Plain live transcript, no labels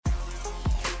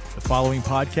The following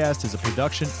podcast is a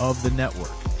production of the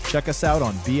network. Check us out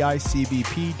on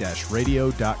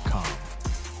bicbp-radio.com.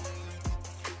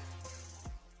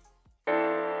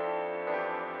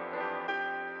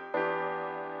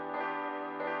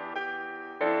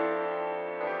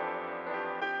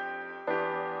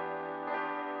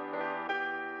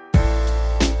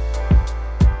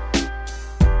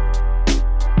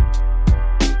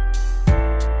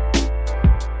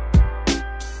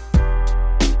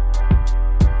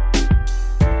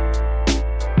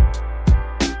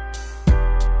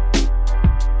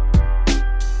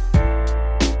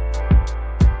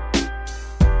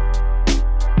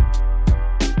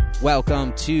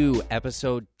 Welcome to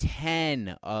episode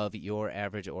 10 of Your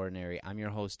Average Ordinary. I'm your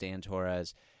host, Dan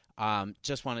Torres.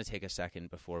 Just want to take a second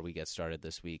before we get started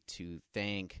this week to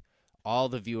thank all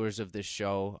the viewers of this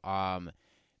show.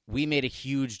 We made a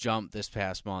huge jump this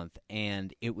past month,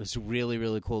 and it was really,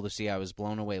 really cool to see. I was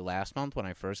blown away last month when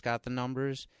I first got the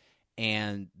numbers,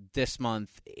 and this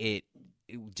month it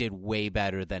did way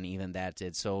better than even that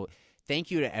did. So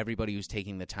thank you to everybody who's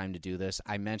taking the time to do this.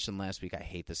 I mentioned last week I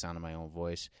hate the sound of my own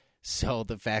voice. So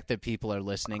the fact that people are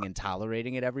listening and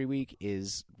tolerating it every week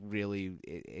is really,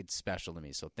 it's special to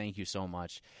me. So thank you so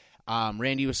much.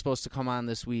 Randy was supposed to come on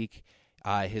this week.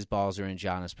 His balls are in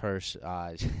Gianna's purse.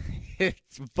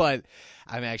 But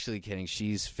I'm actually kidding.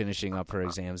 She's finishing up her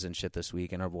exams and shit this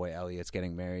week, and our boy Elliot's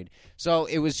getting married. So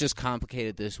it was just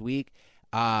complicated this week.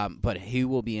 But he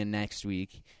will be in next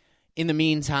week. In the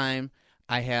meantime,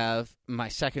 I have my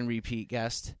second repeat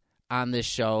guest on this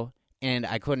show. And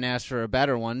I couldn't ask for a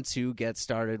better one to get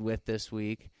started with this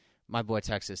week. My boy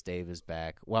Texas Dave is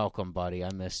back. Welcome, buddy.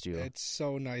 I missed you. It's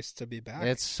so nice to be back.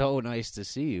 It's so nice to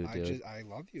see you, dude. I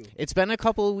love you. It's been a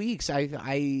couple of weeks.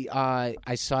 I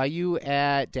saw you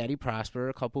at Daddy Prosper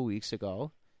a couple weeks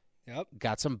ago. Yep.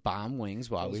 Got some bomb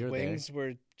wings while we were there. Those wings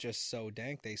were just so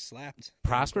dank. They slapped.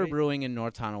 Prosper Brewing in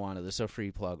North Tonawanda. This is a free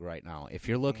plug right now. If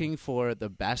you're looking for the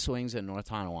best wings in North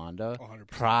Tonawanda, 100%.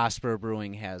 Prosper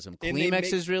Brewing has them.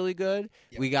 Klimex is really good.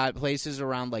 Yep. We got places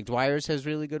around like Dwyer's has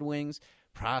really good wings.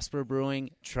 Prosper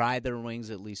Brewing, try their wings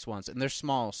at least once. And they're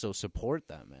small, so support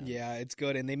them, man. Yeah, it's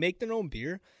good. And they make their own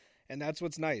beer, and that's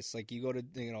what's nice. Like, you go to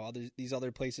these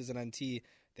other places in NT,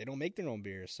 they don't make their own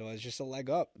beer, so it's just a leg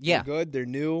up. Yeah. They're good. They're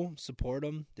new. Support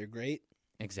them. They're great.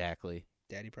 Exactly.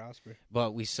 Daddy Prosper.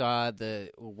 But we saw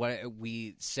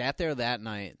we sat there that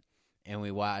night, and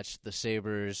we watched the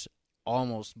Sabres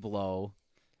almost blow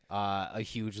a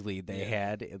huge lead they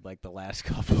had in like the last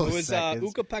couple of seconds. It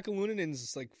was Ukko-Pekka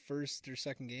Lunenen's like first or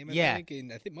second game, I think.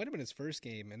 And I think it might have been his first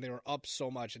game, and they were up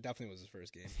so much. It definitely was his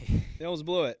first game. They almost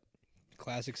blew it.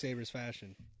 Classic Sabres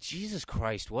fashion. Jesus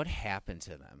Christ, what happened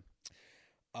to them?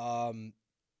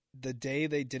 The day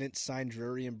they didn't sign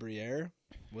Drury and Briere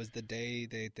was the day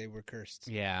they were cursed.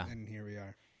 Yeah. And here we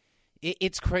are.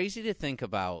 It's crazy to think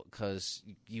about because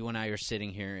you and I are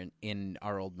sitting here in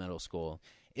our old middle school.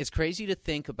 It's crazy to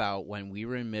think about when we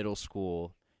were in middle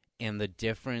school and the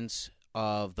difference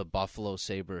of the Buffalo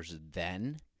Sabres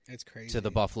then It's crazy. to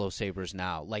the Buffalo Sabres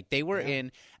now. Like, they were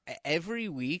in every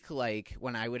week, like,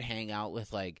 when I would hang out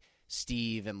with, like,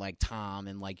 Steve and, like, Tom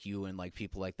and, like, you and, like,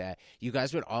 people like that, you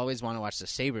guys would always want to watch the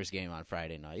Sabres game on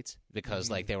Friday nights because,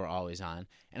 like, they were always on.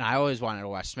 And I always wanted to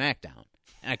watch SmackDown.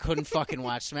 And I couldn't fucking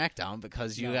watch SmackDown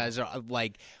because you guys are,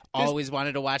 like, always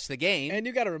wanted to watch the game. And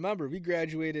you got to remember, we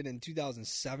graduated in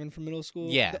 2007 from middle school.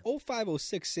 Yeah. The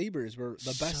 05-06 Sabres were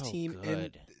the best team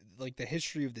in like the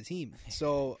history of the team.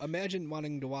 So imagine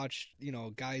wanting to watch,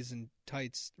 guys in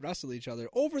tights wrestle each other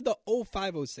over the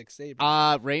 05-06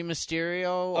 Sabres. Rey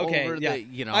Mysterio over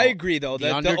the, I agree, though.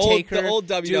 The Undertaker. The old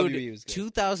WWE Dude, was good.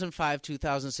 2005,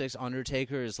 2006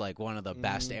 Undertaker is like one of the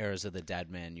best eras of the dead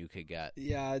man you could get.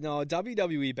 Yeah, no,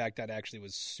 WWE back then actually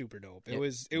was super dope. It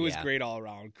was great all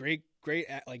around. Great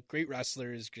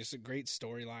wrestlers, just a great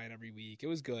storyline every week. It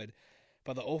was good.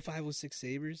 But the 05-06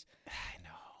 Sabres, I know.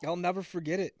 I'll never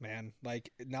forget it, man.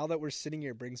 Like, now that we're sitting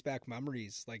here, it brings back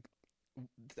memories. Like,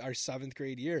 our 7th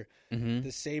grade year,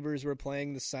 the Sabres were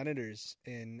playing the Senators,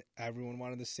 and everyone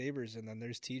wanted the Sabres. And then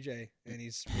there's TJ, and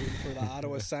he's rooting for the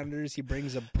Ottawa Senators. He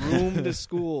brings a broom to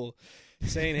school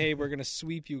saying, hey, we're going to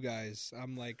sweep you guys.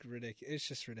 I'm like, ridiculous. It's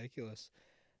just ridiculous.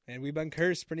 And we've been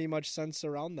cursed pretty much since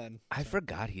around then. I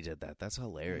forgot he did that. That's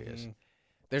hilarious.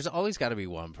 There's always got to be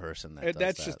one person that does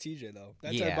That's that. just TJ, though.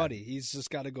 That's our buddy. He's just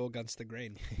got to go against the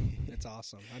grain. It's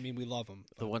awesome. I mean, we love him.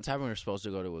 The one time we were supposed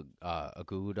to go to a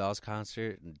Goo Goo Dolls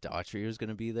concert, and Daughtry was going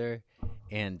to be there,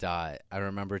 and I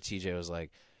remember TJ was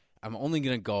like, I'm only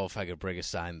going to go if I could bring a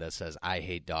sign that says, I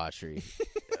hate Daughtry.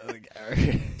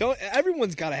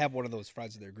 Everyone's got to have one of those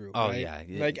friends in their group. Oh, right?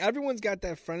 yeah. Like, everyone's got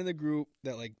that friend in the group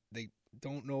that, like, they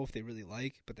don't know if they really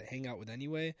like, but they hang out with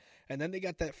anyway. And then they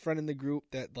got that friend in the group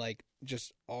that like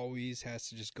just always has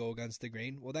to just go against the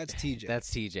grain. Well, that's TJ. That's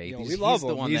TJ. You know, we love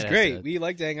him. He's great. We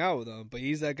like to hang out with him, but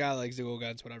he's that guy that likes to go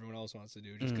against what everyone else wants to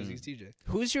do just because he's TJ.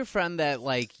 Who's your friend that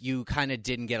like you kind of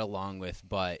didn't get along with,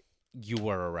 but you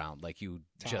were around? Like you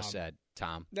just said,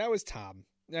 Tom. That was Tom.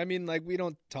 I mean, like we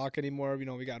don't talk anymore. You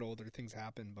know, we got older. Things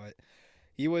happen, but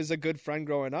he was a good friend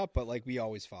growing up. But like we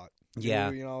always fought.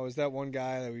 Yeah, you know, it was that one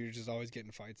guy that we were just always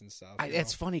getting fights and stuff.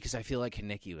 It's funny because I feel like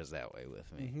Kanicki was that way with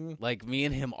me. Like me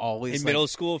and him always in middle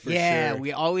school for sure. Yeah,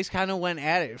 we always kind of went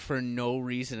at it for no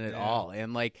reason at all.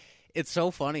 And like it's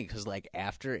so funny because like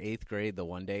after 8th grade, the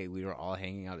one day we were all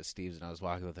hanging out at Steve's and I was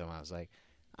walking with him. I was like,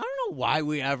 I don't know why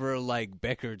we ever like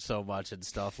bickered so much and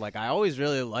stuff. Like I always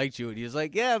really liked you, and he was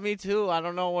like, yeah, me too. I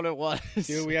don't know what it was.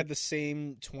 Dude, we had the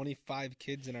same 25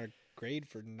 kids in our grade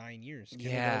for 9 years.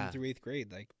 Kindergarten through 8th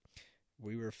grade, like.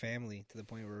 We were family to the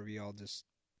point where we all just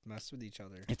messed with each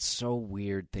other. It's so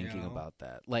weird thinking about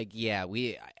that. Like, yeah,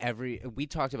 we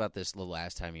talked about this the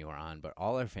last time you were on, but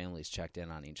all our families checked in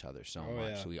on each other so much.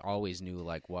 Yeah. So we always knew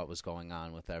like what was going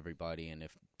on with everybody, and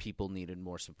if people needed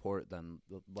more support than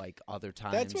like other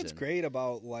times. That's what's great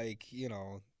about like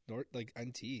like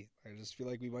NT. I just feel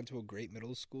like we went to a great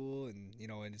middle school, and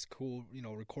and it's cool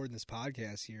recording this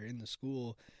podcast here in the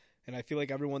school. And I feel like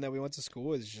everyone that we went to school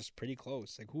with is just pretty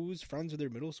close. Like, who's friends with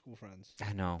their middle school friends?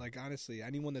 I know. Like, honestly,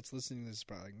 anyone that's listening to this is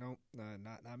probably like, no,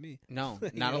 not me. No,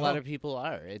 not a lot of people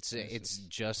are. It's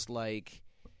just like,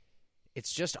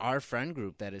 it's just our friend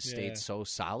group that has stayed so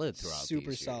solid throughout these years.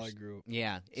 Super solid group.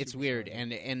 Yeah, it's weird.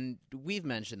 And we've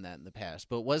mentioned that in the past.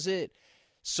 But was it,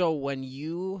 so when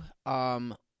you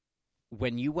went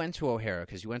to O'Hara,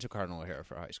 because you went to Cardinal O'Hara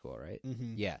for high school, right?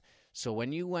 Mm-hmm. Yeah. So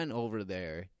when you went over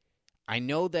there, I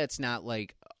know that's not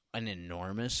like an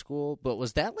enormous school, but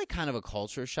was that like kind of a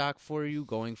culture shock for you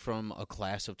going from a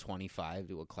class of 25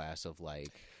 to a class of like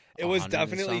It was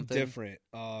definitely different.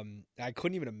 I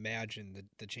couldn't even imagine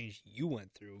the change you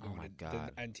went through going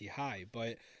to NT High,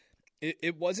 but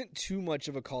it wasn't too much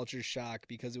of a culture shock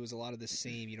because it was a lot of the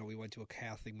same. We went to a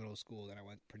Catholic middle school, then I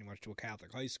went pretty much to a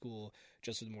Catholic high school,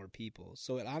 just with more people.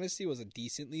 So it honestly was a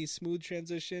decently smooth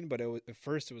transition, but at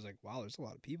first it was like, wow, there's a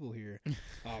lot of people here.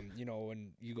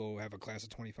 When you go have a class of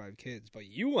 25 kids. But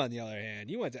you, on the other hand,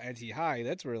 you went to NT High.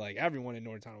 That's where like everyone in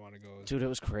Northtown want to go. Dude, it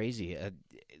was crazy.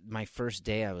 My first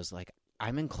day, I was like,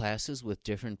 I'm in classes with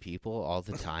different people all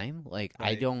the time. Like, right.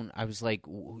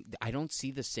 I don't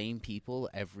see the same people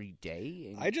every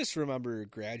day. I just remember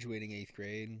graduating 8th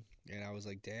grade, and I was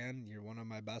like, Dan, you're one of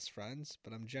my best friends,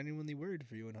 but I'm genuinely worried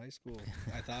for you in high school.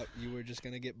 I thought you were just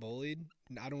going to get bullied.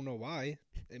 I don't know why.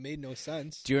 It made no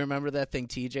sense. Do you remember that thing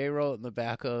TJ wrote in the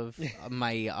back of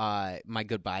my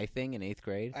goodbye thing in 8th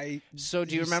grade? So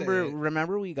do you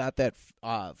remember we got that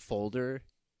folder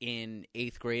in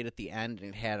 8th grade at the end,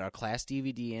 and it had our class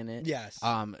DVD in it. Yes.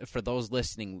 For those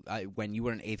listening, when you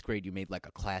were in 8th grade, you made like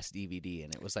a class DVD,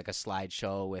 and it was like a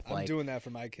slideshow with I'm doing that for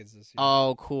my kids this year.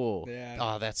 Oh, cool. Yeah.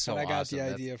 Oh, that's so awesome. I got the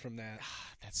idea from that.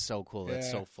 That's so cool. Yeah.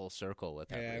 That's so full circle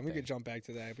with everything. Yeah, and we could jump back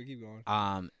to that, but keep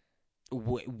going.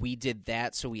 We did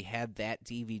that, so we had that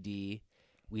DVD.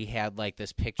 We had, like,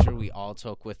 this picture we all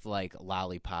took with, like,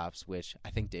 lollipops, which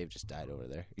I think Dave just died over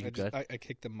there. You good? I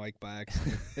kicked the mic by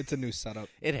accident. It's a new setup.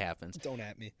 It happens. Don't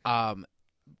at me.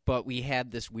 But we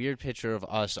had this weird picture of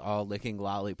us all licking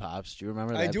lollipops. Do you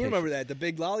remember that? I do remember that. The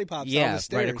big lollipops down the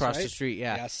stairs, right across the street,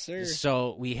 yeah. Yes, sir.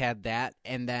 So we had that,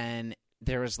 and then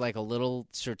there was, like, a little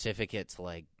certificate to,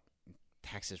 like,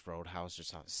 Texas Roadhouse or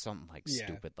something like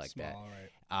stupid like small, that.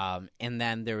 Right. And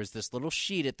then there was this little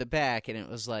sheet at the back, and it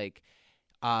was like,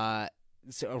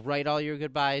 so write all your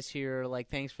goodbyes here, like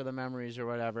thanks for the memories or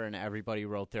whatever. And everybody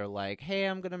wrote there like, hey,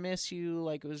 I'm gonna miss you.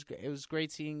 Like it was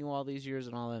great seeing you all these years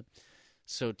and all that.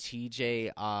 So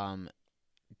TJ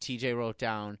wrote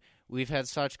down, we've had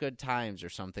such good times or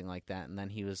something like that. And then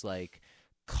he was like,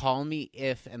 call me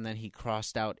if, and then he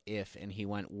crossed out if, and he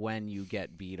went, when you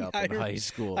get beat up in high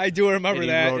school. I do remember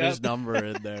that. He wrote his number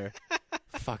in there.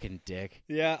 Fucking dick.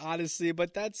 Yeah, honestly,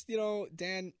 but that's,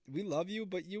 Dan, we love you,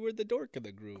 but you were the dork of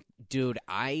the group. Dude,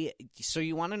 so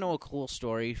you want to know a cool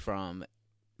story from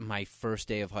my first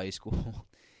day of high school?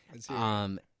 Let's hear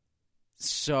it.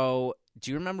 So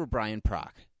do you remember Brian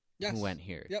Prock? Yes. Who went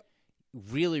here? Yep.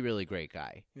 Really, really great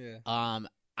guy. Yeah.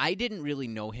 I didn't really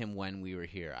know him when we were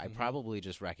here. I probably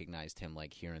just recognized him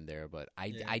like here and there, but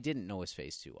I didn't know his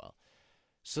face too well.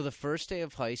 So the first day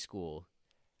of high school,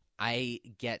 I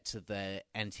get to the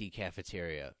NT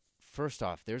cafeteria. First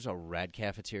off, there's a red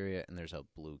cafeteria and there's a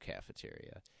blue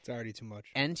cafeteria. It's already too much.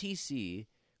 NTC,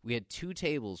 we had 2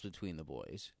 tables between the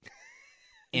boys.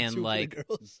 And Two like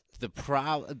for the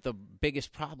girls. the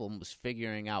biggest problem was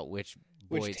figuring out which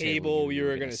table you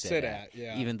were going to sit at.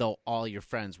 Yeah. even though all your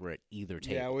friends were at either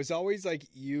table. Yeah, it was always like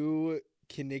you,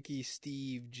 Kanicki,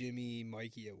 Steve, Jimmy,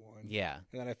 Mikey at one. Yeah.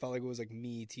 And then I felt like it was like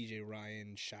me, TJ,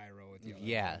 Ryan, Shiro at the other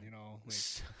Yeah. one, you know?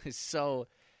 Like, So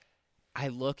I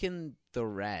look in the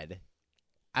red.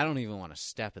 I don't even want to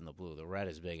step in the blue. The red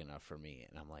is big enough for me.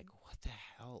 And I'm like, what the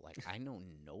hell? Like, I know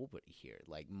nobody here.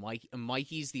 Like,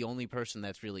 Mikey's the only person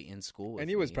that's really in school with and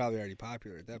he was me. probably already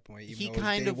popular at that point. He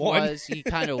kind of was. He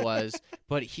kind of was.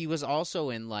 But he was also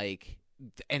in, like,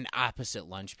 an opposite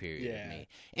lunch period of me.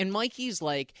 And Mikey's,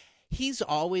 like, he's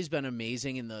always been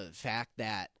amazing in the fact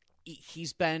that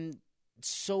he's been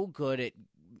so good at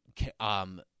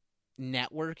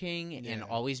networking and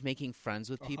always making friends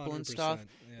with people and stuff.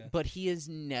 Yeah. But he has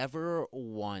never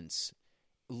once,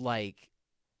 like,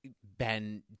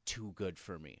 been too good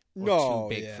for me or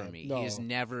too big for me. No. He has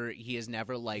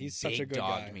never like He's such a big good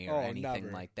dogged guy. me or anything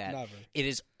Never, like that. Never. It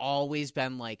has always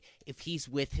been like, if he's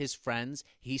with his friends,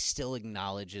 he still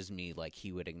acknowledges me like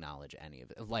he would acknowledge any of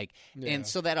it. Like, and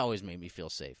so that always made me feel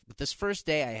safe. But this first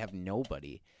day, I have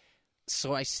nobody,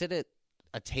 so I sit at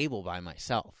a table by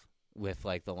myself with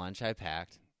like the lunch I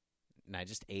packed, and I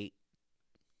just ate,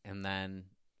 and then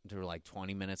there were like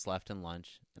 20 minutes left in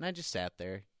lunch, and I just sat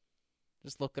there,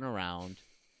 just looking around,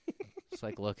 just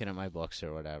like looking at my books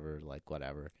or whatever, like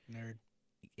whatever. Nerd.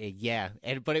 Yeah,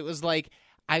 but it was like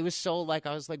I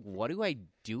was like, what do I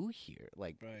do here?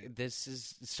 Like, this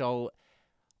is so.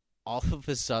 All of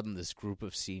a sudden, this group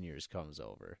of seniors comes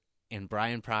over, and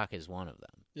Brian Prock is one of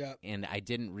them. Yeah, and I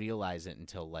didn't realize it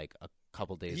until like a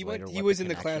couple days later. He was in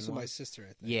the class with my sister,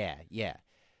 I think. Yeah.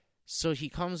 So he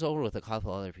comes over with a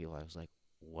couple other people. I was like,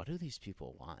 what do these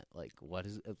people want? Like,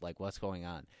 what's going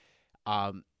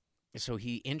on? So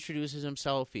he introduces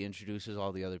himself. He introduces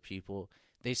all the other people.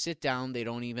 They sit down. They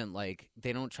don't even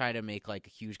they don't try to make like a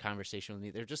huge conversation with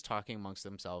me. They're just talking amongst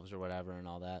themselves or whatever and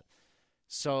all that.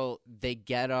 So they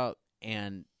get up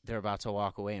and they're about to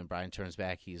walk away, and Brian turns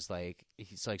back. He's like,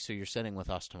 so you're sitting with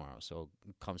us tomorrow, so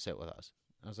come sit with us.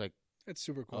 I was like, that's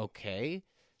super cool. Okay.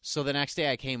 So the next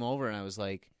day I came over and I was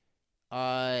like,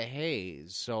 hey,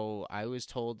 so I was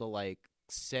told to like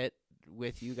sit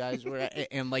with you guys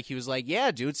and like he was like,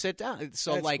 yeah, dude, sit down.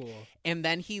 So that's like cool. And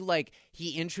then he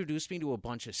introduced me to a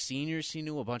bunch of seniors he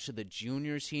knew, a bunch of the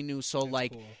juniors he knew. So that's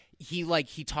like cool.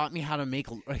 he taught me how to make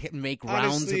rounds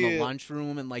Honestly, in the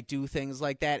lunchroom and like do things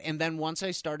like that. And then once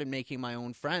I started making my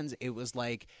own friends, it was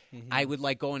like I would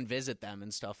like go and visit them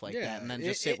and stuff like that, and then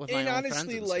just sit with my own friends.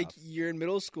 Honestly, and like stuff. you're in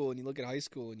middle school and you look at high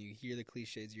school and you hear the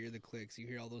cliches, you hear the cliques, you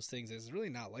hear all those things. It's really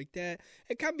not like that.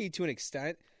 It can be to an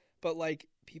extent, but like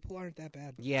people aren't that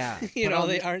bad. Yeah,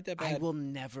 they aren't that bad. I will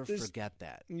never forget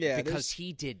that. Yeah, because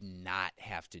he did not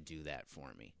have to do that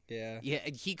for me. Yeah,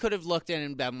 he could have looked in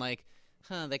and been like,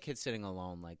 huh, that kid's sitting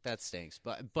alone, like that stinks.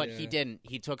 But he didn't.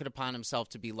 He took it upon himself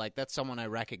to be like, that's someone I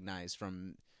recognize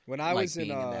from when I was being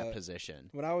in that position.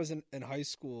 When I was in high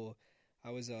school,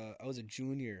 I was a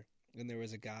junior, and there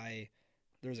was a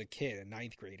kid, a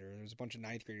ninth grader. There was a bunch of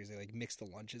ninth graders. They like mixed the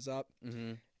lunches up,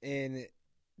 and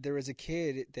there was a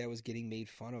kid that was getting made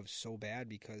fun of so bad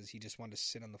because he just wanted to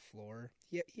sit on the floor.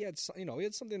 He had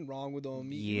something wrong with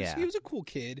him. He was a cool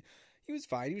kid. He was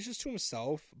fine. He was just to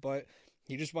himself, but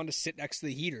he just wanted to sit next to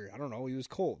the heater. I don't know. He was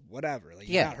cold. Whatever. Like,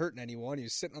 he's not hurting anyone. He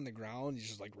was sitting on the ground. He's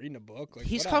just like reading a book. Like,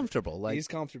 he's whatever. comfortable. He's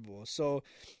comfortable. So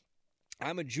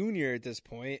I'm a junior at this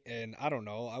point, and I don't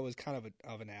know. I was kind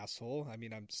of an asshole. I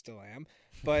mean, I still am.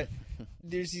 But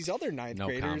there's these other ninth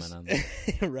graders. Comment on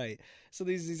that. Right. So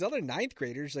there's these other ninth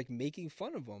graders like making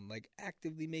fun of him, like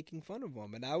actively making fun of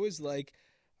him. And I was like,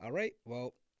 all right,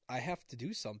 well, I have to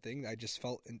do something. I just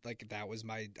felt like that was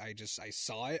I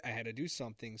saw it. I had to do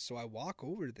something. So I walk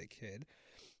over to the kid,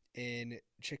 and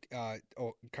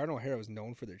Cardinal O'Hara was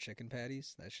known for their chicken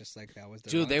patties. That's just like, that was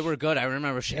their lunch. They were good. I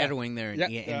remember shadowing there and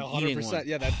eating 100%. one.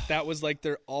 Yeah, that was like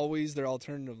their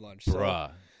alternative lunch.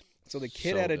 So the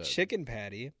kid had a chicken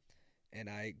patty, and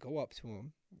I go up to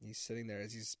him. He's sitting there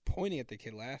as he's pointing at the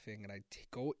kid laughing, and I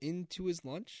go into his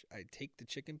lunch. I take the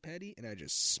chicken patty, and I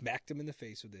just smacked him in the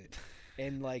face with it.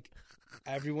 And like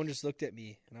everyone just looked at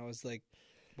me, and I was like,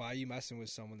 why are you messing with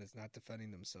someone that's not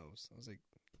defending themselves? I was like,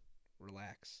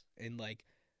 relax. And like,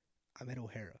 I'm at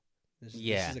O'Hara. This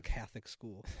is a Catholic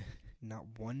school. Not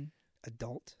one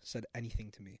adult said anything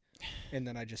to me. And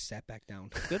then I just sat back down.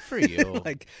 Good for you.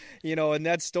 And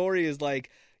that story is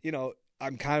like,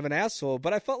 I'm kind of an asshole,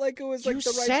 but I felt like it was like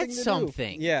the right thing to do.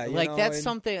 Something. Yeah. That's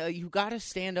something you got to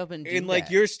stand up and do. And like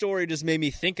your story just made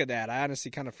me think of that. I honestly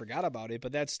kind of forgot about it,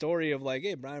 but that story of like,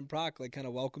 hey, Brian Prock like kind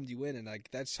of welcomed you in, and like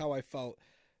that's how I felt.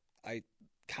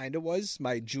 kind of was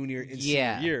my junior and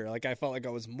senior year. Like, I felt like I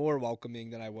was more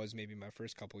welcoming than I was maybe my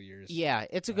first couple years. Yeah,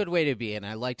 it's a good way to be, and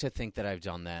I like to think that I've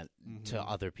done that to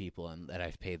other people and that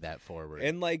I've paid that forward.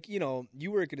 And, like, you know,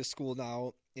 you work at a school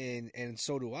now, and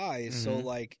so do I. So,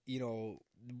 like, you know,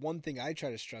 one thing I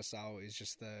try to stress out is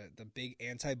just the big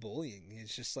anti-bullying.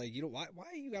 It's just like, you know, why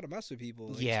you got to mess with people?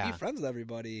 Like, just be friends with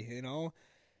everybody, you know?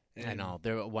 And I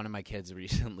know. One of my kids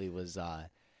recently was...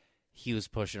 he was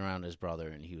pushing around his brother,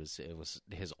 and it was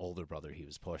his older brother he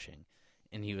was pushing,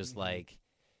 and he was like,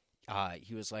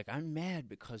 I'm mad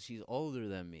because he's older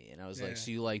than me, and I was like,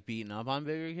 so you like beating up on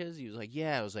bigger kids? He was like,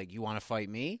 yeah. I was like, you want to fight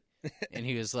me? And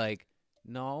he was like,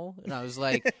 no. And I was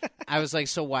like,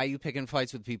 so why are you picking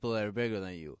fights with people that are bigger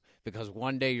than you? Because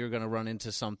one day you're going to run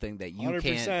into something that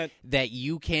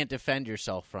you can't defend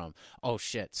yourself from. Oh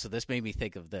shit. So this made me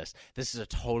think of this. This is a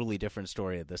totally different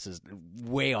story. This is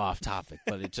way off topic,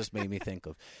 but it just made me think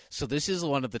of. So this is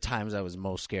one of the times I was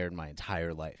most scared in my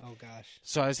entire life. Oh gosh.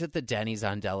 So I was at the Denny's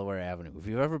on Delaware Avenue. Have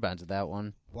you ever been to that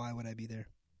one? Why would I be there?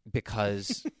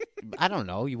 Because I don't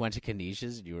know, you went to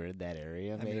Canisius and you were in that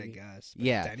area, maybe. I guess.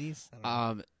 Yeah. Denny's? I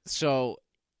don't know. So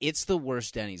it's the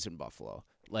worst Denny's in Buffalo.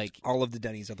 Like, all of the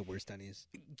Denny's are the worst Denny's.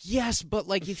 Yes, but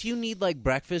like if you need like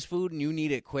breakfast food and you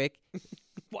need it quick,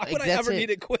 why would I ever need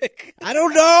it quick? I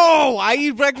don't know. I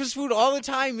eat breakfast food all the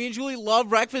time. Me and Julie love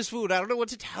breakfast food. I don't know what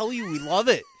to tell you. We love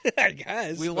it. I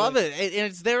guess we love it, and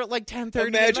it's there at like 10:30.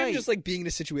 Imagine just like being in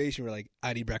a situation where like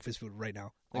I need breakfast food right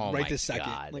now, like right this second.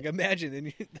 God. Like imagine,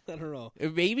 and I don't know.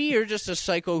 Maybe you're just a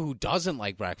psycho who doesn't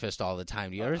like breakfast all the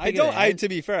time. Do you ever think I don't. To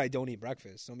be fair, I don't eat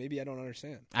breakfast, so maybe I don't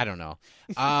understand. I don't know.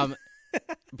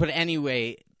 But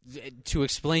anyway, to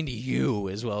explain to you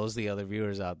as well as the other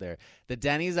viewers out there, the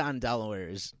Denny's on Delaware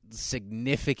is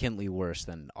significantly worse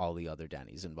than all the other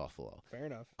Denny's in Buffalo. Fair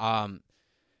enough.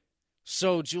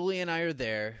 So Julie and I are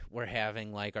there. We're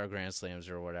having like our Grand Slams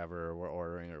or whatever, or we're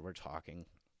ordering or we're talking.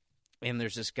 And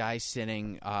there's this guy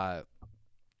sitting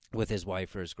with his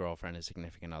wife or his girlfriend, his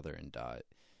significant other, and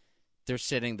they're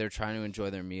sitting, they're trying to enjoy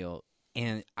their meal.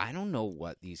 And I don't know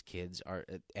what these kids are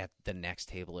at the next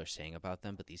table are saying about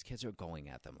them, but these kids are going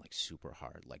at them like super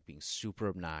hard, like being super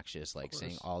obnoxious, like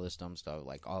saying all this dumb stuff,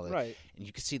 like all that. Right. And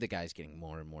you can see the guy's getting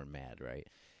more and more mad, right?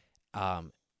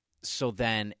 So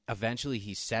then eventually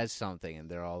he says something, and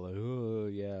they're all like, oh,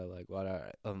 yeah, like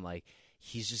what? And like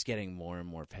he's just getting more and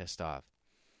more pissed off.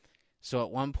 So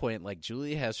at one point, like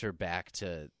Julie has her back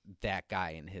to that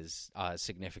guy and his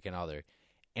significant other.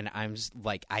 And I'm just,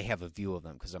 like, I have a view of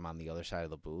them because I'm on the other side of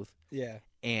the booth. Yeah.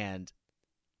 And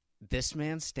this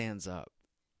man stands up.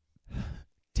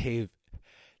 Dave,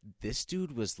 this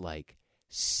dude was like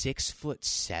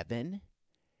 6'7".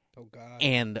 Oh, God.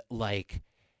 And like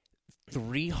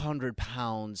 300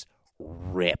 pounds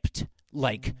ripped.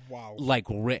 Like, wow. Like,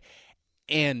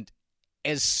 and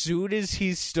as soon as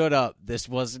he stood up, this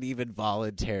wasn't even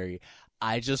voluntary.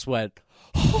 I just went,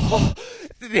 oh.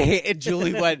 And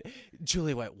Julie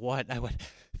went, what? I went,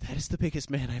 that is the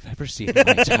biggest man I've ever seen in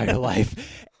my entire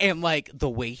life. And like the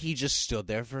way he just stood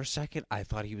there for a second, I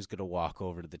thought he was going to walk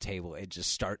over to the table and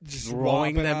just start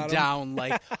throwing them down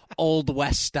like Old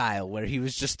West style, where he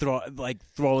was just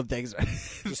throwing things,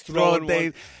 just throwing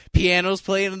things, pianos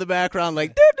playing in the background,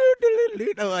 like,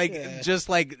 just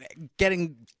like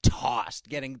getting tossed,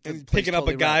 picking up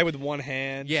a guy with one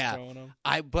hand. Yeah.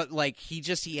 But like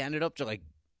he ended up to like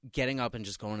getting up and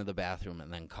just going to the bathroom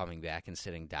and then coming back and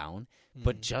sitting down.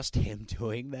 But just him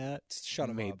doing that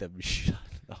made them shut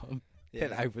up. Yeah.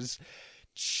 And I was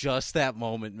just, that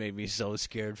moment made me so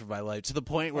scared for my life, to the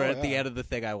point where at the end of the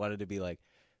thing I wanted to be like,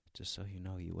 just so you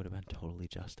know, you would have been totally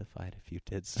justified if you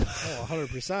did so. Oh,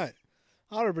 100%.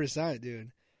 100%,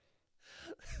 dude.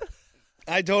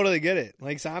 I totally get it.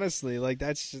 Like, honestly, like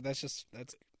that's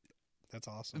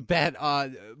awesome.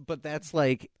 But that's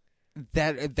like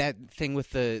that thing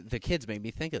with the kids made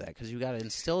me think of that, because you got to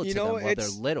instill it to them while they're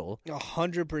little.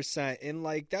 100%, and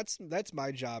like that's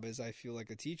my job as I feel like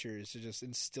a teacher, is to just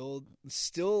instill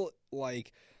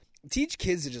like teach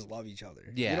kids to just love each other.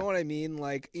 Yeah. You know what I mean?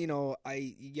 Like, you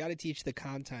got to teach the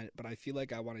content, but I feel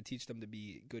like I want to teach them to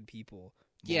be good people more.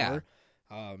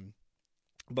 Yeah.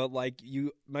 But like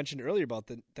you mentioned earlier about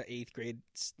the 8th grade,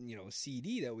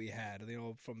 CD that we had,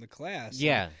 from the class.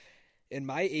 Yeah. And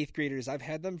my 8th graders, I've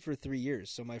had them for 3 years.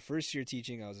 So my first year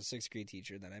teaching, I was a 6th grade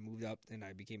teacher. Then I moved up and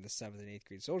I became the 7th and 8th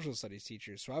grade social studies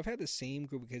teacher. So I've had the same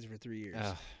group of kids for 3 years.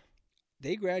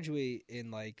 They graduate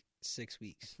in like 6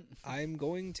 weeks. I'm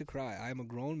going to cry. I'm a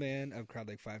grown man. I've cried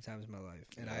like 5 times in my life.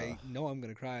 And I know I'm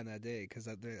going to cry on that day because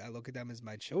I look at them as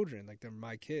my children, like they're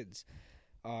my kids.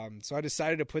 So I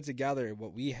decided to put together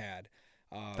what we had.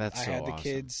 That's I so had the awesome.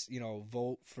 kids,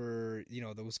 vote for,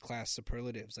 those class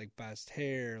superlatives like best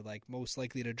hair, like most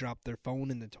likely to drop their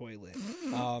phone in the toilet,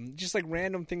 just like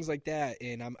random things like that.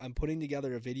 And I'm putting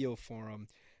together a video for them.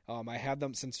 I have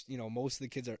them since, most of the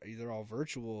kids they're all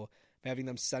virtual. I'm having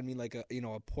them send me like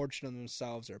a portrait of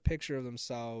themselves or a picture of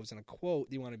themselves and a quote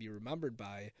they want to be remembered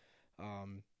by.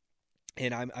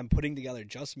 And I'm putting together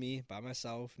just me by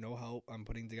myself, no help. I'm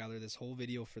putting together this whole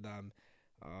video for them.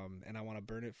 And I want to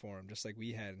burn it for them, just like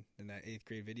we had in that 8th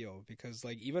grade video, because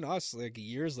like even us, like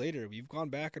years later, we've gone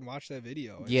back and watched that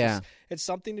video. It's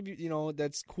something to be,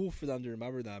 that's cool for them to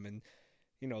remember them. And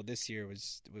this year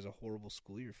was a horrible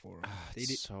school year for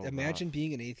them. Imagine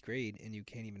being in 8th grade and you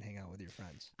can't even hang out with your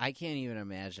friends. I can't even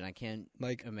imagine. I can't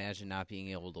imagine not being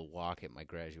able to walk at my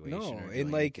graduation. No, or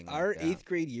and like our 8th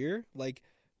grade year, like.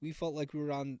 We felt like we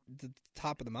were on the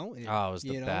top of the mountain. Oh, it was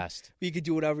the best. We could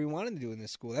do whatever we wanted to do in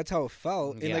this school. That's how it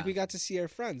felt. And like we got to see our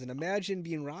friends. And imagine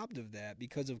being robbed of that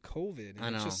because of COVID. And I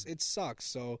know. It sucks.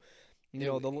 So,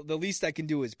 the least I can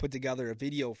do is put together a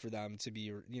video for them to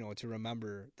be, to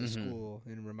remember the school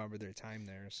and remember their time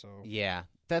there. So yeah,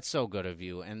 that's so good of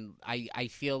you. And I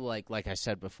feel like I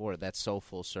said before, that's so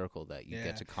full circle that you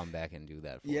get to come back and do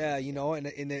that for yeah, us.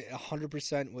 and it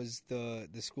 100% was the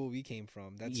school we came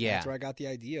from. That's where I got the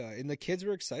idea. And the kids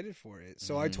were excited for it.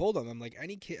 So I told them, I'm like,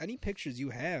 any pictures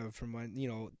you have from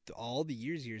when, all the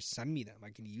years, send me them. I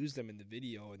can use them in the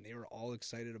video. And they were all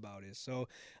excited about it. So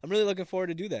I'm really looking forward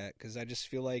to do that because I just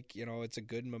feel like, it's a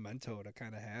good memento to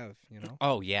kind of have,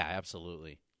 Oh, yeah,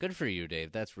 absolutely. Good for you,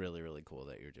 Dave. That's really, really cool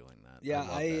that you're doing that. Yeah,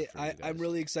 I'm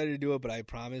really excited to do it, but I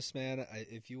promise, man,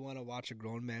 if you want to watch a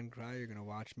grown man cry, you're going to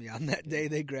watch me on that day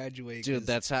they graduate. Dude,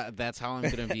 that's how I'm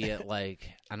going to be at,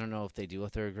 I don't know if they do a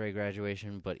 3rd grade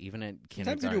graduation, but even at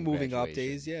kindergarten sometimes they do moving up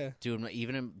days, yeah. Dude,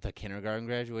 even in the kindergarten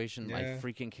graduation,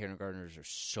 freaking kindergartners are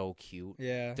so cute.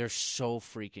 Yeah. They're so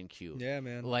freaking cute. Yeah,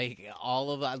 man. All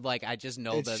of I just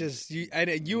know it's that. It's just,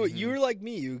 you're like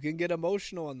me. You can get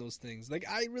emotional on those things. Like,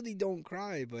 I really don't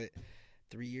cry, but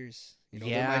 3 years.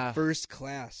 They're my first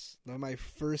class. They're my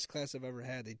first class I've ever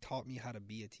had. They taught me how to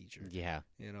be a teacher. Yeah.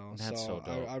 That's so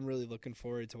dope. I'm really looking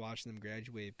forward to watching them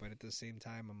graduate, but at the same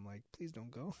time, I'm like, please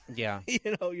don't go. Yeah.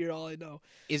 You're all I know.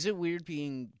 Is it weird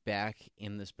being back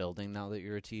in this building now that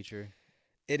you're a teacher?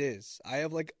 It is. I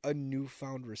have like a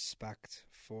newfound respect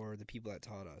for the people that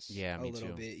taught us. Yeah, me a little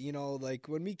too. bit. Like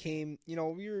when we came,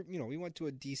 we went to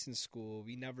a decent school.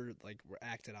 We never were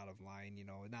acted out of line.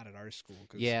 Not at our school.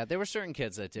 Yeah, there were certain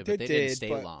kids that did, but they didn't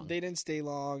stay long. They didn't stay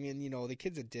long, and the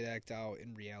kids that did act out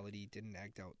in reality didn't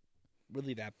act out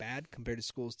really that bad compared to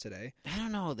schools today. I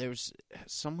don't know.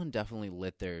 Someone definitely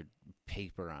lit their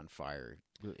paper on fire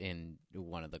in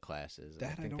one of the classes.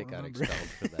 That I think they got expelled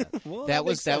for that. Well, that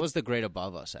was the grade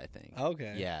above us, I think.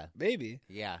 Okay. Yeah. Maybe.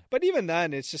 Yeah. But even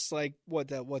then, it's just like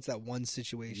what's that one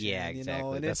situation? Yeah,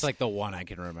 exactly. And that's like the one I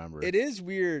can remember. It is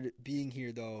weird being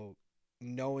here though,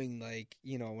 knowing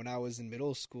when I was in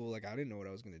middle school, I didn't know what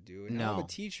I was going to do. And now I'm a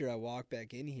teacher. I walk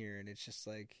back in here and it's just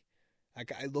like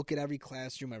I look at every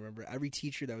classroom. I remember every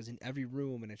teacher that was in every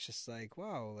room, and it's just like,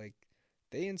 wow,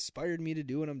 they inspired me to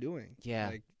do what I'm doing.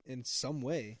 Yeah. In some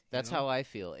way. That's how I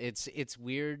feel. It's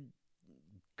weird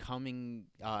coming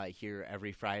here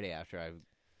every Friday after I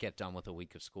get done with a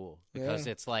week of school, because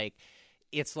it's like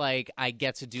I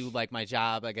get to do my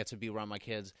job, I get to be around my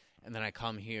kids, and then I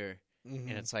come here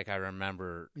and it's like I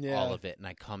remember all of it, and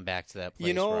I come back to that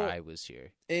place where I was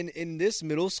here. In this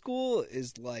middle school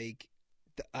is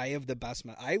I have the best.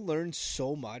 I learned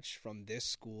so much from this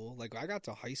school. I got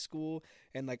to high school,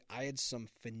 and I had some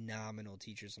phenomenal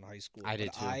teachers in high school. I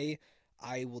did too.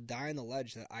 I will die on the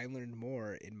ledge that I learned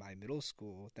more in my middle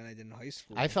school than I did in high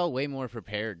school. I felt way more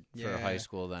prepared for high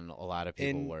school than a lot of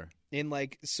people were. And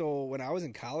so when I was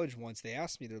in college once, they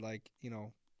asked me, they're like,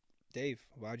 Dave,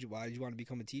 why did you want to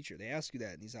become a teacher? They ask you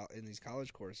that in these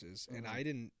college courses, and I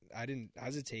didn't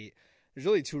hesitate. There's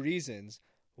really 2 reasons.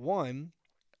 One,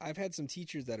 I've had some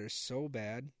teachers that are so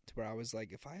bad to where I was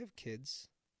like, if I have kids,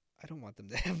 I don't want them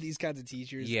to have these kinds of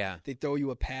teachers. Yeah. They throw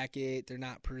you a packet. They're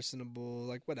not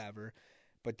personable, whatever.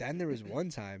 But then there was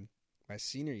one time, my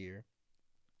senior year,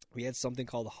 we had something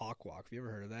called the Hawk Walk. Have you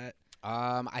ever heard of that?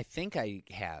 I think I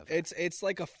have. It's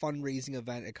like a fundraising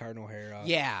event at Cardinal O'Hara.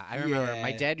 Yeah, I remember.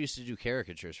 My dad used to do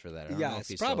caricatures for that. I don't know if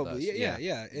he probably. Still does.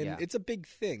 Yeah. And it's a big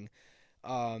thing.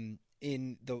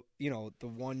 In the the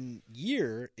 1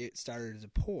 year it started to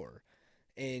pour,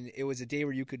 and it was a day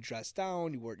where you could dress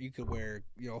down, you could wear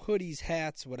hoodies,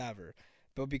 hats, whatever.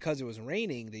 But because it was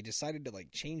raining, they decided to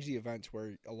change the event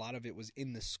where a lot of it was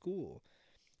in the school.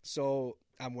 So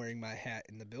I'm wearing my hat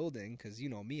in the building because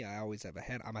me, I always have a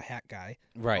hat. I'm a hat guy.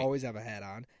 Right. Always have a hat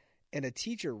on. and a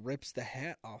teacher rips the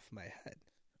hat off my head.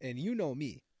 And you know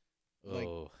me. Like,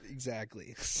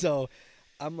 exactly. So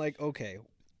I'm like, okay.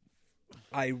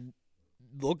 I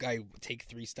take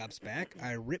 3 steps back.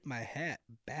 I rip my hat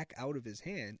back out of his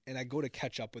hand, and I go to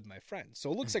catch up with my friend.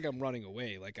 So it looks like I'm running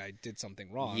away, like I did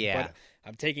something wrong. Yeah. But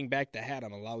I'm taking back the hat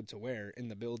I'm allowed to wear in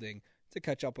the building to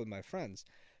catch up with my friends.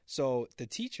 So the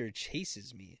teacher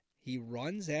chases me. He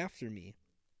runs after me,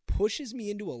 pushes me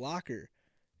into a locker,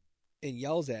 and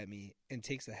yells at me and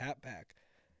takes the hat back.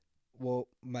 Well,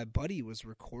 my buddy was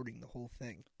recording the whole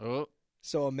thing. Oh.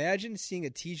 So imagine seeing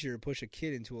a teacher push a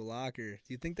kid into a locker. Do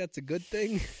you think that's a good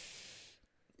thing?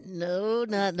 No,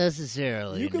 not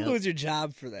necessarily. You can lose your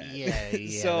job for that.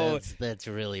 Yeah, so that's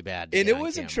really bad. And it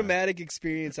was a traumatic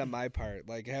experience on my part.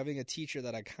 Like having a teacher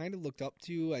that I kind of looked up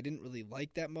to. I didn't really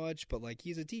like that much, but like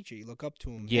he's a teacher. You look up to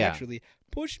him naturally.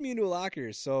 Pushed me into a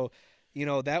locker. So, you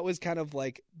know, that was kind of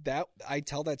like that. I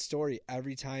tell that story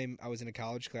every time I was in a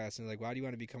college class and like, why do you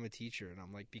want to become a teacher? And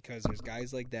I'm like, because there's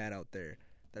guys like that out there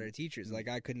that are teachers. Like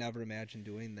I could never imagine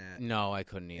doing that. No, I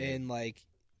couldn't either. And like,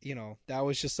 you know, that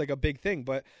was just like a big thing.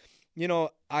 But, you know,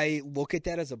 I look at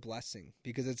that as a blessing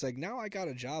because it's like now I got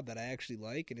a job that I actually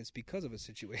like, and it's because of a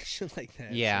situation like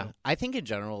that. Yeah. So. I think in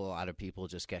general, a lot of people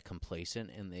just get complacent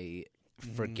and they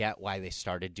forget why they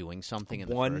started doing something in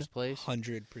the first place.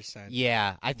 100%.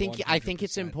 Yeah. I think 100%.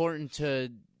 it's important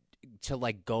to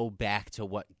like go back to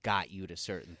what got you to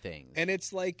certain things. And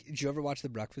it's like, did you ever watch The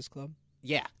Breakfast Club?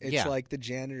 Yeah. It's like the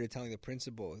janitor telling the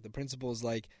principal. The principal's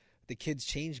like, the kids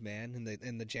change, man,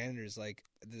 and the janitor's like,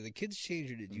 the kids change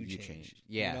or did you change?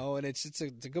 Yeah, you know, and it's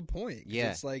a good point. Yeah,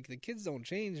 it's like the kids don't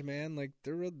change, man. Like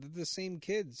they're the same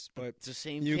kids, but it's the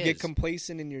same. You kids. get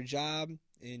complacent in your job,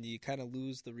 and you kind of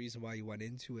lose the reason why you went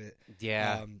into it.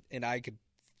 Yeah, and I could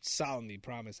solemnly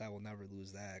promise I will never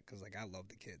lose that because like I love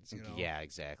the kids. You know? Yeah,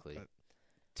 exactly.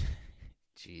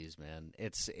 Jeez, man,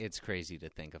 it's crazy to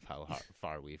think of how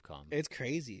far we've come. It's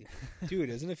crazy, dude.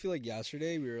 Doesn't it feel like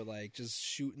yesterday we were like just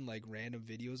shooting like random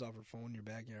videos off our phone in your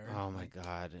backyard? Oh my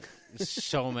god,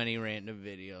 so many random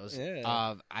videos.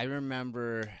 Yeah. I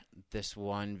remember this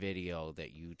one video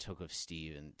that you took of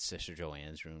Steve in Sister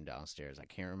Joanne's room downstairs. I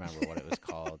can't remember what it was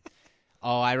called.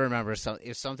 Oh, I remember. It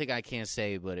was something I can't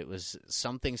say, but it was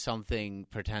something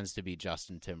pretends to be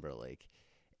Justin Timberlake,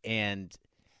 and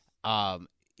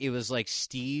it was like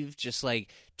Steve just like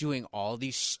doing all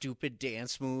these stupid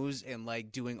dance moves and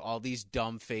like doing all these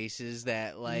dumb faces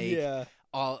that like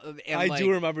I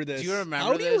do remember this. Do you remember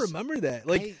How this? do you remember that?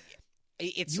 Like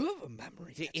it's you have a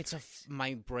memory.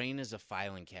 My brain is a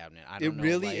filing cabinet. I don't know. It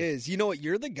really is. You know what?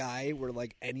 You're the guy where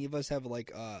like any of us have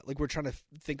like we're trying to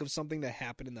think of something that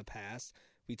happened in the past.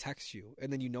 We text you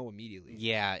and then you know immediately.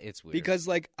 Yeah, it's weird. Because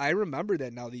like I remember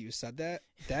that now that you said that.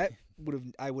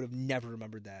 I would have never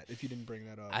remembered that if you didn't bring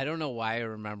that up. I don't know why I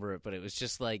remember it, but it was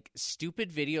just like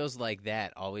stupid videos like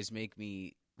that always make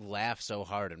me laugh so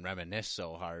hard and reminisce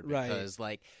so hard because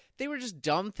like they were just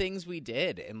dumb things we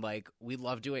did and like we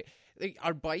loved doing. Like,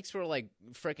 our bikes were like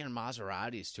freaking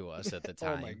Maseratis to us at the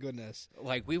time. Oh my goodness!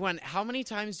 Like we went. How many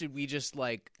times did we just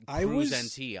like cruise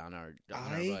NT on our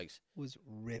bikes? I was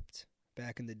ripped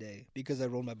back in the day because I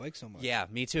rode my bike so much. Yeah,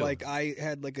 me too. Like I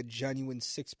had like a genuine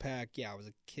 6-pack. Yeah, I was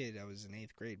a kid. I was in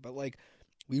 8th grade, but like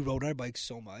we rode our bikes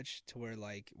so much to where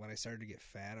like when I started to get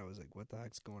fat, I was like, "What the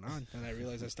heck's going on?" And I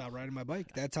realized I stopped riding my bike.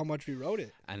 That's how much we rode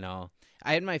it. I know.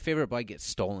 I had my favorite bike get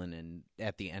stolen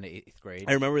at the end of 8th grade.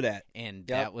 I remember that, and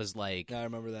that was like. Yeah, I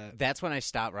remember that. That's when I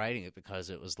stopped riding it because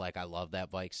it was like I love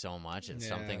that bike so much, and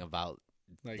something about.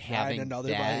 Like having another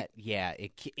that, bike. Yeah,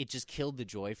 it just killed the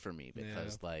joy for me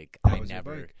because like that I was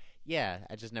never, your bike. yeah,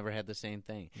 I just never had the same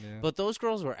thing. Yeah. But those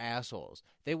girls were assholes.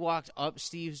 They walked up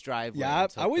Steve's driveway. Yeah, and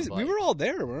took the bike. We were all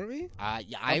there, weren't we?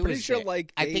 Yeah, I'm pretty sure. There.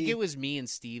 Like I think it was me and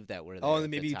Steve that were there. Oh, and at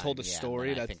then maybe the you told time. the Yeah,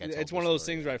 story. It's one of those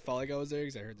things where I felt like I was there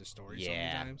because I heard the story so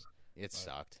many times. It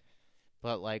sucked,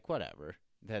 but like whatever.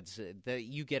 That's that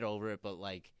you get over it, but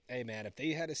like, hey man, if they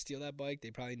had to steal that bike,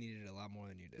 they probably needed it a lot more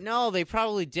than you did. No, they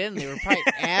probably didn't. They were probably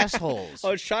assholes.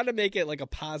 I was trying to make it like a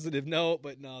positive note,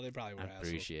 but no, they probably were assholes. I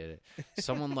appreciate it.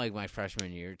 Someone like my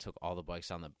freshman year took all the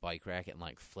bikes on the bike rack and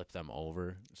like flipped them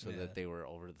over so that they were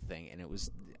over the thing, and it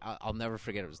was I'll never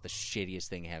forget. It was the shittiest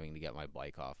thing having to get my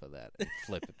bike off of that and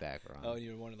flip it back around. Oh,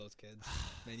 you were one of those kids.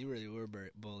 Man, you really were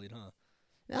bullied,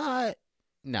 huh?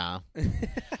 No,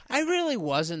 I really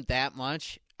wasn't that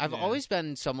much. I've always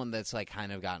been someone that's like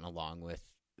kind of gotten along with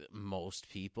most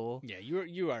people. Yeah,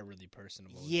 you are really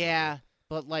personable. Yeah,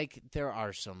 but like there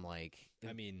are some like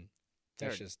I mean,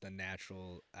 that's just the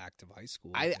natural act of high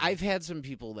school. I've had some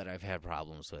people that I've had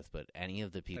problems with, but any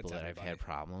of the people that I've had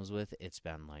problems with, it's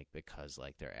been like because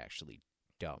like they're actually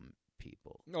dumb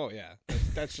people. Oh yeah,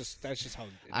 that's just how.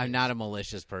 I'm not a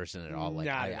malicious person at all. Like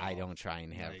Not at I all. don't try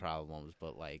and have Like- problems,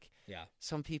 but like Yeah,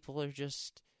 some people are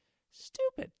just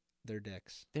stupid. they're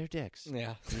dicks. They're dicks.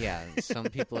 Yeah, Yeah, some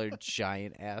people are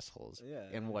giant assholes. yeah.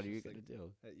 And what are it's you just going to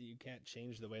do? You can't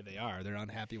change the way they are. They're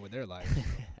unhappy with their life.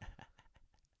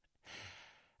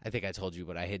 I think I told you,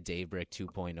 but I hit Dave Brick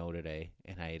 2.0 today,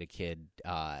 and I had a kid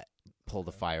pull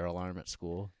the fire alarm at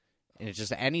school. And it's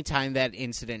just anytime that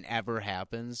incident ever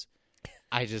happens,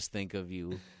 I just think of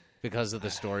you because of the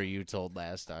story you told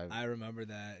last time. I remember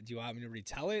that. Do you want me to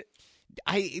retell it?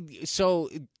 So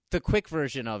the quick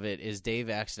version of it is Dave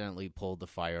accidentally pulled the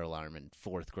fire alarm in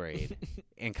 4th grade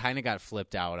and kind of got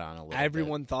flipped out on a little bit.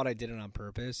 Everyone thought I did it on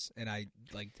purpose, and I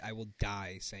will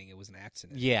die saying it was an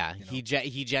accident. Yeah, you know?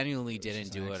 he genuinely It was didn't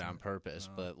just do an it on accident. purpose,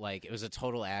 No. but like it was a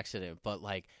total accident. But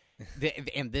like,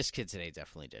 and this kid today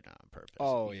definitely did it on purpose.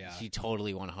 Oh, yeah. he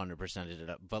totally 100% did it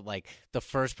up. But like the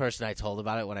first person I told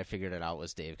about it when I figured it out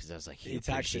was Dave because I was like, he He texted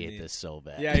appreciate me. this so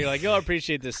bad. Yeah, you're like, you'll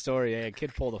appreciate this story. Hey, a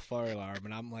kid pulled a fire alarm,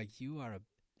 and I'm like, you are a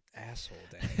asshole,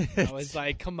 Dan. I was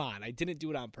like, come on, I didn't do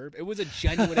it on purpose. It was a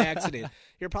genuine accident.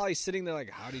 You're probably sitting there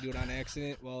like, how do you do it on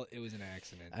accident? Well, it was an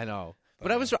accident. I know.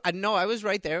 But I was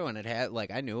right there when it had. Like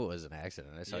I knew it was an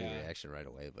accident. I saw your Yeah. reaction right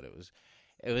away. But it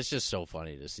was just so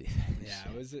funny to see. That Yeah,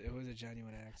 shit. it was a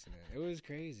genuine accident. It was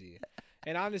crazy.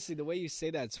 And honestly, the way you say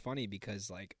that's funny because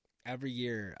like every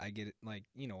year I get like,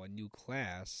 you know, a new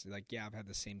class. Like, yeah, I've had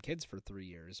the same kids for 3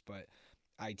 years, but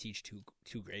I teach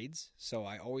two grades, so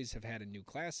I always have had a new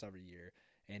class every year.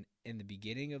 And in the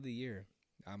beginning of the year,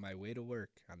 on my way to work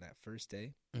on that first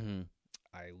day, Mhm.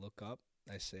 I look up,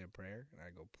 I say a prayer, and I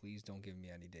go, please don't give me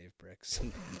any Dave Bricks.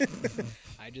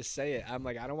 I just say it. I'm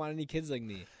like, I don't want any kids like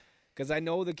me. Because I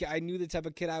knew the type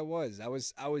of kid I was. I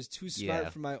was too smart Yeah.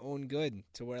 for my own good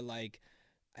to where like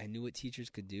I knew what teachers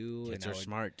could do. Kids and I are would,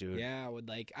 smart, dude. Yeah, I would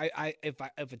like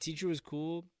if a teacher was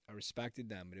cool, I respected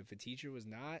them. But if a teacher was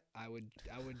not, I would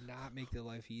not make their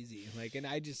life easy. Like, and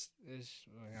I don't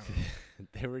know.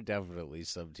 There were definitely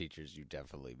some teachers you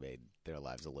definitely made their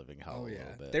lives a living hell Oh a yeah,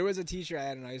 little bit. there was a teacher I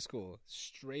had in high school,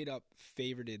 straight up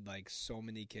favorited like so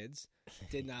many kids,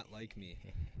 did not like me,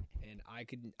 and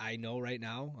I know right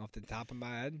now off the top of my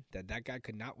head that guy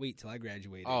could not wait till I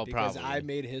graduated. Oh, because probably. I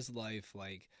made his life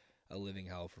like a living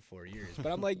hell for 4 years.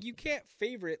 But I'm like, you can't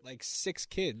favorite like 6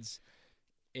 kids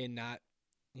and not,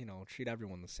 you know, treat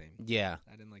everyone the same. Yeah.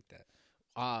 I didn't like that.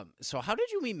 So how did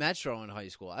you meet Metro in high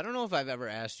school? I don't know if I've ever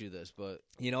asked you this, but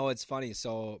You know, it's funny.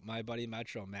 So my buddy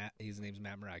Metro, Matt, his name's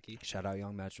Matt Maraki. shout out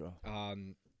Young Metro.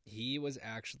 He was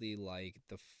actually like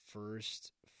the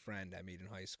first friend I made in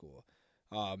high school.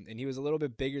 And he was a little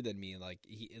bit bigger than me, like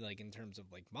in terms of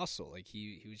like muscle. Like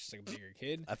he was just like a bigger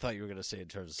kid. I thought you were gonna say in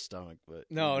terms of stomach, but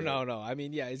No. I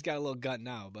mean, yeah, he's got a little gut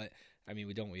now, but I mean,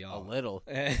 we a all. little.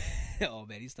 Oh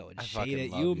man, he's throwing I shade fucking at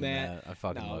love you, Matt. I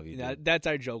fucking No, love you. that- Dude. that's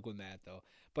our joke with Matt, though.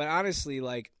 But honestly,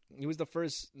 like he was the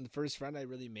first friend I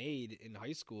really made in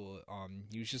high school.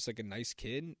 He was just like a nice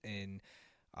kid, and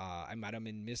I met him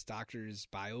in Miss Doctor's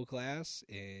bio class,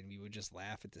 and we would just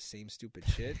laugh at the same stupid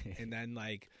shit. And then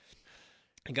like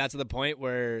it got to the point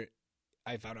where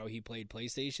I found out he played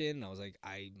PlayStation, and I was like,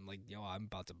 I'm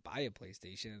about to buy a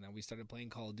PlayStation. And then we started playing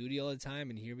Call of Duty all the time,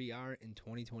 and here we are in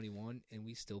 2021, and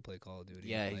we still play Call of Duty.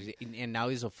 Yeah, Like, and now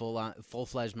he's a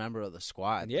full-fledged member of the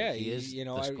squad. yeah, Like, he is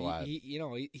the squad.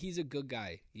 He's a good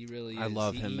guy. He really is. I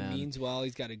love him, he man. means well.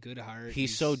 He's got a good heart.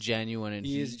 He's so genuine, and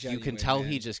he is you can genuine, tell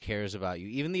man. he just cares about you.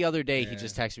 Even the other day, he Yeah.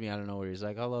 just texted me out of nowhere. He's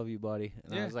like, "I love you, buddy,"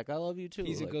 and I Yeah. was like, "I love you too."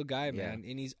 He's a Like, good guy, yeah. man,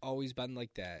 and he's always been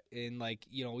like that. And like,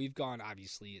 you know, we've gone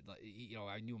obviously, like, you know,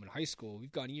 I knew him in high school.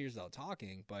 We've gone years without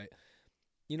talking, but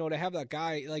you know, to have that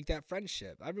guy, like that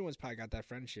friendship, everyone's probably got that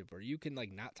friendship where you can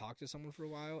like not talk to someone for a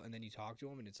while, and then you talk to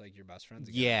him, and it's like your best friends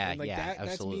again. Yeah, and, like, yeah, that's me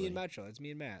absolutely. and Metro. That's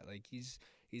me and Matt. Like he's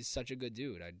such a good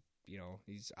dude. I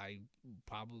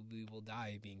probably will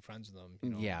die being friends with him. You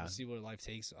know, Yeah. we'll see where life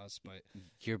takes us, but.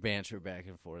 Your banter back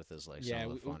and forth is like Yeah,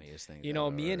 some of the we- funniest things. You know,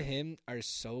 I've me and ever- him are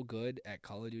so good at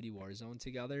Call of Duty Warzone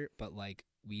together, but like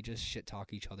we just shit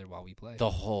talk each other while we play. the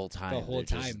whole time. The whole they're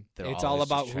just- time. they're It's all always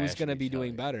about just who's trashing going to be each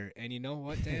doing other. better. And you know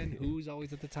what, Dan? Who's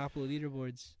always at the top of the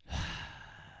leaderboards?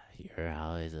 You're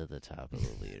always at the top of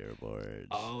the leaderboards.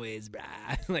 Always,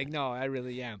 brah. Like, no, I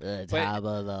really am. The But- top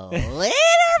of the leaderboards,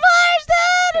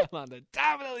 dude! I'm on the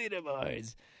top of the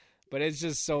leaderboards. But it's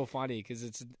just so funny because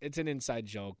it's an inside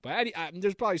joke. But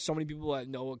there's probably so many people that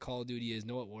know what Call of Duty is,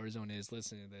 know what Warzone is,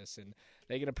 listening to this, and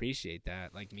they can appreciate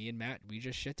that. Like me and Matt, we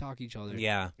just shit talk each other.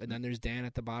 Yeah, And then there's Dan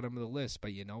at the bottom of the list.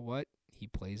 But you know what? He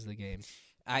plays the game.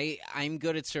 I'm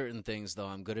good at certain things though.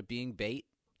 I'm good at being bait.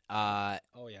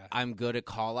 Oh yeah. I'm good at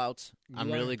call-outs. I'm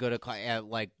You are. really good at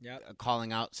Yep.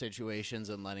 calling out situations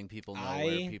and letting people know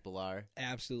where people are.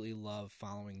 Absolutely love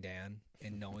following Dan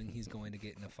and knowing he's going to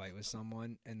get in a fight with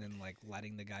someone, and then like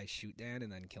letting the guy shoot Dan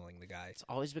and then killing the guy. It's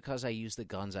always because I use the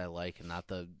guns I like and not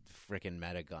the freaking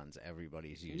meta guns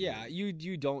everybody's using. Yeah,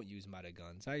 you don't use meta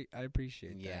guns. I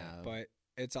appreciate Yeah. that, but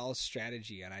it's all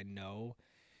strategy, and I know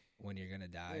when you're gonna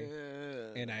die,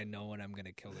 and I know when I'm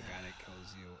gonna kill the guy that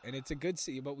kills you, and it's a good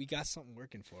see. But we got something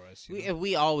working for us. You know?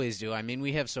 We always do. I mean,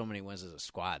 we have so many wins as a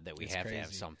squad that we It's have to have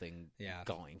crazy. something Yeah.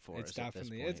 going for It's us. At this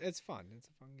definitely point. it's fun. It's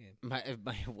a fun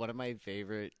game. One of my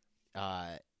favorite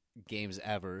games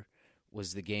ever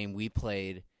was the game we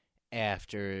played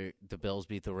after the Bills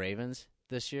beat the Ravens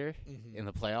this year in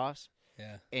the playoffs.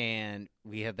 Yeah. And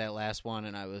we had that last one,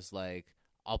 and I was like,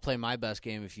 I'll play my best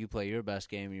game if you play your best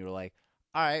game. And you were like,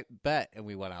 all right, bet. And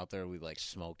we went out there, we like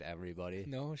smoked everybody.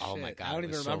 No shit. Oh my God, I don't it even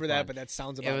was so remember that, fun. but that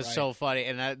sounds about It was right. so funny.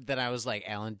 And then I was like,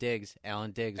 Alan Diggs.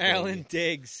 Alan baby.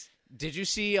 Diggs. Did you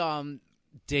see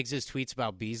Diggs' tweets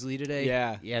about Beasley today?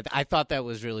 Yeah. Yeah, I thought that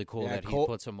was really cool Yeah, that Cole- he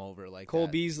puts him over like Cole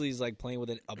that. Beasley's like playing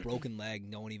with a broken leg.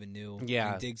 No one even knew.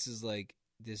 Yeah. And Diggs is like,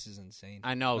 this is insane.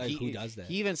 I know. Like, who does that?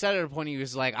 He even said at a point, he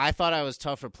was like, I thought I was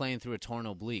tough for playing through a torn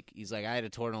oblique. He's like, I had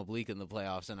a torn oblique in the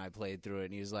playoffs, and I played through it.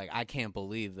 And he was like, I can't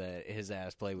believe that his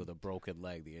ass played with a broken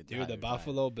leg the entire Dude, the time.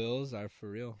 Buffalo Bills are for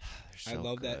real. They're I so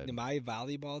love that. good. My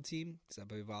volleyball team, because I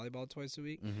play volleyball twice a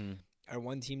week, Mhm. our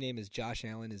one team name is Josh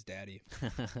Allen is daddy,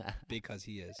 because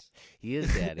he is. He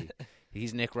is daddy.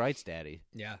 He's Nick Wright's daddy.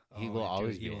 Yeah. He will dude,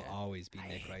 always he be will that. always be I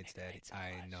Nick hate Wright's Nick daddy. Wright so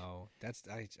I much. know. I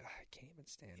can't even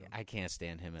stand him. I can't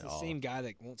stand him It's at the all. same guy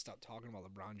that won't stop talking about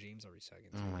LeBron James every second.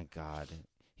 Oh too. my God,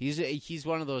 he's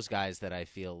one of those guys that I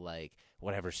feel like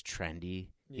whatever's trendy,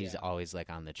 he's Yeah. always like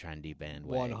on the trendy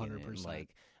bandwagon. 100%. and, like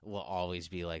will always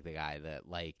be like the guy that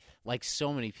like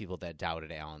so many people that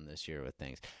doubted Allen this year with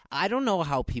things. I don't know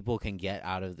how people can get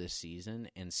out of this season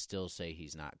and still say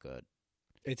he's not good.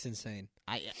 It's insane.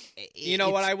 You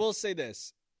know what? I will say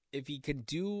this. If he can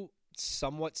do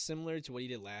somewhat similar to what he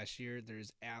did last year,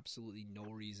 there's absolutely no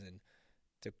reason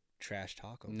to trash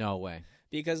talk him. No way.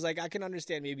 Because, like, I can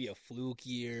understand maybe a fluke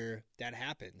year. That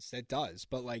happens. That does.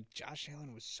 But, like, Josh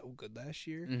Allen was so good last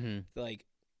year. Mm-hmm. Like,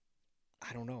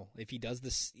 I don't know. If he does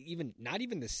this, not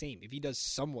even the same, if he does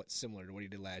somewhat similar to what he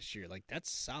did last year, like,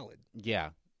 that's solid. Yeah,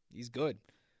 He's good.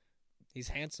 He's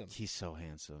handsome. he's so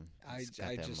handsome. He's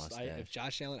got that mustache. If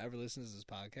Josh Allen ever listens to this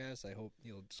podcast, I hope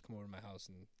he'll just come over to my house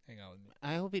and hang out with me.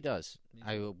 I hope he does. Me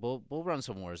too. We'll run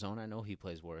some Warzone. I know he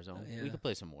plays Warzone. Yeah. We could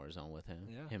play some Warzone with him.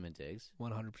 Yeah. Him and Diggs.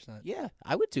 100%. Yeah,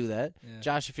 I would do that. Yeah.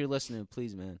 Josh, if you're listening,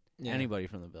 please, man. Yeah. Anybody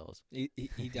from the Bills. He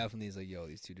definitely is like, yo,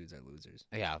 these two dudes are losers.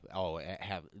 Yeah. Oh,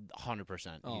 have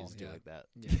 100%. Oh, He's yeah. like that.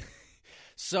 Yeah.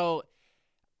 So,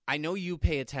 I know you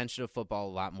pay attention to football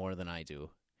a lot more than I do,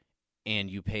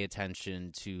 and you pay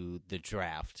attention to the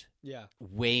draft Yeah.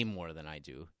 way more than I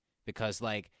do because,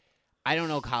 like, I don't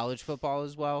know college football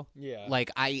as well. Yeah.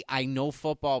 Like, I know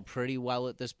football pretty well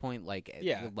at this point, like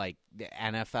the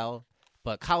NFL.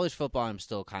 But college football, I'm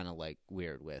still kind of like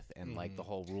weird with, and like the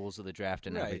whole rules of the draft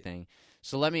and Right. everything.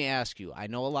 So let me ask you: I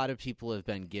know a lot of people have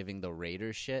been giving the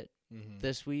Raiders shit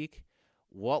this week.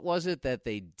 What was it that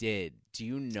they did? Do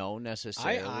you know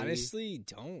necessarily? I honestly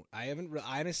don't. I haven't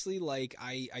honestly like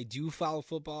I do follow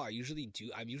football. I'm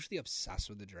usually obsessed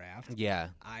with the draft. Yeah,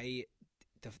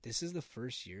 This is the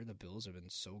first year the Bills have been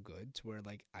so good to where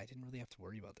like I didn't really have to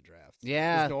worry about the draft.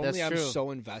 yeah, 'Cause normally that's I'm true.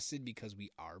 so invested because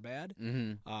we are bad.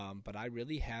 Mm-hmm. But I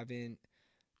really haven't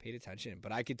paid attention.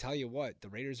 But I could tell you what, the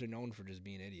Raiders are known for just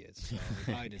being idiots. So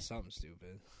they probably did something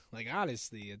stupid. Like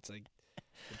honestly, it's like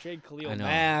they trade I Khalil know.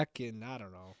 Mack and I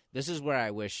don't know. This is where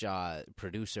I wish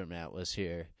producer Matt was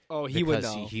here. Oh, he would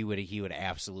because know. He would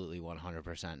absolutely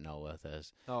 100% know with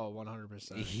this. Oh,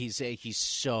 100%. He's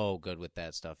so good with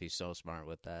that stuff. He's so smart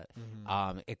with that.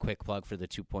 A quick plug for the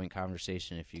 2 Point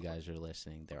Conversation. If you guys are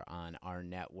listening, they're on our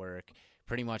network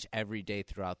pretty much every day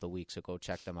throughout the week. So go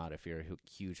check them out if you're a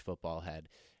huge football head.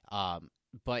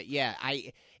 But yeah,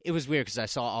 it was weird because I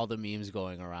saw all the memes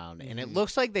going around, and it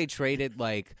looks like they traded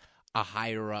like a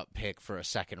higher up pick for a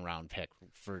second round pick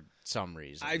for some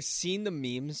reason. I've seen the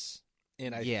memes,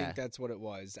 and I Yeah. think that's what it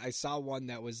was. I saw one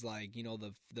that was like,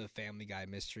 the Family Guy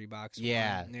mystery box.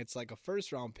 Yeah. one, and it's like a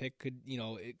first round pick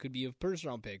it could be a first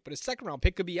round pick, but a second round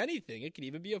pick could be anything. It could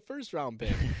even be a first round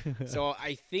pick. So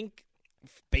I think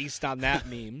based on that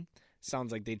meme,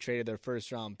 sounds like they traded their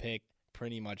first round pick,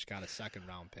 pretty much got a second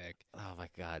round pick. Oh my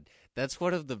god, that's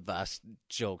one of the best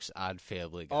jokes on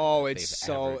Family Guy. Oh, that it's they've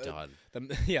so ever done.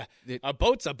 A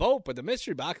boat's a boat, but the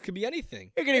mystery box could be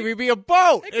anything. It could even be a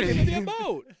boat. It could even be a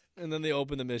boat. And then they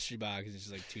open the mystery box, and it's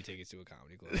just like 2 tickets to a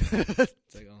comedy club.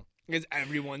 It's like, oh. Because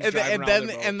everyone's driving around their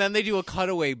boat. And then they do a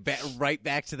cutaway right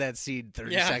back to that scene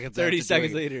 30 seconds 30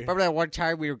 seconds later. Remember that one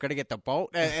time we were going to get the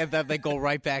boat? And then they go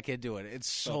right back into it. It's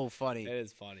so funny. It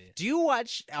is funny. Do you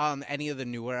watch any of the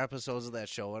newer episodes of that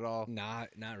show at all? Not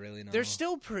really, no. They're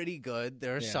still pretty good.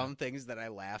 There are some things that I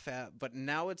laugh at, but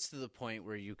now it's to the point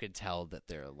where you could tell that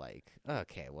they're like,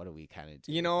 okay, what do we kind of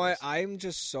do? You know what? I'm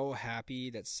just so happy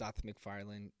that Seth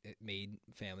MacFarlane made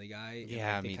Family Guy.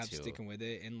 Yeah, and, me they kept too. sticking with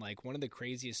it. And like one of the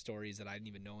craziest stories that I didn't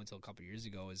even know until a couple years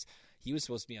ago is he was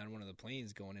supposed to be on one of the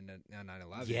planes going into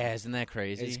 9/11. Yeah, isn't that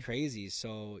crazy? It's crazy.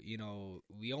 So,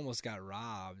 we almost got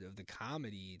robbed of the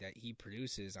comedy that he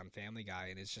produces on Family Guy,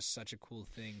 and it's just such a cool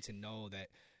thing to know that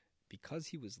because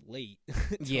he was late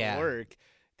to work,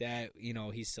 that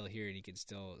he's still here and he can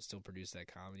still produce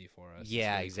that comedy for us.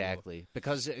 Yeah, really exactly.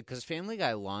 Cool. Because Family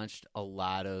Guy launched a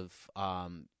lot of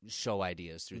show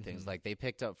ideas through things. Like they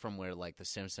picked up from where like The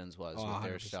Simpsons was with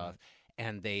their 100%. stuff,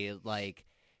 and they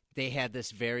had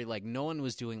this very no one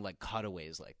was doing like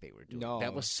cutaways like they were doing. No,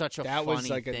 that was such a that funny was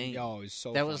like thing. it was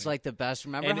so. That funny. was like the best.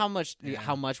 Remember And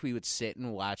how much we would sit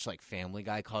and watch like Family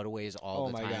Guy cutaways all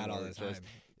the time. Oh my god, all the It's time. just-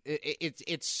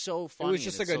 It's so funny. It was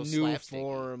just like and a it's new so slapsticky.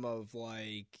 form of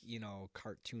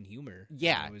cartoon humor.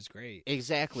 Yeah. It was great.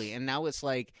 Exactly, and now it's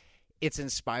like it's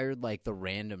inspired like the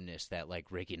randomness that like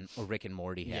Rick and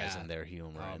Morty has in their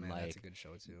humor, Oh and man, like that's a good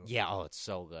show too. yeah, it's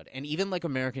so good, and even like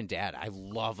American Dad, I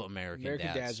love American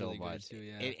Dad Dad's so really good, much, too,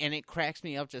 yeah. and it cracks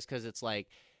me up just because it's like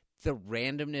the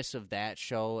randomness of that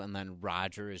show, and then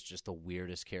Roger is just the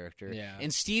weirdest character. Yeah.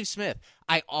 And Steve Smith,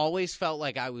 I always felt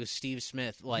like I was Steve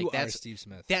Smith. Like You that's are Steve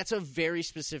Smith. That's a very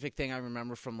specific thing I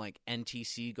remember from like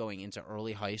NTC going into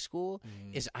early high school.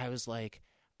 Is I was like,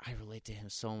 I relate to him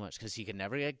so much because he could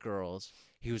never get girls.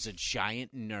 He was a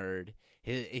giant nerd.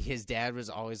 His dad was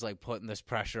always like putting this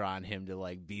pressure on him to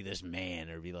like be this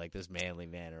man or be like this manly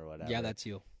man or whatever. Yeah, that's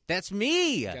you. That's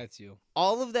me. That's you.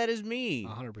 All of that is me.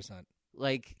 100%.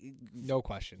 Like, No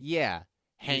question. yeah,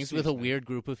 hangs Steve with a Smith. weird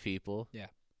group of people. Yeah.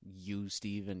 You,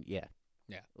 Steve, and yeah,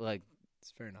 like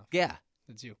It's fair enough. yeah,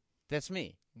 That's you. that's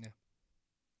me.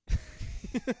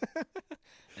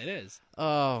 It is.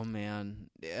 Oh man,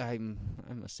 I'm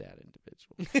a sad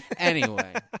individual.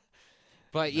 Anyway,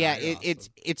 but yeah, you're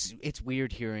it's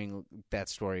weird hearing that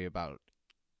story about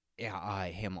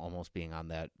him almost being on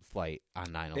that flight on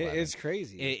 9/11. It's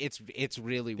crazy. It's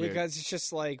really weird because it's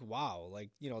just like, wow, like,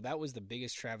 that was the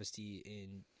biggest travesty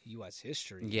in U.S.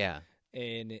 history. Yeah,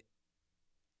 And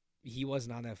he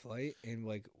wasn't on that flight, and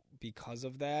like because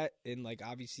of that, and like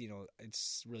obviously,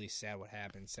 it's really sad what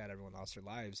happened, sad everyone lost their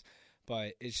lives,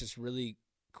 but it's just really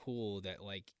cool that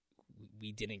like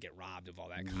we didn't get robbed of all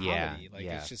that comedy.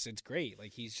 It's great.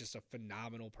 Like he's just a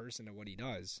phenomenal person at what he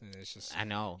does, and it's just I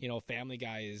know. Family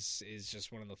Guy is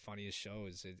just one of the funniest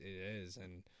shows. It is,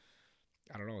 and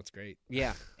I don't know, it's great.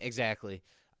 Yeah, exactly.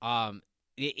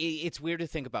 It's weird to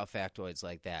think about factoids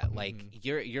like that. Like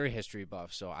you're a history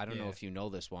buff, so I don't know if you know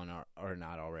this one or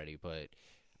not already, but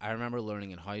I remember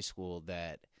learning in high school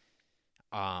that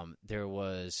there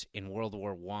was in World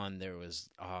War I there was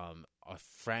a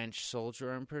French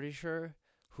soldier, I'm pretty sure,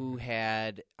 who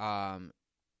had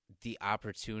the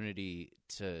opportunity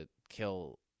to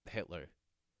kill Hitler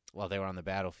while they were on the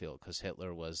battlefield because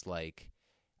Hitler was like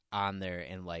on there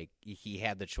and like he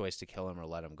had the choice to kill him or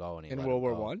let him go. And he In let World him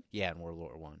War go. One? Yeah, in World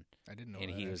War One. I didn't know. And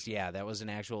that, he was, actually. that was an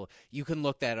actual. You can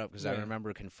look that up because I Yeah.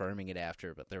 remember confirming it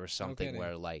after. But there was something kidding.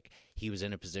 where like he was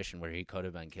in a position where he could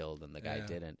have been killed and the guy Yeah.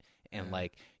 didn't. And Yeah.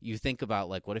 like you think about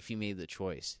like what if he made the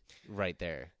choice right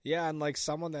there? Yeah, and like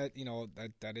someone that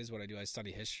that is what I do. I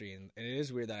study history, and it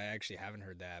is weird that I actually haven't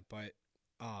heard that. But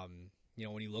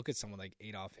when you look at someone like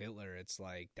Adolf Hitler, it's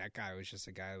like that guy was just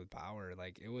a guy with power.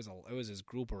 Like it was his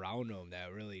group around him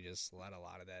that really just led a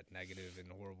lot of that negative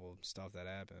and horrible stuff that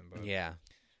happened. But Yeah,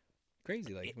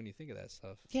 crazy, like when you think of that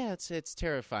stuff. yeah. It's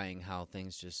terrifying how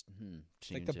things just It's like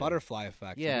change the and- butterfly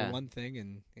effect. You do Yeah. one thing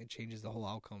and it changes the whole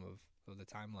outcome of the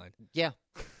timeline. Yeah,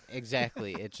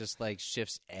 exactly. It just like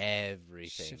shifts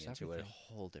everything Shifts into a everything.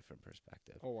 whole different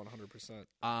perspective. Oh,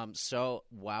 100%. So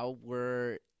while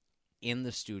we're in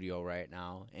the studio right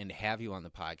now and have you on the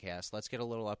podcast, let's get a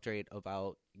little update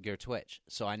about your Twitch.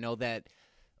 So I know that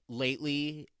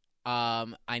lately,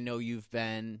 I know you've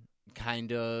been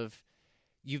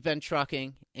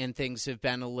trucking and things have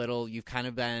been you've kind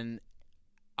of been,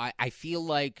 I feel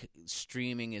like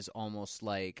streaming is almost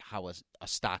like how a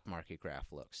stock market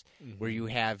graph looks, where you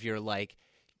have your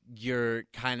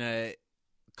kind of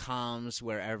comms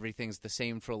where everything's the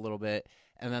same for a little bit,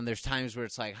 and then there's times where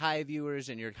it's like hi viewers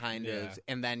and you're kind of,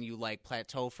 and then you like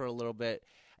plateau for a little bit.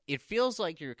 it feels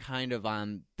like you're kind of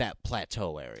on that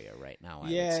plateau area right now, I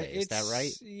would say. Is that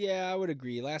right? Yeah, I would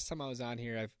agree. Last time I was on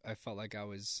here, I felt like I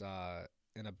was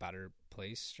in a better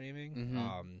place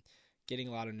streaming, getting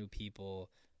a lot of new people,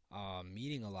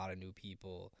 meeting a lot of new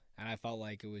people, and I felt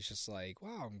like it was just like,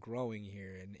 wow, I'm growing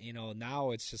here. And,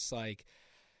 now it's just like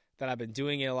that I've been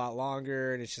doing it a lot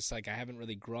longer, and it's just like I haven't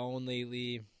really grown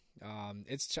lately.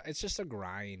 It's just a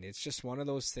grind. It's just one of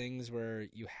those things where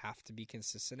you have to be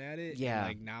consistent at it. Yeah. And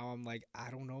like now I'm like, I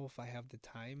don't know if I have the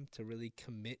time to really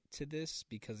commit to this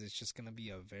because it's just going to be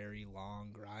a very long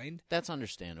grind. That's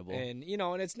understandable. And,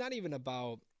 and it's not even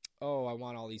about, oh, I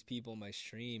want all these people in my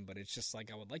stream, but it's just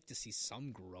like I would like to see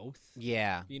some growth.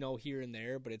 Yeah. Here and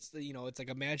there, but it's, it's like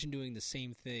imagine doing the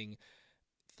same thing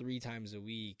 3 times a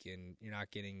week and you're not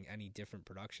getting any different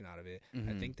production out of it.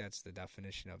 I think that's the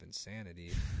definition of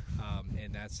insanity.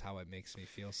 And that's how it makes me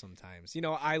feel sometimes.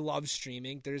 I love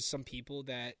streaming. There's some people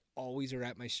that always are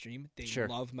at my stream. They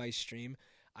love my stream.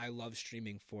 I love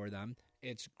streaming for them.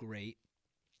 It's great.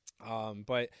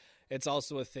 But it's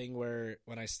also a thing where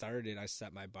when I started, I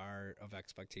set my bar of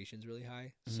expectations really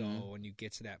high. So when you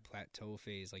get to that plateau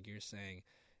phase, like you're saying,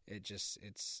 it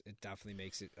definitely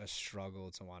makes it a struggle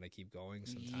to want to keep going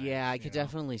sometimes. Yeah, I could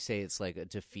definitely say it's like a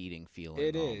defeating feeling.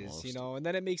 It almost. is, and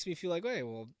then it makes me feel like, hey,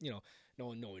 well,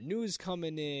 no news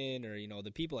coming in, or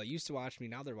the people that used to watch me,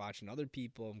 now they're watching other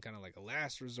people. I'm kind of like a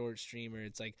last resort streamer.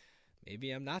 It's like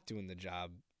maybe I'm not doing the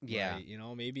job. Yeah,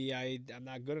 right. Maybe I'm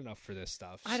not good enough for this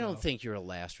stuff. I don't think you're a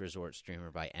last resort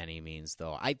streamer by any means,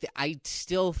 though. I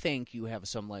still think you have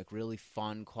some like really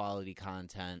fun quality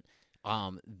content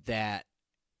that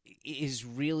is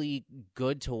really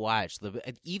good to watch.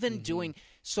 Doing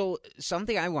so,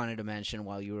 something I wanted to mention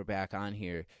while you were back on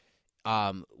here,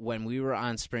 when we were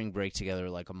on spring break together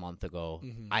like a month ago,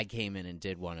 I came in and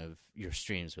did one of your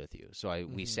streams with you. So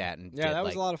we sat and did, that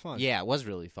was a lot of fun. Yeah, it was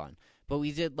really fun. But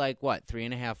we did like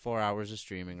 3.5, 4 hours of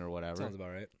streaming or whatever. Sounds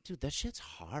about right. Dude, that shit's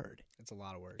hard. It's a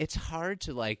lot of work. It's hard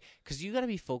to because you got to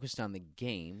be focused on the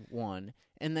game, one,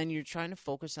 and then you're trying to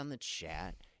focus on the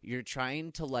chat. You're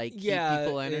trying to keep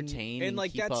people entertained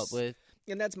and keep up with.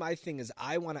 And that's my thing is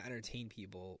I want to entertain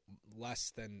people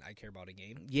less than I care about a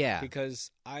game. Yeah,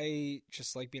 because I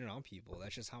just like being around people.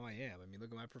 That's just how I am. I mean,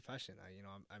 look at my profession.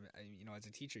 I'm as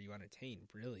a teacher, you entertain.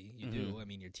 Really, you do. I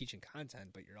mean, you're teaching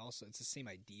content, but you're also it's the same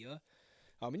idea.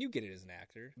 And you get it as an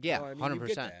actor. Yeah, 100%. You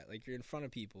get that. Like you're in front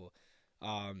of people.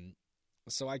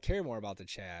 So I care more about the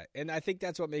chat. And I think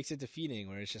that's what makes it defeating,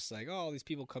 where it's just like, oh, all these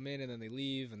people come in and then they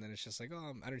leave, and then it's just like, oh,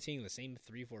 I'm entertaining the same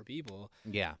 3-4 people.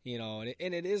 Yeah. And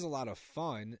it is a lot of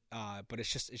fun, but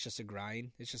it's just a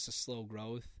grind. It's just a slow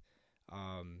growth.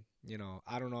 I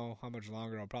don't know how much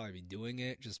longer I'll probably be doing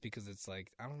it, just because it's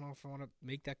like, I don't know if I want to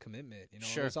make that commitment.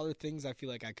 Sure. There's other things I feel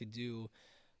like I could do.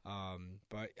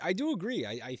 But I do agree.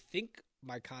 I think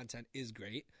my content is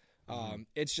great.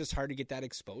 It's just hard to get that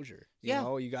exposure. You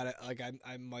know, you gotta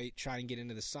I might try and get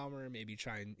into the summer, maybe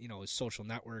try and a social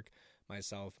network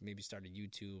myself, maybe start a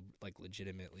YouTube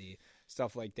legitimately,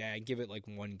 stuff like that, and give it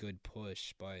one good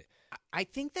push. But I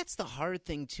think that's the hard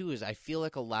thing too. Is I feel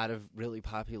like a lot of really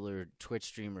popular Twitch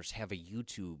streamers have a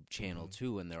YouTube channel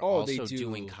too, and they're also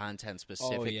doing content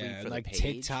specifically for the page.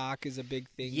 TikTok is a big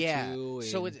thing too.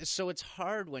 So it's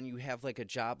hard when you have a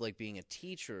job like being a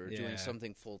teacher or doing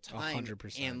something full time,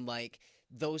 100%. and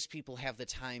those people have the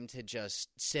time to just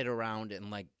sit around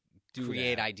and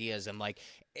create ideas and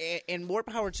more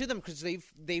power to them, because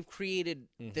they've created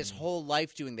this whole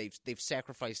life doing. They've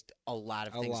sacrificed a lot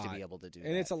of things to be able to do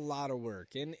and that. It's a lot of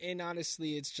work, and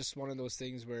honestly it's just one of those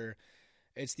things where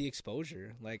it's the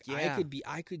exposure.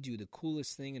 I could do the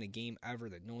coolest thing in a game ever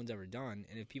that no one's ever done,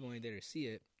 and if people ain't there to see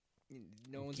it,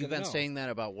 no one's You've gonna been know. saying that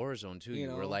about Warzone too. You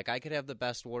were like, I could have the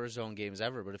best Warzone games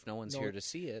ever, but if no one's here to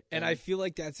see it, and I feel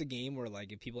like that's a game where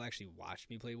if people actually watch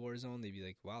me play Warzone, they'd be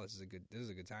like, wow, this is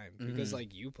a good time, because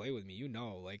you play with me,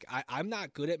 I'm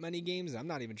not good at many games. I'm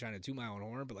not even trying to toot my own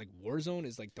horn, but Warzone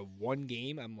is the one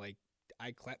game I'm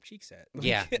I clap cheeks at.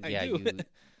 I do.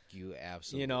 You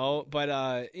absolutely.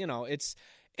 But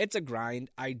it's a grind.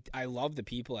 I love the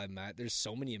people I've met. There's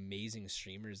so many amazing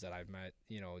streamers that I've met,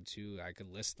 too. I could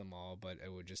list them all, but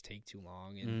it would just take too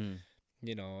long. And,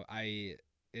 it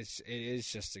is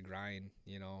just a grind,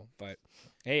 But,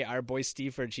 hey, our boy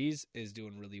Steve Cheese is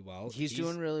doing really well. He's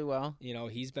doing really well.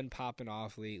 He's been popping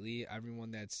off lately.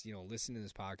 Everyone that's, listening to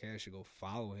this podcast should go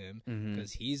follow him,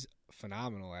 because he's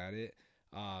phenomenal at it.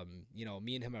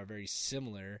 Me and him are very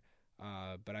similar.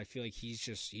 But I feel like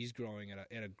he's growing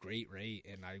at a great rate,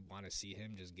 and I want to see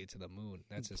him just get to the moon.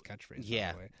 That's his catchphrase.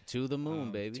 Yeah, by the way. to the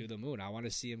moon, baby. To the moon. I want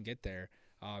to see him get there.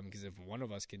 Because if one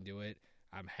of us can do it,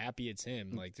 I'm happy it's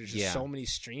him. Like, there's just so many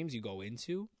streams you go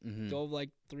into, go like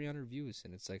 300 views,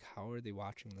 and it's like, how are they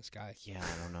watching this guy? Yeah,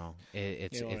 I don't know.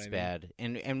 It's bad,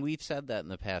 and we've said that in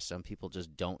the past. Some people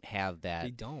just don't have that.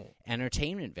 They don't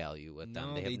entertainment value with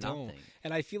them. They have nothing.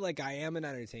 And I feel like I am an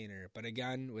entertainer, but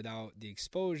again, without the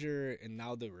exposure and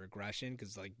now the regression,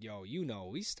 because like,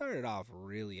 we started off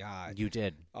really hot. You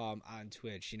did on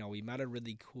Twitch. We met a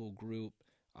really cool group.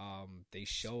 They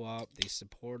show up, they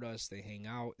support us, they hang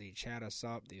out, they chat us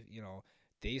up.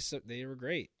 They were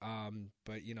great.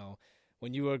 But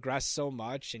when you regress so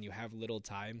much and you have little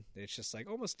time, it's just like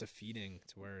almost defeating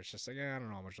to where it's just like, I don't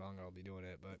know how much longer I'll be doing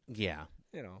it. But yeah,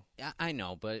 I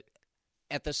know. But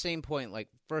at the same point, like,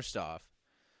 first off,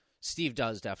 Steve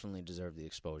does definitely deserve the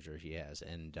exposure he has,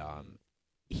 and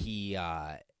he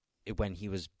when he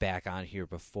was back on here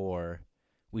before,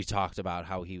 we talked about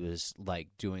how he was like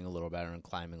doing a little better and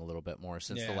climbing a little bit more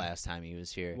since the last time he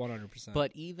was here. 100%.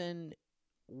 But even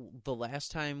the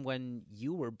last time when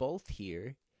you were both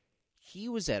here, he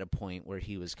was at a point where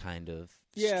he was kind of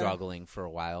struggling for a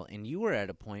while, and you were at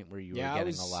a point where you were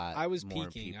getting a lot. I was more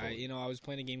peaking. people. I was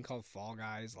playing a game called Fall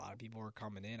Guys. A lot of people were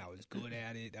coming in. I was good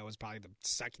at it. That was probably the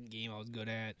second game I was good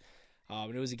at.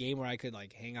 And it was a game where I could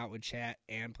like hang out with chat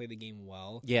and play the game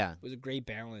well. Yeah, it was a great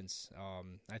balance.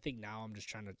 I think now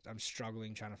I'm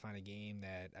struggling trying to find a game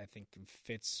that I think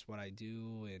fits what I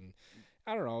do, and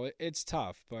I don't know. It's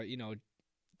tough, but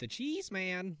the cheese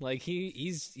man, like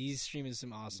he's streaming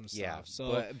some awesome stuff. Yeah,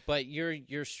 so but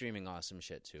you're streaming awesome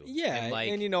shit too. Yeah,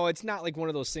 and it's not like one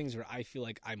of those things where I feel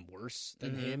like I'm worse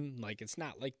than him. Like, it's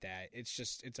not like that. It's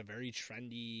just it's a very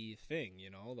trendy thing.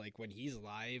 Like when he's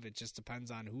live, it just depends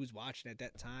on who's watching at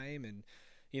that time, and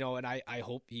and I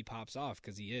hope he pops off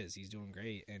because he's doing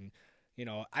great, and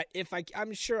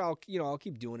I'm sure I'll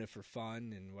keep doing it for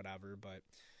fun and whatever, but.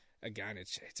 Again,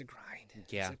 it's a grind.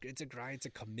 Yeah, it's a grind. It's a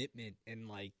commitment, and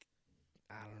like,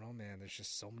 I don't know, man. There's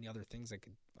just so many other things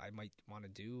I might want to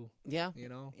do. Yeah,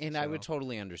 and I would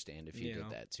totally understand if you did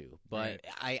that too. But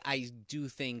right. I do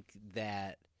think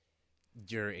that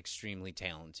you're extremely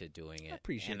talented doing it. I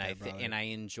appreciate and that, and I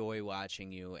enjoy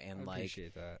watching you. And I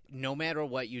appreciate that. No matter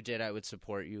what you did, I would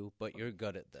support you. But you're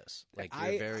good at this. Like,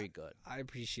 you're very good. I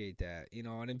appreciate that.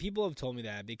 And people have told me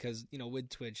that because with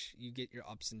Twitch, you get your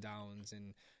ups and downs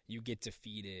and you get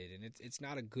defeated, and it's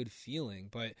not a good feeling.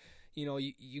 But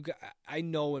you got, I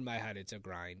know in my head it's a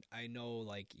grind. I know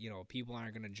like people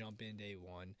aren't gonna jump in day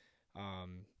one.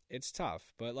 It's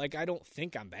tough, but like I don't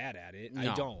think I'm bad at it.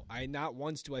 No. I don't. Not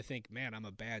once do I think, man, I'm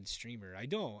a bad streamer. I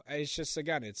don't. It's just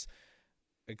again, it's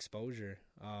exposure.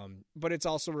 But it's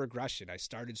also regression. I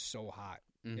started so hot,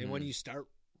 and when you start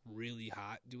really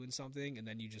hot doing something, and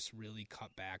then you just really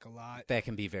cut back a lot, that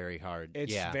can be very hard.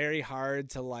 It's very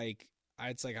hard to like.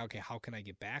 It's like, okay, how can I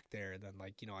get back there? And then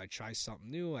like I try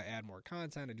something new. I add more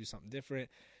content. I do something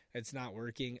different. It's not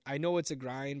working. I know it's a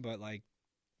grind, but like.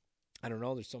 I don't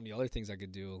know. There's so many other things I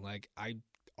could do. Like, I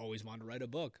always want to write a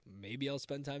book. Maybe I'll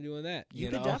spend time doing that. You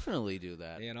could definitely do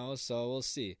that. So we'll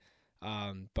see.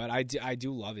 But I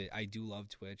do love it. I do love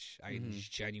Twitch. I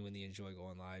genuinely enjoy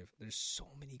going live. There's so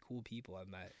many cool people I've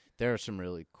met. There are some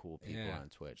really cool people on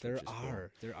Twitch. There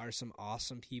are some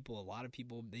awesome people. A lot of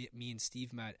people me and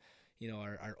Steve met,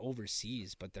 are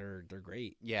overseas, but they're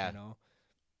great. Yeah.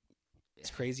 It's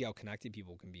crazy how connected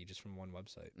people can be just from one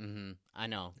website. I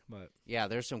know. But yeah,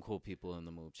 there's some cool people in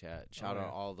the Move chat. Shout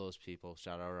out all those people.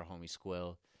 Shout out our homie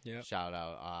Squill. Yep. Shout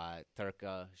out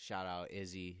Thurka. Shout out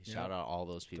Izzy. Yep. Shout out all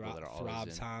those people that are always Throb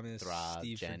in. Thomas, Throb,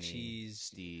 Steve Jenny, for Cheese.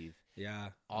 Steve. Yeah.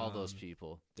 All those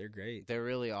people. They're great. They're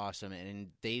really awesome,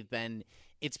 and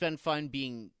it's been fun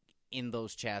being in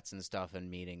those chats and stuff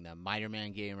and meeting them.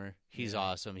 Miterman Gamer, he's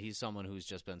awesome. He's someone who's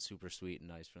just been super sweet and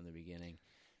nice from the beginning.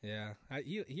 Yeah,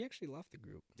 he actually left the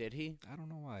group. Did he? I don't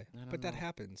know why, but that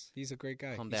happens. He's a great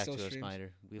guy. Come he back still to streams. us,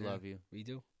 Miter. We love you. We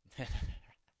do.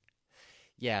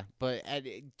 Yeah, but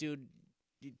dude,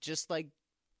 just like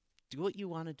do what you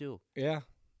want to do. Yeah,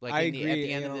 like I agree. At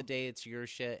the end of the day, it's your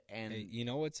shit. And hey, you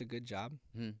know what's a good job?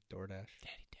 DoorDash.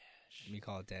 Daddy Dash. We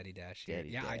call it Daddy Dash.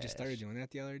 Daddy I Dash. just started doing that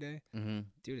the other day.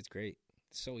 Dude, it's great.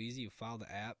 It's so easy. You file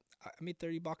the app. I made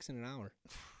 $30 in an hour.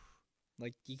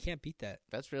 Like, you can't beat that.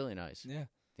 That's really nice. Yeah.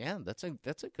 Yeah, that's a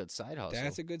good side hustle.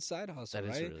 That's a good side hustle, That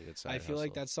right? is a really good side hustle. I feel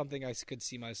like that's something I could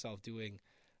see myself doing,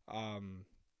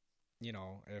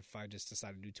 if I just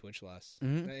decided to do Twitch less.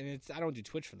 And I don't do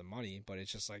Twitch for the money, but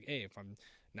it's just like, hey, if I'm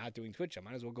not doing Twitch, I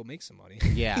might as well go make some money.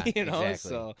 Yeah, exactly.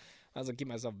 So I was like, keep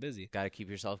myself busy. Got to keep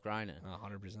yourself grinding.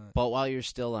 100%. But while you're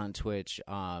still on Twitch,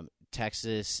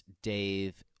 Texas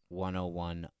Dave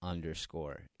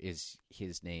 101_ is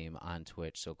his name on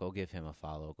Twitch. So go give him a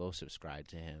follow. Go subscribe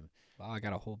to him. Wow, I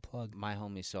got a whole plug. My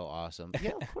homie's so awesome.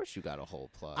 Yeah, of course you got a whole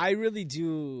plug. I really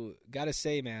do. Gotta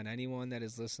say, man, anyone that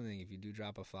is listening, if you do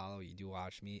drop a follow, you do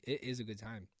watch me, it is a good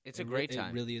time. It's a great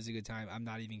time. It really is a good time. I'm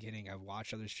not even kidding. I've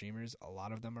watched other streamers. A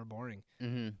lot of them are boring.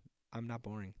 Mm-hmm. I'm not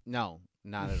boring. No,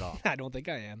 not at all. I don't think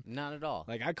I am. Not at all.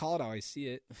 Like, I call it how I see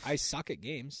it. I suck at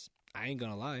games. I ain't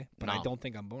gonna lie, but No. I don't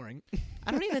think I'm boring.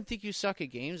 I don't even think you suck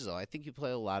at games, though. I think you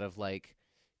play a lot of, like,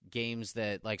 games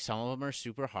that, like, some of them are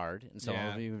super hard, and some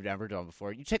of them you've never done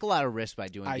before. You take a lot of risks by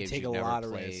doing games you've never played. I take a lot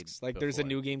of risks. Like, there's a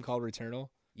new game called Returnal.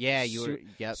 Yeah,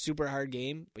 super hard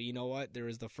game, but you know what? There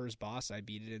was the first boss. I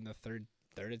beat it in the third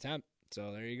attempt.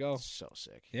 So there you go. So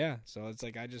sick. Yeah. So it's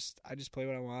like I just play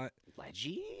what I want.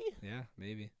 Leggy? Yeah,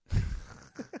 maybe.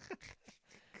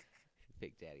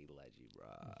 Big Daddy Leggy, bro.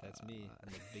 That's me.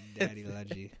 I'm a Big Daddy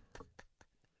Leggy.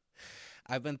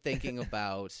 I've been thinking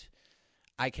about.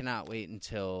 I cannot wait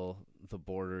until the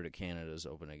border to Canada is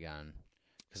open again.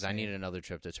 Because I need another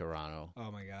trip to Toronto. Oh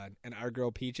my god! And our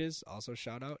girl Peaches, also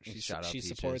shout out. She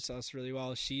supports us really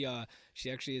well. She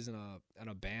actually is in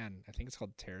a band. I think it's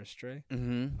called Terrestray.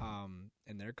 Mm-hmm.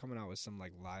 And they're coming out with some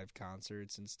like live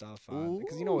concerts and stuff.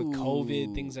 Because you know with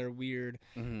COVID things are weird.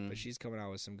 Mm-hmm. But she's coming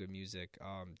out with some good music.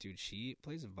 Dude, she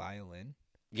plays a violin.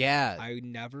 Yeah. I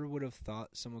never would have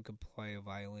thought someone could play a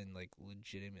violin like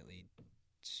legitimately.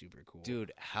 Super cool,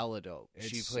 dude. Hella dope.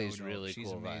 She plays really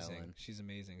cool violin. She's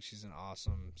amazing. She's an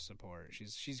awesome support.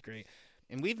 She's great,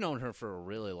 and we've known her for a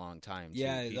really long time. Too.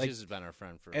 Yeah, Peaches has been our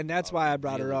friend for, and that's why I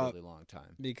brought her up. Really long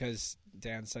time because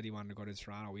Dan said he wanted to go to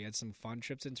Toronto. We had some fun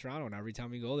trips in Toronto, and every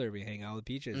time we go there, we hang out with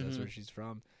Peaches. Mm-hmm. That's where she's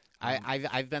from.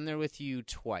 I've been there with you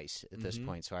twice at this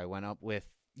point. So I went up with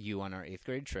you on our 8th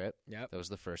grade trip. Yep. That was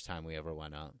the first time we ever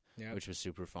went up, which was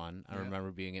super fun. I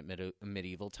remember being at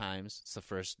Medieval Times. It's the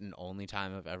first and only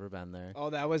time I've ever been there. Oh,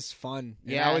 that was fun.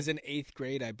 Yeah. And I was in 8th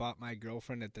grade. I bought my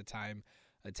girlfriend at the time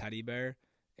a teddy bear,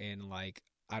 and like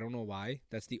I don't know why.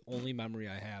 That's the only memory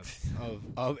I have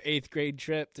of 8th grade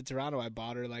trip to Toronto. I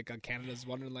bought her like a Canada's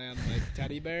Wonderland like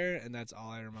teddy bear, and that's all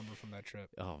I remember from that trip.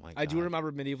 Oh my god! I do remember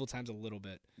Medieval Times a little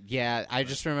bit. Yeah, I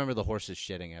just remember the horses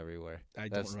shitting everywhere. I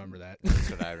don't remember that.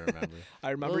 That's what I remember.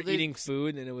 I remember eating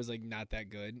food and it was like not that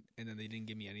good, and then they didn't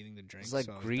give me anything to drink. It was like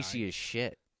so greasy as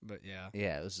shit. But yeah,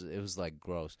 it was like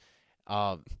gross.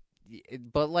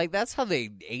 But like that's how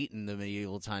they ate in the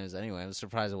medieval times anyway. I'm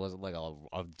surprised it wasn't like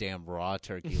a damn raw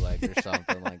turkey leg or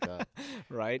something like that.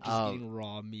 Right? Just eating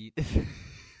raw meat.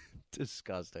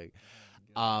 Disgusting.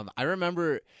 I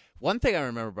remember one thing I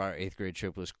remember about our 8th grade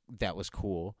trip was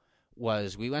cool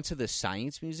was we went to the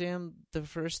Science Museum the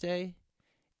first day.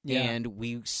 Yeah. And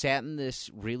we sat in this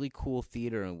really cool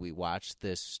theater and we watched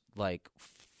this like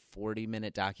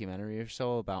 40-minute documentary or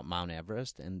so about Mount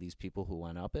Everest and these people who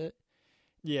went up it.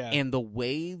 Yeah. And the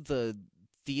way the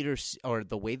theater or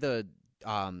the way the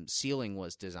ceiling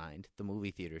was designed, the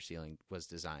movie theater ceiling was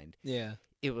designed. Yeah.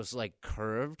 It was like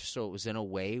curved, so it was in a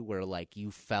way where like you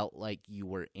felt like you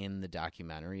were in the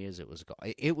documentary as it was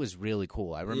going. It was really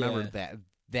cool. I remember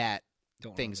that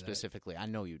thing specifically. I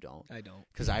know you don't. I don't.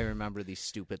 Because I remember these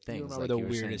stupid things. You remember like the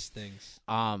weirdest things.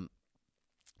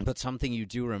 But something you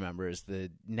do remember is the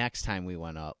next time we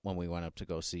went up, when we went up to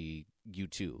go see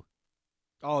U2.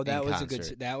 Oh, that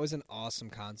was that was an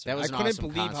awesome concert. I couldn't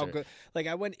believe how good. Like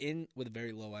I went in with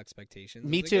very low expectations.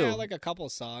 Me too. Yeah, like a couple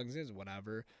songs, is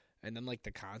whatever. And then like the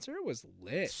concert was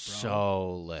lit, bro.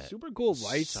 So lit. Super cool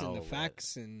lights and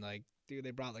effects and like dude,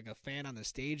 they brought like a fan on the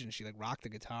stage and she like rocked the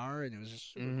guitar and it was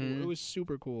just super cool. It was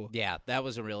super cool. Yeah, that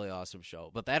was a really awesome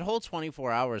show. But that whole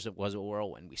 24 hours, it was a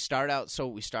whirlwind. We start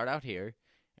out here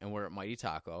and we're at Mighty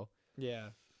Taco. Yeah.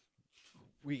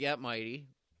 We get Mighty.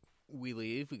 We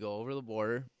leave. We go over the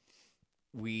border.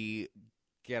 We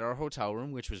get our hotel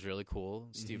room, which was really cool.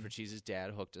 Steve Ferchese's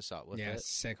dad hooked us up with it. Yeah,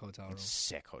 sick hotel room.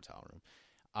 Sick hotel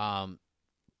room.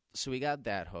 So we got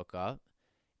that hook up,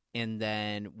 and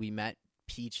then we met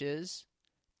Peaches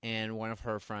and one of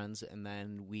her friends, and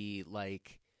then we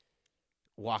like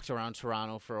walked around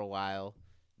Toronto for a while.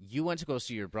 You went to go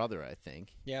see your brother, I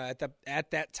think. Yeah,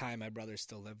 at that time, my brother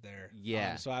still lived there.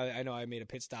 Yeah. So I know I made a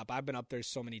pit stop. I've been up there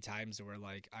so many times where,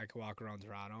 like, I could walk around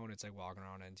Toronto, and it's like walking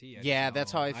around NT.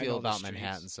 That's how I feel about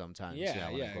Manhattan sometimes.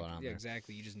 Yeah, when I go down there.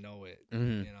 exactly. You just know it, you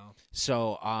know?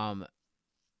 So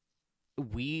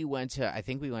we went to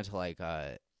like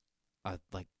a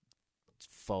like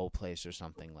faux place or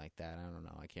something like that. I don't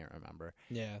know. I can't remember.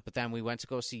 Yeah. But then we went to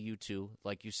go see U2,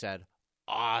 like you said.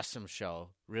 Awesome show.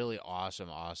 Really awesome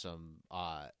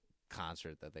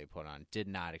concert that they put on. Did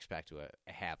not expect to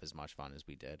have as much fun as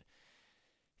we did.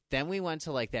 Then we went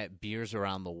to like that Beers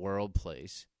Around the World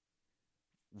place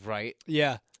right?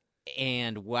 Yeah.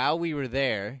 And while we were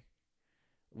there,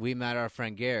 we met our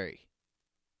friend Gary.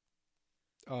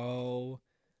 Oh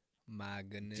my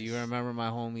goodness. Do you remember my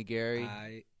homie Gary?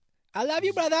 I love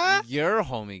you, brother. Your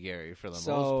homie Gary, for the most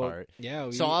part. Yeah.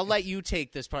 So I'll let you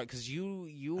take this part because you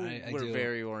I were do.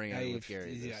 very oriented with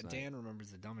Gary. Yeah, this night. Dan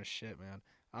remembers the dumbest shit,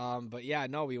 man. But yeah,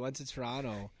 no, we went to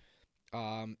Toronto,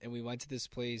 and we went to this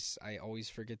place. I always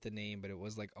forget the name, but it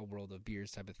was like a World of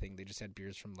Beers type of thing. They just had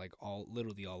beers from like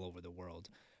literally all over the world.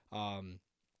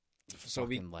 So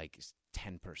we like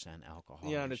 10% alcohol.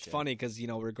 Yeah, and it's shit. funny because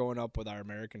we're going up with our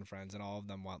American friends, and all of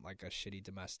them want like a shitty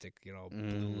domestic,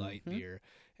 blue light beer,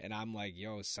 and I'm like,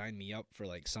 yo, sign me up for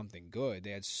like something good.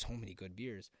 They had so many good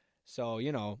beers. So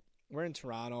we're in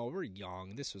Toronto. We're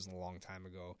young. This was a long time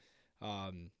ago,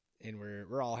 and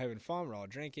we're all having fun. We're all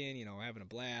drinking, having a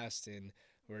blast, and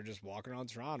we're just walking around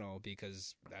Toronto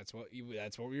because that's what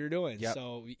we were doing. Yep.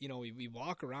 So we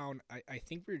walk around. I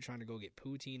think we were trying to go get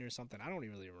poutine or something. I don't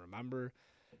even really remember.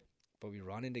 But we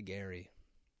run into Gary,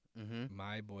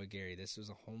 my boy Gary. This was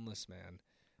a homeless man,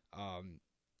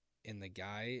 and the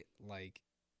guy like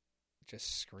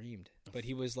just screamed, but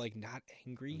he was like not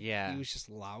angry. Yeah, he was just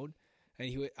loud,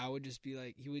 and I would just be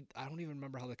like, I don't even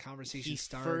remember how the conversation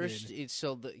started.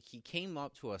 He came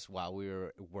up to us while we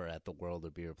were at the World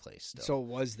of Beer place. Still. So it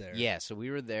was there? Yeah, so we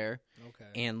were there.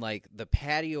 Okay, and like the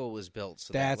patio was built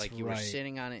so that like you right. were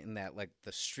sitting on it, and that like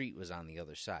the street was on the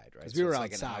other side, right? Because so we were it's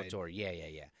like outside. an outdoor. Yeah.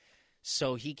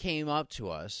 So he came up to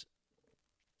us,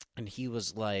 and he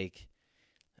was like,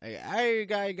 "Hey, you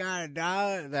guys got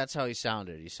 $1?" That's how he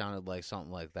sounded. He sounded like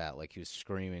something like that, like he was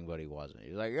screaming, but he wasn't.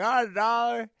 He was like, "You got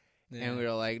 $1?" Yeah. And we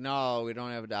were like, "No, we don't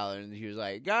have $1." And he was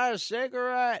like, "Got a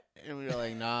cigarette?" And we were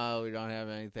like, "No, we don't have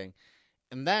anything."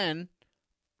 And then,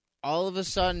 all of a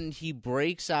sudden, he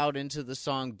breaks out into the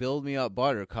song "Build Me Up,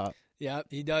 Buttercup." Yeah,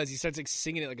 he does. He starts like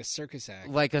singing it like a circus act.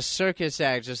 Like a circus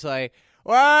act, just like,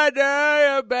 "Why do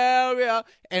you build me up?"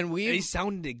 And And he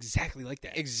sounded exactly like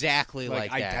that. Exactly like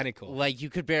that. Identical. Like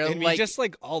you could barely. And we just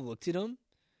like all looked at him,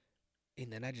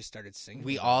 and then I just started singing.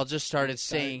 We all just started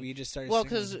singing. We just started. Well,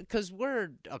 singing. because we're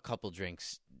a couple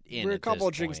drinks in. We're a at couple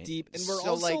this drinks point. deep, and we're So,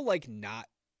 also like not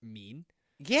mean.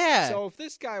 Yeah. So if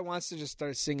this guy wants to just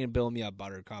start singing "Build Me Up,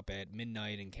 Buttercup" at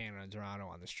midnight in Canada and Toronto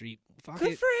on the street, fuck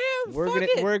good it. for him.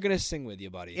 We're gonna sing with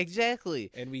you, buddy. Exactly.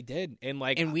 And we did, and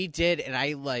we did, and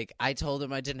I told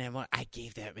him I didn't have money. I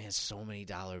gave that man so many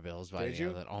dollar bills by Did the you?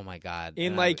 end of it. Oh my god!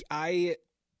 And like I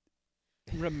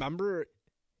remember,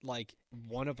 like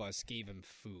one of us gave him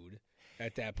food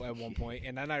at one point,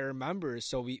 and then I remember,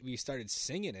 so we started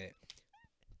singing it.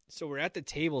 So we're at the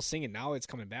table singing. Now it's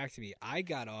coming back to me. I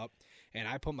got up and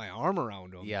I put my arm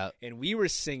around him. Yeah. And we were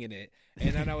singing it.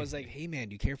 And then I was like, "Hey man,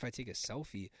 do you care if I take a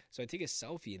selfie?" So I take a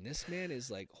selfie, and this man is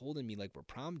like holding me like we're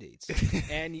prom dates.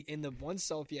 And in the one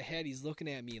selfie I had, he's looking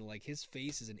at me, and like his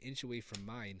face is an inch away from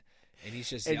mine, and he's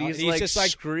just he's like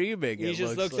screaming. He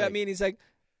just looks at me and he's like,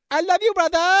 "I love you,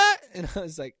 brother." And I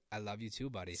was like, "I love you too,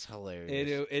 buddy." It's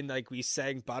hilarious. And like we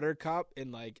sang Buttercup,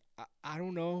 and like I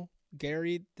don't know,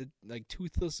 Gary, like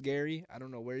Toothless Gary. I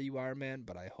don't know where you are, man,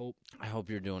 but I hope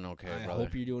you're doing okay, I brother.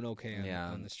 hope you're doing okay on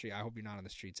Yeah. the street. I hope you're not on the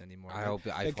streets anymore.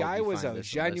 The guy was a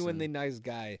genuinely nice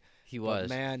guy. He was. But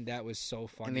man, that was so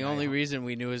funny. And the only reason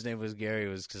we knew his name was Gary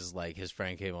was because like his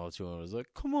friend came up to him and was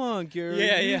like, "Come on, Gary,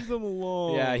 leave them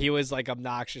alone." Yeah, he was like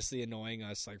obnoxiously annoying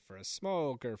us, like for a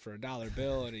smoke or for $1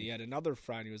 bill. And he had another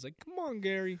friend. He was like, "Come on,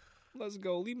 Gary, let's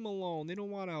go. Leave them alone. They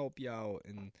don't want to help you out."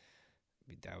 And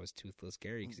that was Toothless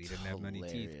Gary because he didn't have many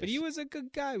teeth. But he was a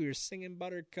good guy. We were singing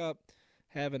Buttercup,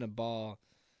 having a ball.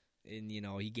 And,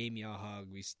 he gave me a hug.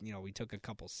 We took a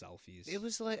couple selfies. It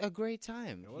was like a great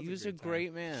time. He was a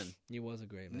great man. He was a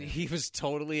great man. He was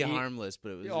totally harmless,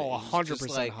 but it was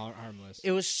 100% harmless.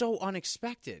 It was so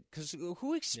unexpected because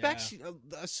who expects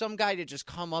some guy to just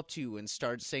come up to you and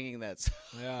start singing that song?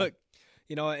 Yeah.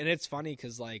 And it's funny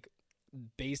because like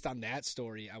based on that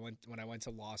story, when I went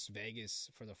to Las Vegas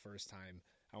for the first time.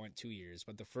 I went 2 years,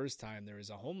 but the first time there was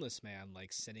a homeless man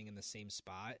like sitting in the same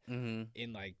spot, and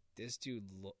like this dude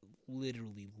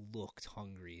literally looked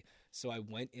hungry. So I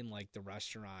went in like the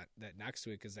restaurant that next to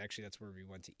it because actually that's where we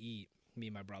went to eat. Me,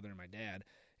 my brother, and my dad.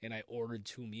 And I ordered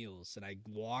 2 meals, and I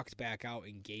walked back out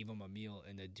and gave him a meal,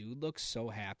 and the dude looked so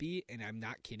happy, and I'm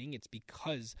not kidding. It's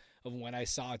because of when I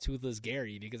saw Toothless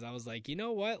Gary, because I was like, you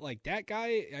know what? Like, that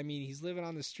guy, I mean, he's living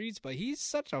on the streets, but he's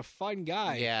such a fun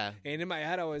guy. Yeah. And in my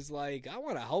head, I was like, I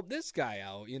want to help this guy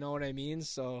out. You know what I mean?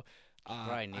 So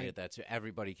I needed that too.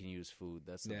 Everybody can use food.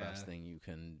 That's the best thing you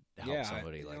can help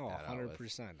somebody like that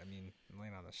 100%. I mean,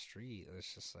 laying on the street,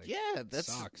 it's just like, that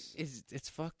sucks. It's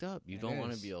fucked up. You don't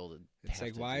want to be able to. It's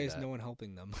like, why is no one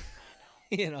helping them?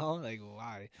 You know, like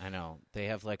why? I know. They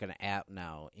have like an app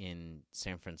now in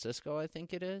San Francisco, I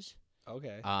think it is.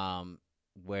 Okay.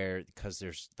 Where, because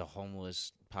there's the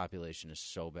homeless population is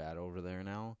so bad over there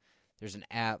now, there's an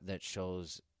app that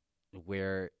shows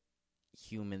where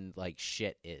human like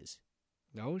shit is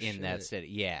No shit. in that city.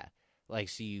 Yeah, like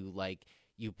so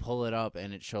you pull it up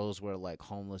and it shows where like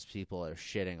homeless people are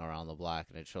shitting around the block,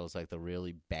 and it shows like the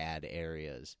really bad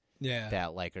areas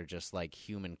that like are just like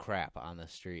human crap on the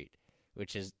street,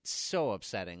 which is so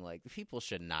upsetting. Like people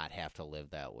should not have to live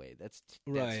that way. That's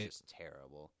Right. just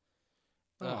terrible.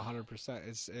 Oh,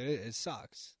 100%. It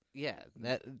sucks. Yeah,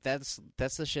 that's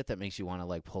the shit that makes you want to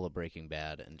like pull a Breaking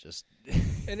Bad and just.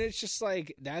 And it's just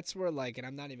like that's where like, and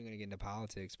I'm not even gonna get into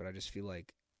politics, but I just feel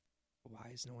like,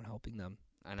 why is no one helping them?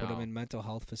 I know. Put them in mental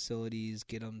health facilities.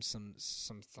 Get them some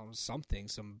something,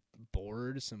 some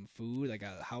board, some food. Like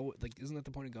how like isn't that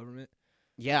the point of government?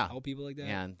 Yeah, Help people like that.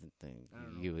 yeah.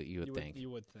 You would think. You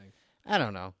would think. I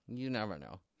don't know. You never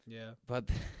know. Yeah.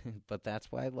 But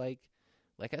that's why like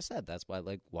I said, that's why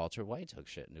like Walter White took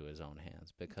shit into his own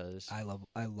hands, because I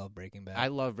love Breaking Bad. I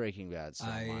love Breaking Bad so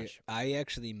much. I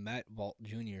actually met Walt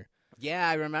Jr. Yeah,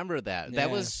 I remember that. Yeah.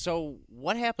 That was so.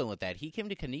 What happened with that? He came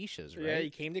to Canisius, right? Yeah, he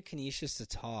came to Canisius to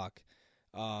talk,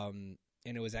 and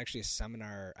it was actually a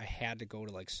seminar. I had to go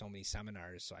to like so many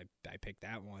seminars, so I picked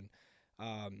that one.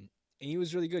 And he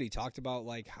was really good. He talked about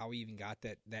like how he even got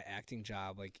that acting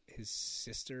job. Like his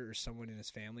sister or someone in his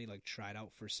family like tried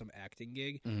out for some acting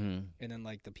gig, and then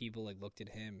like the people like looked at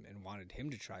him and wanted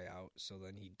him to try out. So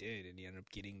then he did, and he ended up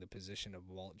getting the position of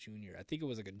Walt Jr. I think it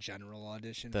was like a general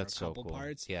audition That's for a couple so cool.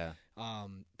 parts. Yeah.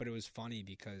 But it was funny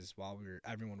because while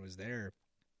everyone was there,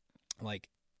 like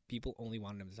people only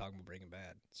wanted him to talk about Breaking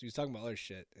Bad. So he was talking about other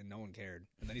shit, and no one cared.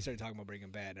 And then he started talking about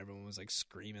Breaking Bad, and everyone was like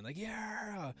screaming, like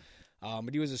yeah.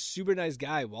 But he was a super nice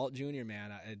guy, Walt Jr.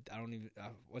 Man. I don't even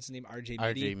what's his name, R.J. Mitty.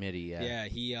 R.J. Mitty, yeah. Yeah,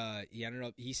 he ended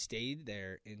up he stayed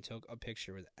there and took a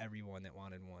picture with everyone that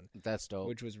wanted one. That's dope.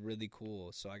 Which was really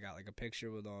cool. So I got like a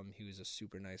picture with him. He was a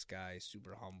super nice guy,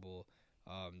 super humble.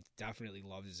 Definitely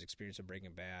loved his experience of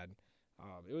Breaking Bad.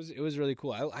 It was really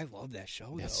cool. I love that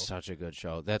show. That's though. such a good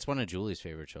show. That's one of Julie's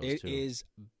favorite shows It too. is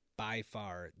by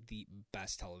far the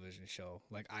best television show.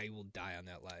 Like I will die on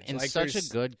that ledge. And like, such a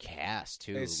good cast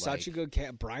too. It's such a good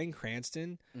cast. Bryan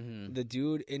Cranston, the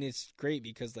dude, and it's great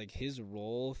because like his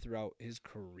role throughout his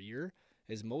career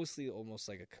is mostly almost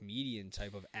like a comedian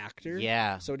type of actor.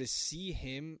 Yeah. So to see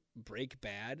him break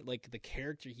bad, like the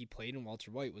character he played in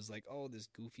Walter White was like, oh, this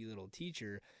goofy little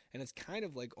teacher, and it's kind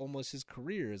of like almost his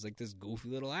career is like this goofy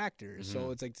little actor.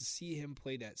 So it's like to see him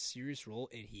play that serious role,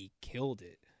 and he killed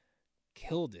it.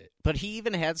 But he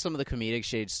even had some of the comedic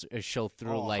shades show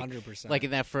through, 100%. like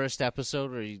in that first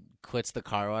episode where he quits the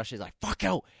car wash. He's like, "Fuck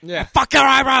you, Yeah. fuck your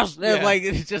eyebrows," Yeah. like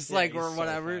it's just Yeah, like he's or so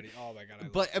whatever. funny. Oh my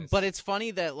god! But it's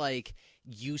funny that like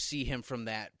you see him from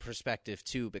that perspective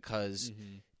too, because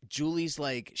Julie's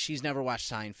like she's never watched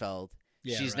Seinfeld.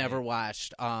 Yeah, she's right. never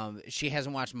watched. She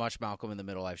hasn't watched much Malcolm in the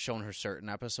Middle. I've shown her certain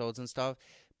episodes and stuff,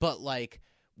 but like.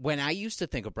 When I used to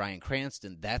think of Bryan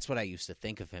Cranston, that's what I used to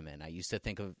think of him in. I used to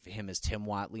think of him as Tim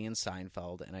Watley in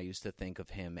Seinfeld, and I used to think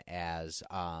of him as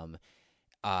Hal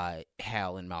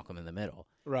in Malcolm in the Middle.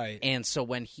 Right. And so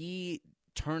when he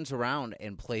turns around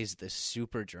and plays this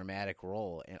super dramatic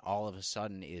role and all of a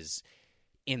sudden is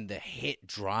in the hit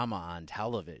drama on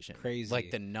television. Crazy. Like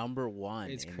the number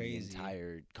one It's in crazy. the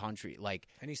entire country. Like,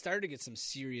 And he started to get some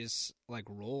serious like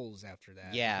roles after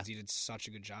that. Yeah. because he did such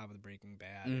a good job with Breaking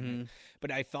Bad. Mhm.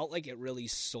 But I felt like it really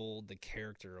sold the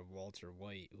character of Walter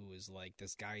White, who was like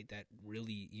this guy that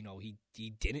really,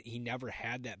 he never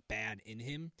had that bad in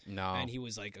him, no. and he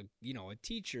was like a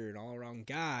teacher, an all around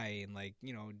guy, and like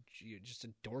just a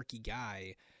dorky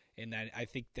guy. And that I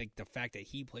think like the fact that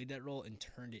he played that role and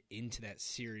turned it into that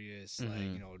serious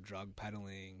drug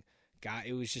peddling guy,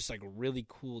 it was just like really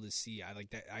cool to see. I like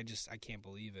that. I can't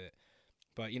believe it.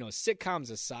 But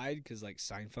sitcoms aside, because like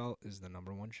Seinfeld is the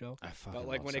number one show. But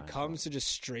like when it comes to just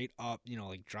straight up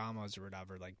like dramas or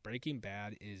whatever, like Breaking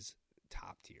Bad is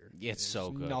top tier. It's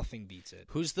so good. Nothing beats it.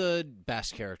 Who's the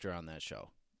best character on that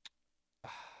show?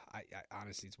 I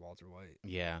honestly, it's Walter White.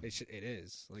 Yeah. It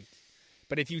is like.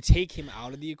 But if you take him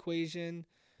out of the equation,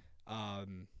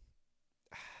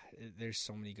 there's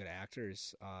so many good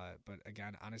actors. But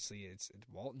again, honestly, it's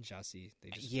Walt and Jesse.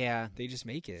 They just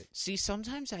make it. See,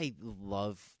 sometimes I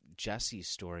love Jesse's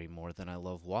story more than I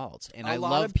love Walt's. And a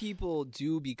lot of people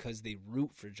do because they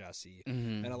root for Jesse.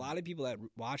 Mm-hmm. And a lot of people that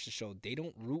watch the show, they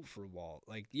don't root for Walt.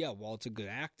 Like, yeah, Walt's a good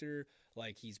actor.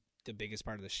 Like, he's the biggest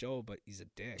part of the show, but he's a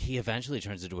dick. He eventually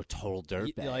turns into a total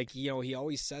dirtbag. Like, he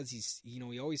always says he's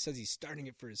starting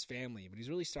it for his family, but he's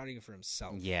really starting it for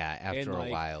himself. Yeah, after a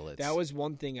while, that was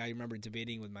one thing I remember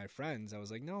debating with my friends. I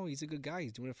was like, no, he's a good guy.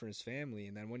 He's doing it for his family.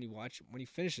 And then when you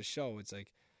finish the show, it's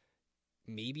like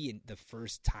maybe in the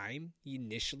first time he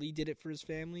initially did it for his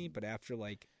family, but after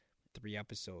like 3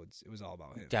 episodes, it was all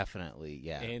about him. Definitely,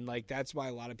 yeah. And like that's why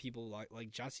a lot of people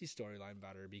like Jesse's storyline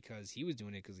better, because he was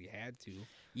doing it because he had to.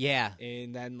 Yeah.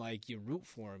 And then like you root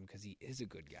for him because he is a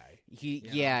good guy.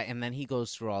 And then he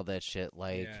goes through all that shit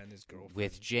like and his girlfriend.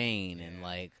 with Jane and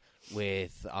like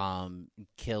with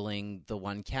killing the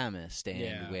one chemist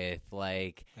and with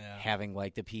like having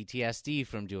like the PTSD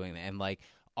from doing that and like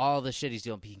all the shit he's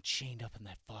doing, being chained up in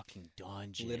that fucking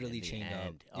dungeon. Literally chained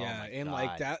up. Oh yeah, and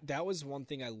God. like that was one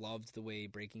thing I loved the way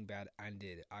Breaking Bad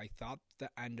ended. I thought the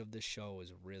end of the show was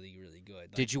really, really good.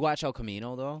 Like, did you watch El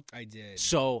Camino, though? I did.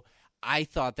 So I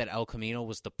thought that El Camino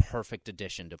was the perfect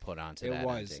addition to put onto that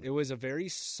ending. It was a very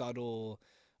subtle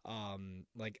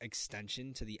like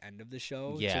extension to the end of the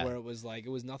show. Yeah. To where it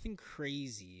was nothing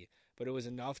crazy, but it was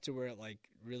enough to where it like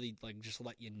really like just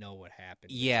let you know what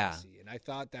happened. Yeah. And I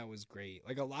thought that was great.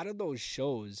 Like a lot of those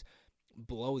shows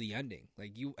blow the ending.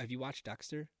 Like have you watched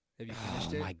Dexter? Have you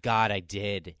finished it? Oh my God, I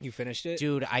did. You finished it?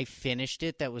 Dude, I finished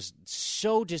it. That was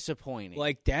so disappointing.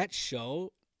 Like that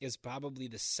show is probably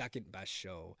the second best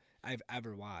show I've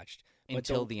ever watched.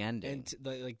 Until the ending. And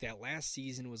like that last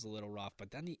season was a little rough,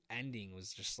 but then the ending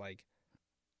was just like,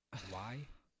 why?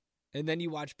 And then you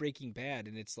watch Breaking Bad,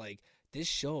 and it's like, this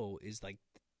show is like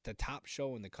the top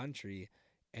show in the country,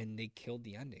 and they killed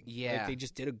the ending. Yeah. Like, they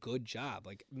just did a good job.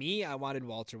 Like, me, I wanted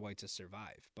Walter White to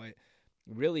survive, but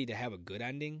really to have a good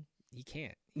ending, he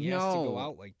can't. He has to go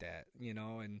out like that,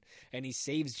 and he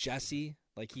saves Jesse.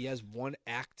 Like, he has one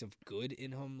act of good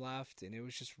in him left, and it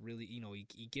was just really,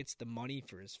 he gets the money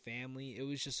for his family. It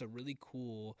was just a really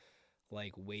cool,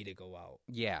 like, way to go out.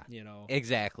 Yeah.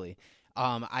 Exactly.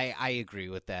 I agree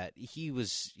with that. He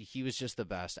was just the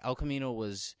best. El Camino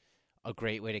was a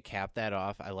great way to cap that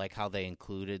off. I like how they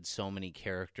included so many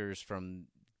characters from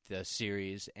the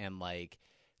series and like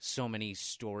so many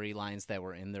storylines that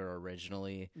were in there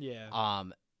originally. Yeah.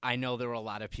 I know there were a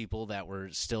lot of people that were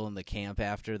still in the camp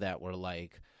after that were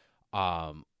like,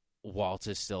 Walt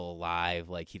is still alive.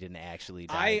 Like he didn't actually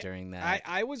die during that.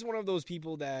 I was one of those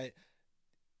people that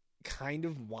kind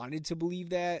of wanted to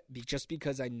believe that just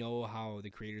because I know how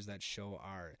the creators of that show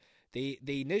are. They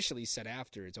initially said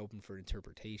after it's open for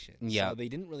interpretation. Yeah. So they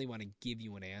didn't really want to give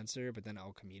you an answer, but then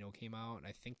El Camino came out, and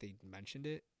I think they mentioned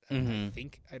it. Mm-hmm.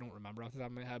 I don't remember off the top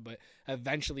of my head, but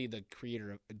eventually the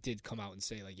creator did come out and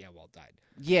say, like, yeah, Walt died.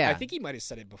 Yeah. I think he might have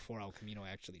said it before El Camino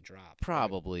actually dropped.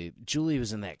 Probably. Julie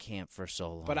was in that camp for so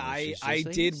long. But I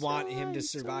did want him to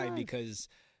survive because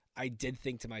I did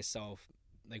think to myself,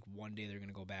 like, one day they're going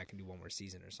to go back and do one more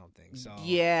season or something. So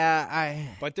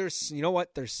yeah, But you know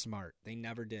what? They're smart. They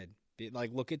never did.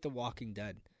 Like, look at The Walking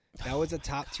Dead. That was a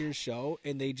top-tier show,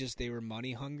 and they were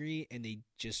money-hungry, and they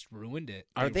just ruined it.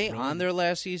 Are they on their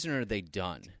last season, or are they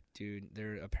done? Dude,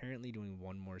 they're apparently doing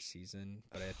one more season,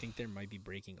 but I think they might be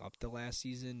breaking up the last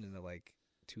season in,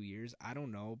 2 years. I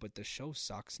don't know, but the show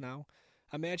sucks now.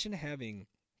 Imagine having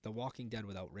The Walking Dead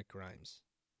without Rick Grimes.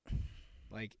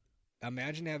 Like,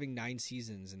 imagine having 9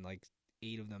 seasons and,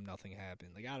 8 of them nothing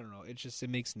happened. Like, I don't know. It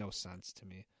makes no sense to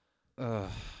me.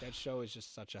 That show is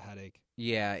just such a headache.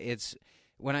 Yeah,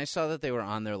 when I saw that they were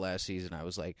on their last season, I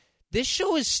was like, this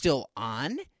show is still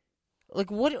on? Like,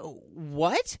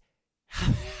 what?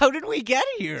 How did we get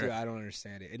here? Dude, I don't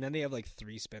understand it. And then they have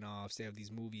 3 spinoffs. They have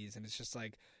these movies, and it's just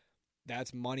like,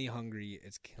 that's money hungry.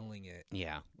 It's killing it.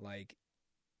 Yeah. Like,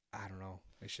 I don't know.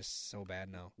 It's just so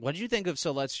bad now. What did you think of,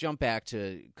 so let's jump back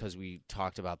to, because we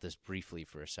talked about this briefly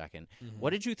for a second. Mm-hmm.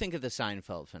 What did you think of the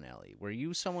Seinfeld finale? Were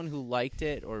you someone who liked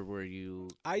it, or were you,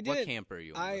 what camp are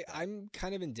you in? I'm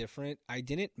kind of indifferent. I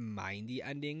didn't mind the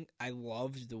ending. I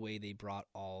loved the way they brought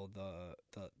all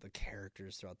the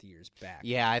characters throughout the years back.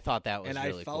 Yeah, I thought that was and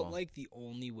really cool. I felt like the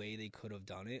only way they could have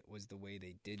done it was the way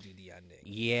they did do the ending.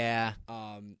 Yeah.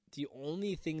 The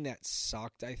only thing that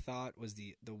sucked, I thought, was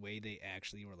the way they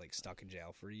actually were stuck in jail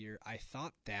for a year. I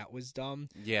thought that was dumb.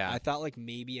 Yeah. I thought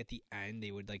maybe at the end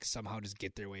they would somehow just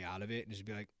get their way out of it and just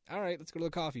be like, all right, let's go to the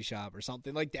coffee shop or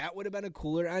something. That would have been a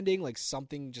cooler ending.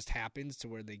 Something just happens to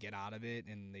where they get out of it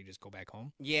and they just go back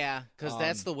home. Yeah, because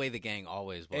that's the way the gang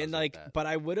always was. And but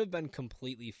I would have been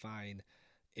completely fine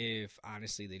if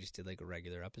honestly they just did like a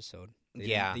regular episode. They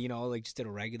Yeah. didn't, you know, like just did a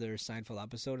regular Seinfeld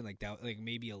episode and like that, like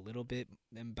maybe a little bit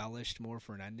embellished more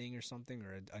for an ending or something,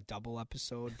 or a double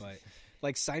episode. But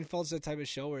like Seinfeld's the type of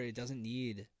show where it doesn't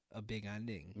need a big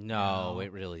ending. No, you know?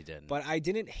 it really didn't. But I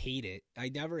didn't hate it. I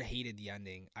never hated the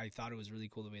ending. I thought it was really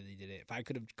cool the way they did it. If I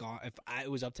could have gone,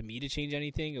 it was up to me to change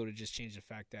anything, it would have just changed the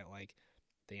fact that like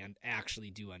they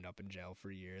actually do end up in jail for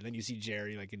a year. And then you see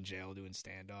Jerry like in jail doing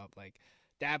stand up. Like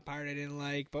that part I didn't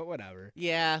like, but whatever.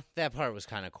 Yeah, that part was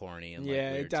kind of corny and like,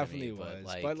 Yeah, weird it definitely to me,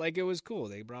 was. But Like it was cool.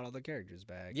 They brought all the characters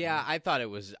back. yeah, I thought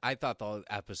the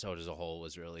episode as a whole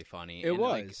was really funny. it And,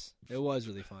 was. It was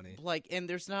really funny. Like, and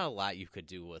there's not a lot you could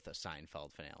do with a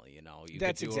Seinfeld finale, you know. You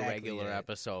That's could do exactly a regular it.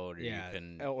 episode, or Yeah, you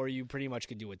can, or you pretty much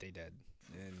could do what they did.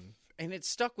 and it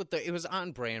stuck with it was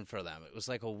on brand for them. It was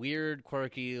like a weird,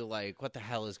 quirky, like, what the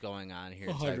hell is going on here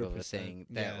type of a 100%, thing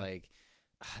that, yeah. like,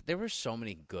 there were so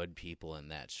many good people in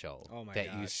that show Oh my that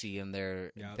you gosh. see in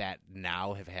there Yep. that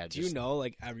now have had Do just, you know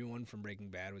like everyone from Breaking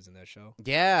Bad was in that show?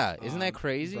 yeah, isn't that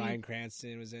crazy? Bryan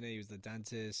Cranston was in it. He was the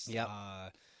dentist. Yep.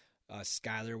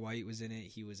 Skylar White was in it.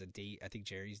 He was a date. I think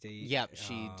Jerry's date. Yep,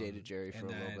 she dated Jerry for and a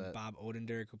little then bit. Bob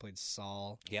Odenkirk, who played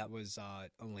Saul, Yep. was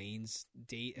Elaine's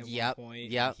date at Yep, one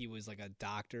point. yep. And he was like a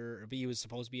doctor, but he was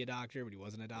supposed to be a doctor, but he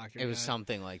wasn't a doctor. It was yet.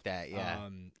 something like that, yeah.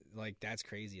 Like that's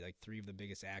crazy. Like 3 of the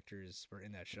biggest actors were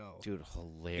in that show. Dude,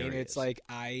 hilarious. And it's like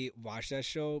I watched that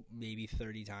show maybe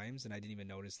 30 times, and I didn't even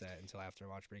notice that until after I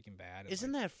watched Breaking Bad. And,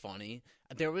 isn't that funny?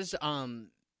 There was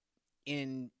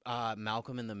in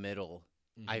Malcolm in the Middle,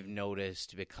 I've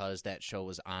noticed, because that show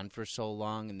was on for so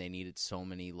long and they needed so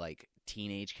many like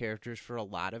teenage characters for a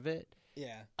lot of it.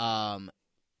 yeah.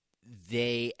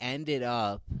 They ended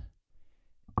up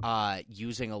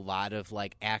using a lot of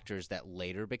like actors that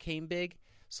later became big.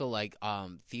 So like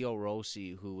Theo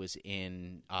Rossi, who was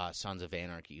in Sons of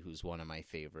Anarchy, who's one of my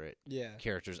favorite Yeah.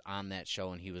 characters on that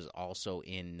show, and he was also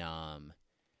in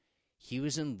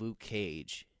Luke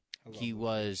Cage. I love He Luke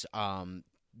was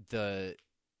the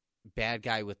bad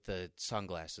guy with the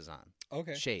sunglasses on,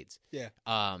 Okay. shades. Yeah.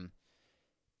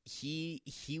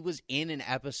 He was in an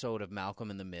episode of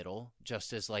Malcolm in the Middle,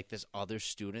 just as like this other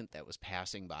student that was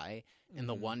passing by. And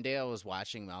the one day I was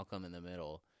watching Malcolm in the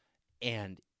Middle,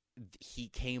 and he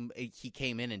came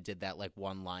in and did that like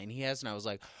one line he has, and I was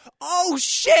like, oh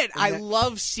shit! I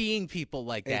love seeing people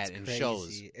like that in crazy.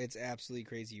 shows. It's absolutely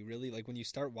crazy. You really like when you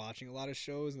start watching a lot of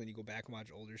shows, and then you go back and watch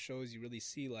older shows. You really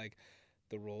see like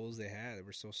the roles they had that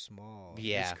were so small.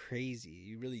 Yeah. It's crazy.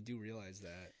 You really do realize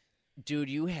that. Dude,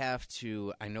 you have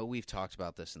to. I know we've talked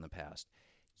about this in the past.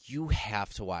 You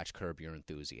have to watch Curb Your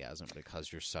Enthusiasm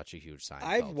because you're such a huge Seinfeld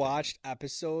I've fan. watched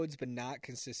episodes, but not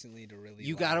consistently to really.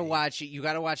 You like gotta watch it. You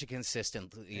gotta watch it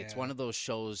consistently. It's Yeah. one of those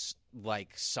shows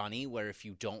like Sunny, where if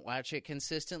you don't watch it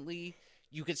consistently,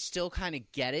 you could still kind of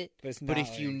get it. But it's But not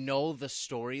if you like- know the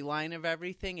storyline of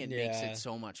everything, it makes Yeah. it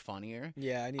so much funnier.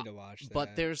 Yeah, I need to watch that.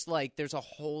 But there's a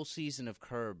whole season of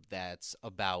Curb that's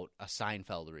about a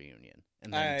Seinfeld reunion,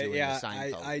 and then doing the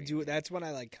Seinfeld. I do. reunion. That's when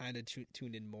I like kind of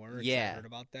tuned in more. 'cause Yeah. I heard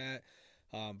about that.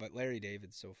 But Larry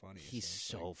David's so funny. He's it's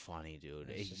so like- funny, dude.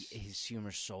 it's just- His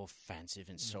humor's so offensive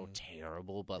and so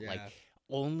terrible, but Yeah. like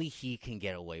only he can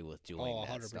get away with doing Oh, that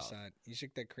 100%. stuff. He's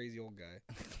like that crazy old guy.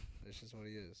 That's just what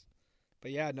he is. But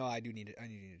yeah, no, I need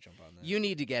to jump on that. You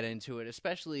need to get into it,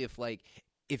 especially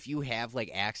if you have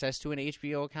like access to an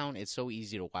HBO account. It's so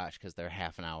easy to watch because they're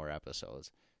half-an-hour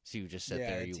episodes. So you just sit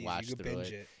there, it's you easy. watch You could through binge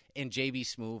it. it. And JB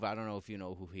Smoove, I don't know if you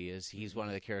know who he is. He's one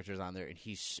of the characters on there, and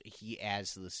he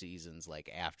adds to the seasons like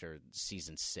after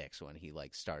season 6 when he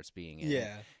like starts being in. it.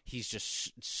 Yeah. He's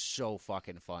just so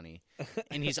fucking funny,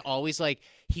 and he's always like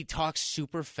he talks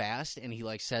super fast, and he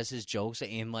like says his jokes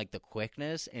in like the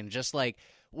quickness, and just like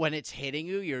when it's hitting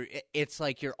you, it's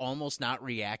like you're almost not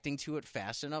reacting to it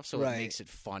fast enough, so Right. it makes it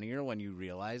funnier when you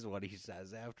realize what he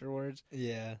says afterwards.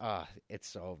 Yeah. It's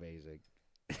so amazing.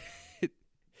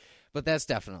 But that's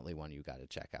definitely one you got to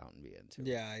check out and be into.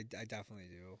 Yeah, I definitely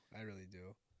do. I really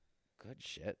do. Good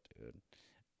shit, dude.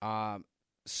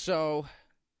 So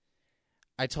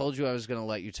I told you I was going to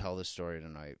let you tell this story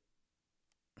tonight.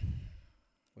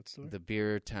 What story? The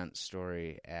beer tent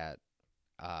story at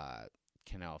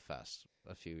Canal Fest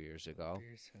a few years ago.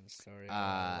 Beer tent story.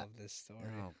 I love this story.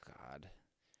 Oh God,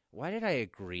 why did I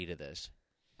agree to this?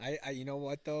 I you know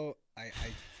what though? I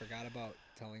forgot about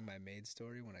telling my maid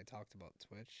story when I talked about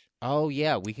Twitch. Oh,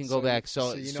 yeah, we can go back.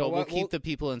 So you know we'll keep the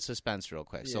people in suspense real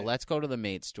quick. Yeah. So let's go to the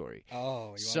maid story. Oh, you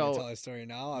want me to tell that story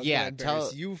now? I was yeah, gonna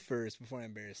embarrass you first before I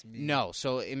embarrass me. No,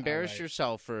 so embarrass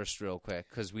yourself first real quick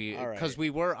because we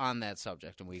were on that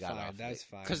subject and we got off. That's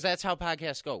fine. Because that's how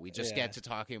podcasts go. We just get to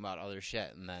talking about other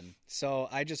shit and then. So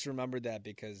I just remembered that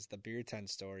because the beer tent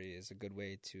story is a good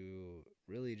way to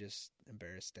really just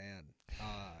embarrass Stan,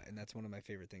 and that's one of my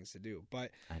favorite things to do.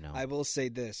 But I know I will say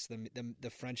this: the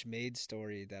French maid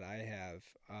story that I have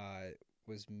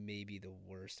was maybe the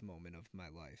worst moment of my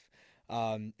life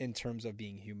in terms of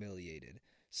being humiliated.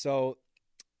 So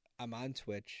I'm on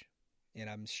Twitch and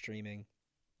I'm streaming,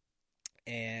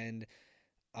 and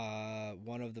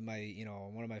one of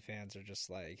my fans are just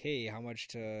like, "Hey, how much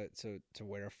to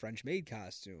wear a French maid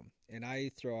costume?" And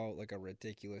I throw out like a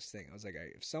ridiculous thing. I was like,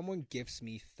 if someone gifts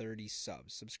me 30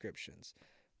 subscriptions,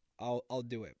 I'll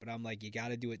do it. But I'm like, you got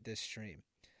to do it this stream.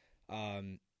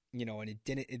 And it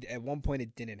didn't. At one point,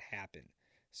 it didn't happen.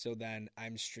 So then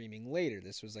I'm streaming later.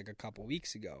 This was like a couple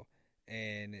weeks ago,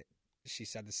 and she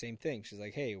said the same thing. She's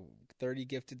like, "Hey, 30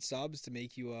 gifted subs to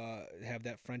make you have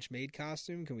that French maid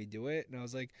costume. Can we do it?" And I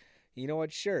was like, "You know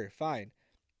what? Sure, fine."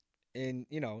 And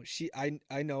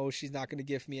I know she's not going to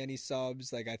give me any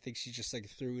subs. Like, I think she just like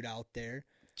threw it out there.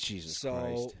 Jesus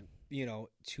Christ. So,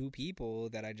 two people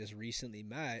that I just recently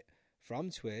met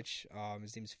from Twitch.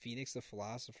 His name's Phoenix the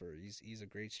Philosopher. He's a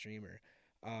great streamer.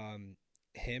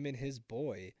 Him and his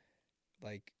boy,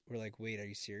 were like, "Wait, are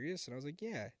you serious?" And I was like,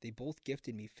 "Yeah." They both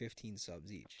gifted me 15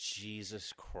 subs each.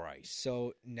 Jesus Christ.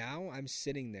 So now I'm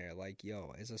sitting there like,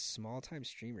 yo, as a small-time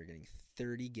streamer, getting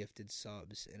 30 gifted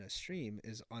subs in a stream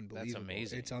is unbelievable. That's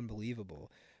amazing. It's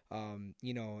unbelievable. And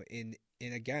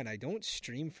again, I don't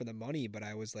stream for the money, but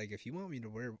I was like, if you want me to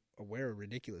wear a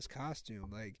ridiculous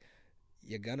costume, like,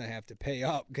 you're gonna have to pay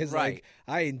up because like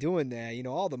I ain't doing that.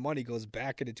 All the money goes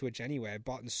back into Twitch anyway. I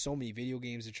bought in so many video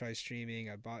games to try streaming.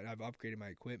 I've upgraded my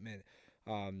equipment,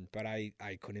 but I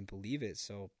couldn't believe it.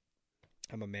 So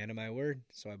I'm a man of my word.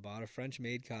 So I bought a French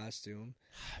maid costume.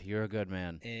 You're a good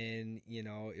man. And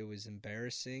it was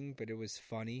embarrassing, but it was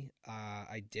funny.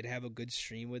 I did have a good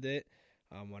stream with it.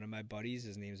 One of my buddies,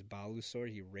 his name's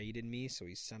Balusor, he raided me, so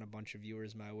he sent a bunch of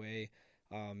viewers my way.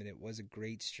 And it was a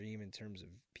great stream in terms of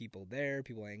people there,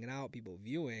 people hanging out, people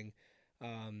viewing.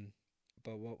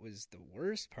 But what was the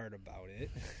worst part about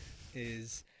it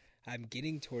is I'm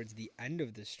getting towards the end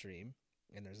of the stream,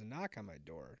 and there's a knock on my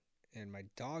door, and my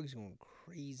dog's going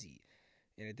crazy.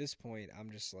 And at this point, I'm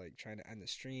just like trying to end the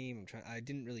stream. I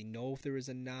didn't really know if there was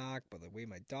a knock, but the way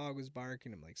my dog was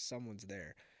barking, I'm like, someone's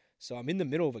there. So I'm in the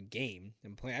middle of a game.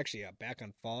 I'm playing, actually, back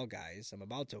on Fall Guys. I'm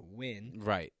about to win.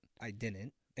 Right. I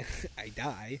didn't. I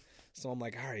die. So I'm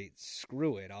like, all right,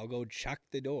 screw it. I'll go check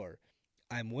the door.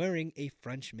 I'm wearing a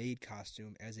French maid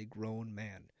costume as a grown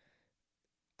man.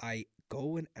 I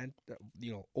go and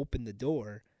open the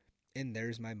door, and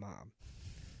there's my mom.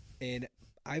 And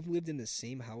I've lived in the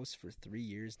same house for 3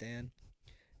 years, Dan,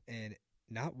 and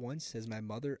not once has my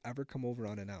mother ever come over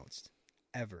unannounced.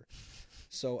 Ever.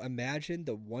 So imagine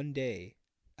the one day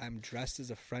I'm dressed as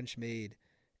a French maid,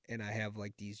 and I have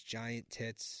like these giant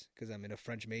tits because I'm in a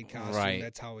French maid costume. Right.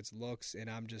 That's how it looks. And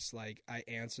I'm just like, I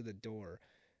answer the door,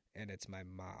 and it's my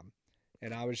mom.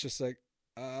 And I was just like,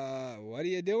 what are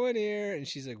you doing here? And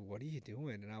she's like, what are you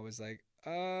doing? And I was like,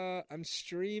 I'm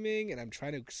streaming, and I'm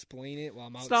trying to explain it while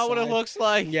I'm outside. It's not what it looks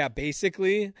like. Yeah,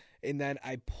 basically. And then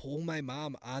I pull my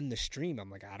mom on the stream. I'm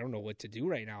like, I don't know what to do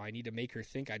right now. I need to make her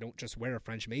think I don't just wear a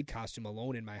French maid costume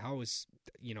alone in my house,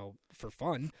 for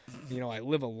fun. I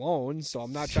live alone, so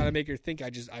I'm not trying to make her think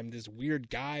I'm this weird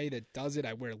guy that does it.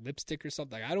 I wear lipstick or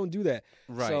something. I don't do that.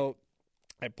 Right. So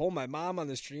I pull my mom on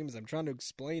the stream as I'm trying to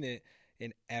explain it,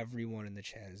 and everyone in the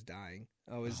chat is dying.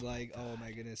 I was oh my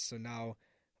goodness. So now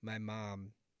my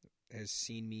mom has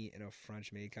seen me in a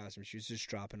French maid costume. She was just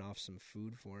dropping off some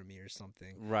food for me or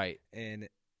something. Right. And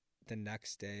the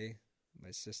next day,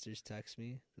 my sisters text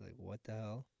me. They're like, what the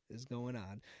hell is going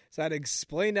on? So I had to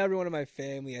explain to everyone in my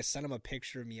family. I sent them a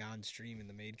picture of me on stream in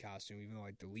the maid costume, even though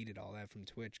I deleted all that from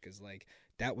Twitch because,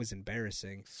 that was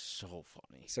embarrassing. So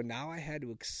funny. So now I had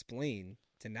to explain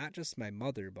to not just my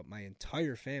mother, but my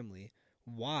entire family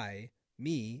why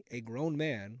me, a grown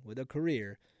man with a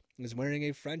career, was wearing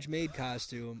a French maid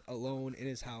costume alone in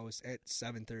his house at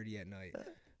 7:30 at night.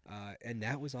 And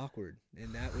that was awkward.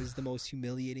 And that was the most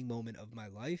humiliating moment of my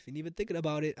life. And even thinking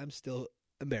about it, I'm still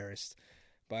embarrassed.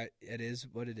 But it is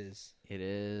what it is. It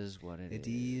is what it is. It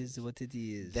is what it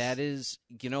is. That is,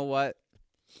 you know what?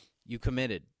 You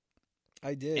committed.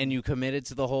 I did. And you committed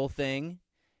to the whole thing.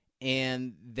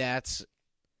 And that's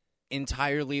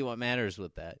entirely what matters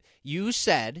with that. You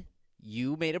said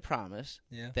you made a promise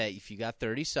Yeah. that if you got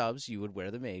 30 subs, you would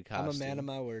wear the maid costume. I'm a man of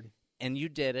my word. And you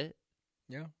did it.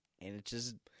 Yeah. And it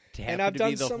just And happened I've to done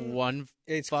be the some. one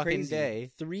It's fucking crazy.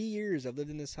 day. 3 years I've lived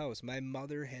in this house. My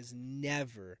mother has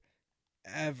never,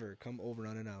 ever come over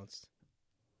unannounced.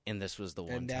 And this was the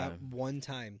one And that time. one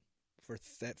time, for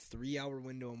that 3-hour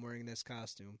window I'm wearing this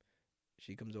costume,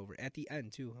 she comes over at the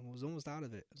end too. I was almost out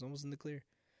of it. I was almost in the clear.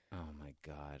 Oh, my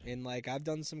God. And like I've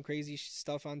done some crazy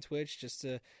stuff on Twitch just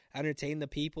to entertain the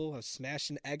people. I've smashed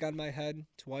an egg on my head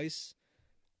twice,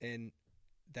 and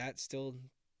that still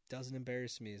doesn't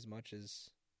embarrass me as much as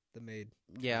the maid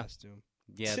costume.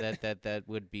 Yeah, that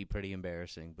would be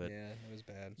embarrassing, but yeah, it was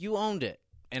bad. you owned it,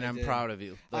 and I'm did. proud of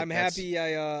you. Like, I'm happy.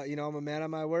 I'm a man of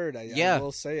my word. I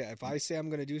will say it. If I say I'm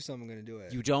going to do something, I'm going to do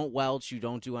it. You don't welch. You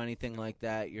don't do anything like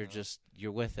that. You're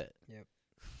you're with it. Yep.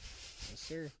 Yes,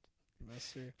 sir. Yes,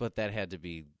 sir. But that had to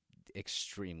be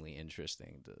extremely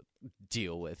interesting to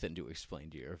deal with and to explain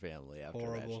to your family after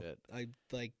Horrible. that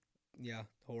shit.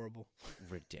 Horrible.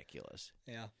 Ridiculous.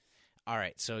 Yeah. All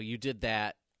right, so you did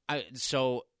that.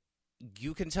 So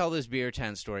you can tell this beer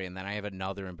tent story, and then I have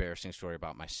another embarrassing story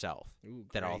about myself Ooh,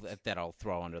 that great. I'll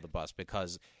throw under the bus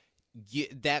because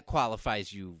that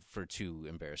qualifies you for 2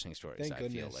 embarrassing stories. Thank I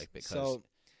goodness. feel like because So,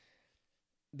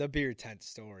 the beer tent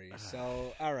story.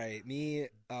 So, all right, me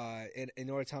in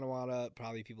North Tonawanda,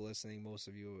 probably people listening, most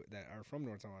of you that are from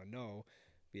North Tonawanda know,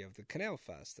 we have the Canal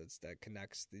Fest that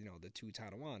connects the 2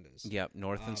 Tonawandas. yep,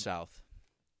 north and south.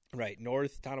 Right,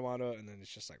 North Tonawanda, and then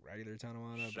it's just like regular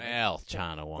Tonawanda. South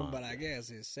Tonawanda. But I guess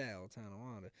it's South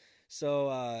Tonawanda.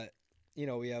 So,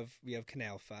 we have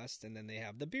Canal Fest, and then they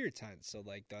have the beer tent. So,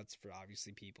 like, that's for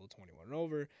obviously people 21 and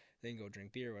over. They can go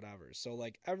drink beer, whatever. So,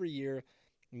 like, every year,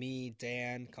 me,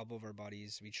 Dan, a couple of our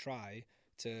buddies, we try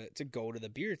to go to the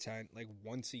beer tent, like,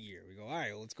 once a year. We go, all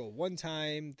right, well, let's go one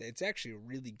time. It's actually a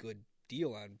really good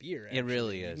deal on beer. Actually. It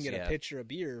really is. You can get yeah. a pitcher of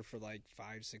beer for like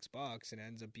 $5-6, and it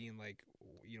ends up being like,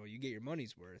 you get your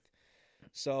money's worth.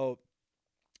 So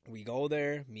we go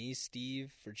there, me,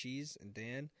 Steve for cheese, and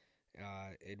Dan,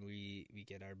 and we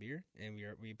get our beer, and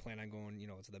we plan on going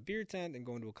to the beer tent and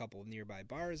going to a couple of nearby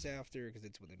bars after because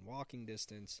it's within walking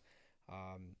distance.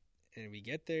 And we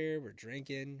get there, we're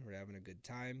drinking, we're having a good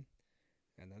time,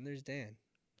 and then there's Dan,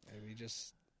 and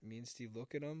me and Steve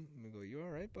look at him, and we go, "You all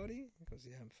right, buddy?" He goes,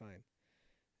 "Yeah, I'm fine."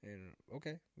 And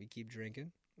okay, we keep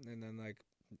drinking, and then like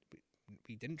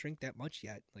we didn't drink that much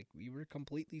yet. Like we were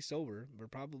completely sober. We're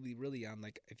probably really on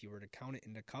like if you were to count it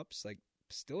into cups, like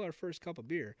still our first cup of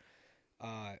beer.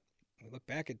 We look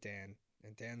back at Dan,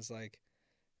 and Dan's like,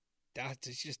 "That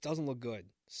just doesn't look good."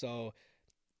 So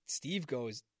Steve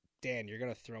goes, "Dan, you're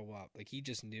gonna throw up." Like he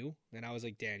just knew, and I was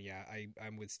like, "Dan, yeah,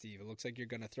 I'm with Steve. It looks like you're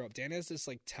gonna throw up." Dan has this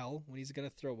like tell when he's gonna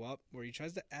throw up, where he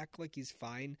tries to act like he's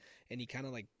fine, and he kind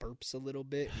of like burps a little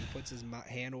bit. And he puts his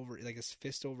hand over, like his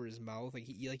fist over his mouth, like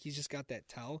he's just got that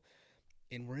tell.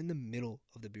 And we're in the middle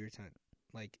of the beer tent,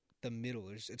 like the middle.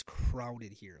 It's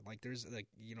crowded here. Like there's like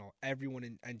everyone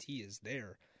in NT is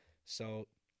there, so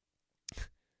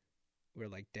we're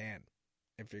like, "Dan,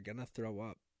 if you're gonna throw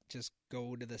up, just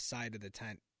go to the side of the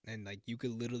tent." And, like, you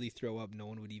could literally throw up. No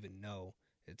one would even know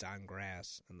it's on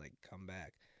grass and, like, come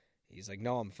back. He's like,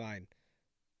 "No, I'm fine."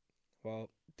 Well,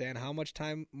 Dan, how much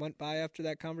time went by after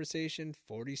that conversation?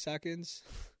 40 seconds?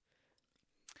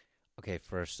 Okay,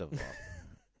 first of all,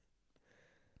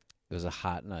 it was a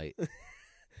hot night.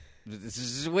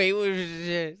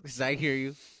 Wait, because I hear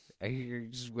you.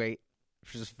 Just wait.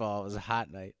 First of all, it was a hot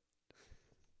night.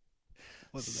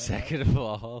 Second of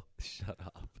all, shut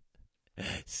up.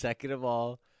 Second of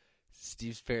all,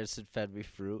 Steve's parents had fed me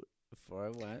fruit before I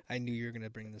went. I knew you were going to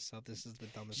bring this up. This is the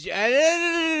dumbest.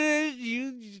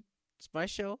 It's my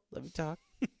show. Let me talk.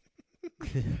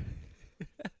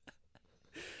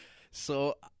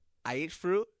 So I ate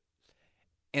fruit,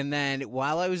 and then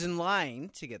while I was in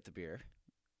line to get the beer,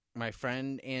 my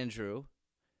friend Andrew,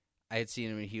 I had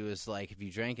seen him, and he was like, "Have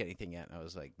you drank anything yet?" And I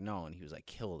was like, "No." And he was like,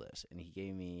 "Kill this." And he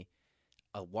gave me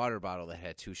a water bottle that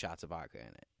had 2 shots of vodka in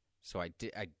it. So I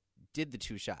did the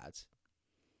 2 shots.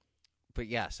 But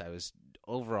yes, I was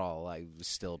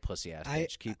still a pussy ass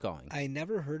bitch. Keep going. I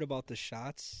never heard about the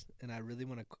shots, and I really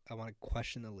want to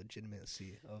question the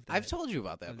legitimacy of that. I've told you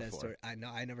about that before. That story. I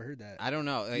never heard that. I don't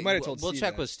know. You might have told We'll Steve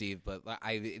check that. with Steve, but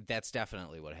that's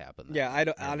definitely what happened. Yeah, I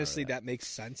don't. Honestly, that makes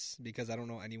sense because I don't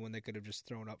know anyone that could have just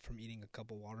thrown up from eating a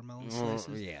couple watermelon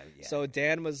slices. Yeah. So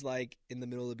Dan was like in the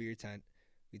middle of the beer tent.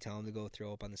 We tell him to go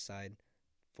throw up on the side.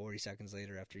 40 seconds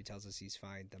later, after he tells us he's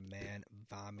fine, the man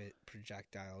vomit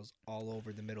projectiles all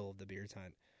over the middle of the beer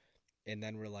tent. And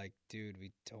then we're like, dude,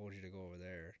 we told you to go over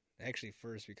there. Actually,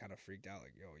 first we kind of freaked out,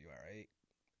 like, yo, you all right?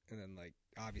 And then, like,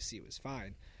 obviously it was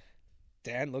fine.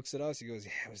 Dan looks at us. He goes,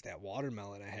 yeah, it was that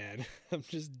watermelon I had. I'm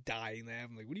just dying laughing.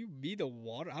 I'm like, what do you mean the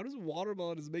water? How does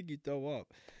watermelon just make you throw up?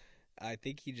 I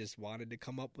think he just wanted to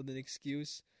come up with an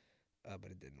excuse,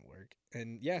 but it didn't work.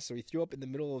 And, yeah, so he threw up in the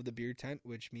middle of the beer tent,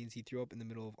 which means he threw up in the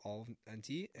middle of all of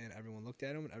NT, and everyone looked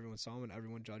at him, and everyone saw him, and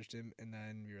everyone judged him. And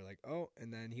then we were like, oh,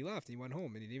 and then he left. He went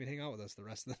home, and he didn't even hang out with us the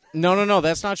rest of the night. No,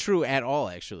 that's not true at all,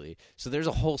 actually. So there's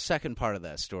a whole second part of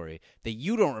that story that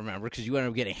you don't remember because you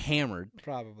ended up getting hammered.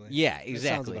 Probably. Yeah, That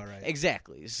exactly. sounds about right.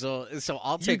 Exactly. So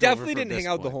I'll take You over definitely from didn't this hang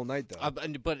out the point. whole night,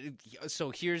 though. But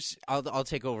so I'll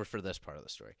take over for this part of the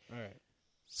story. All right.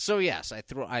 So yes, I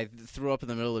threw up in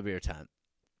the middle of the beer tent,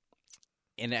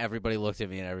 and everybody looked at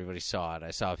me and everybody saw it.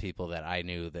 I saw people that I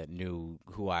knew that knew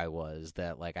who I was.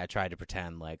 That like I tried to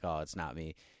pretend like, oh, it's not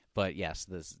me, but yes,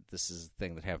 this is the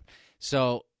thing that happened.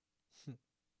 So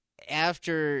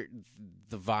after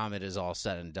the vomit is all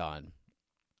said and done,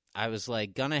 I was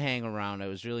like gonna hang around. I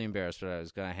was really embarrassed, but I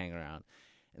was gonna hang around,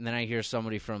 and then I hear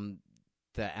somebody from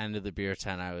the end of the beer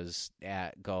tent I was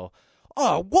at go,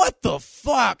 oh, what the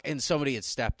fuck? And somebody had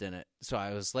stepped in it. So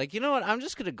I was like, you know what? I'm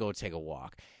just going to go take a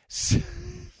walk.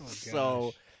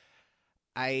 So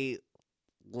I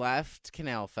left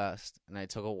Canal Fest, and I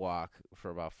took a walk for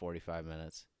about 45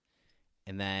 minutes.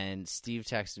 And then Steve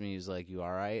texted me. He was like, you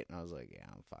all right? And I was like, yeah,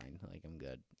 I'm fine. Like, I'm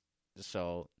good.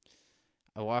 So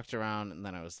I walked around, and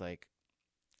then I was like,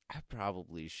 I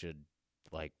probably should,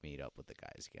 like, meet up with the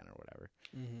guys again or whatever.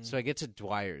 Mm-hmm. So I get to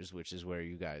Dwyer's, which is where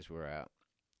you guys were at.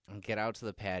 And get out to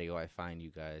the patio, I find you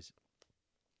guys,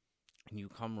 and you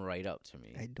come right up to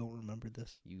me. I don't remember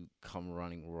this. You come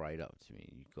running right up to me.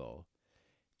 You go,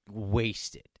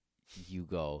 wasted. You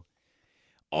go,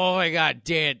 oh my God,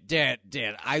 Dad,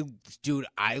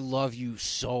 I love you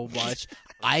so much.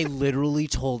 I literally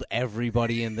told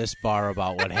everybody in this bar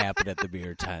about what happened at the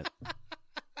beer tent.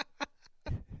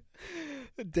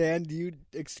 Dan, do you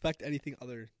expect anything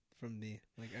other from me?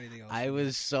 Like anything else? I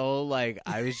was so like,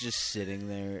 I was just sitting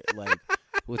there like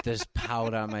with this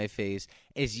pout on my face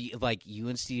as you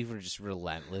and Steve were just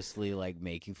relentlessly like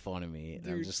making fun of me,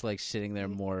 and I'm just like sitting there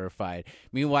mortified.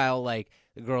 Meanwhile, like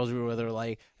the girls we were with were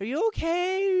like, "Are you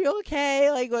okay? Are you okay?"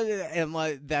 Like, and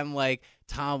like then like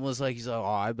Tom was like, he's like, "Oh,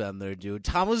 I've been there, dude."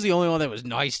 Tom was the only one that was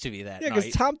nice to me that yeah, night.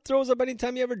 because Tom throws up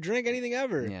anytime you ever drink anything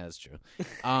ever. Yeah, that's true.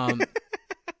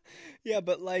 Yeah,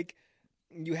 but like,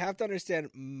 you have to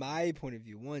understand my point of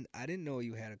view. One, I didn't know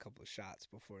you had a couple of shots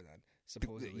before then,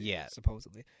 supposedly. Yeah.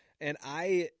 Supposedly. And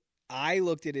I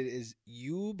looked at it as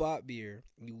you bought beer,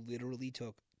 you literally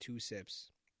took 2 sips,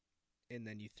 and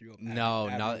then you threw up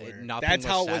everywhere. Nothing That's was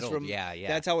how it was settled. from Yeah.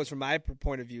 That's how it was from my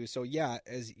point of view. So yeah,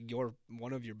 as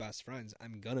one of your best friends,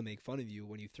 I'm gonna make fun of you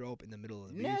when you throw up in the middle of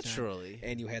the beer tent Naturally.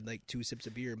 and you had like 2 sips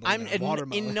of beer. And I'm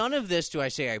watermelon. in none of this do I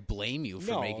say I blame you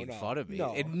for No, making no, fun of me.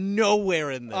 no.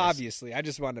 Nowhere in this. Obviously, I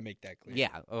just wanted to make that clear.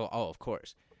 Yeah. Oh, of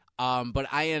course. But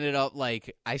I ended up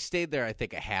like I stayed there I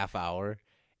think a half hour,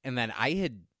 and then I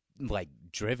had like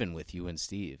driven with you and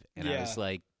Steve, and I was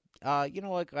like, you know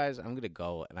what, guys, I'm gonna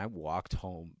go, and I walked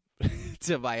home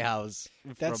to my house.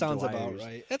 That from sounds Dwyer's. about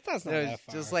right. That's not It was that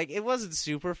far. just like it wasn't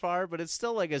super far, but it's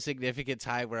still like a significant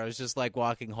time where I was just like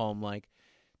walking home, like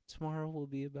tomorrow will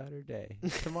be a better day.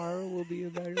 Tomorrow will be a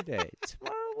better day.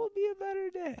 Tomorrow will be a better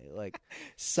day. Like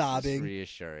sobbing, just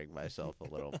reassuring myself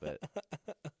a little bit.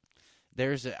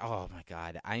 Oh my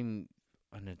God, I'm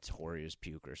a notorious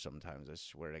puker sometimes. I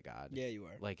swear to God. Yeah, you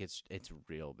are. Like it's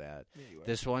real bad. Yeah, you are.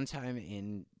 This one time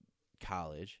in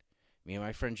college, me and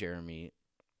my friend Jeremy,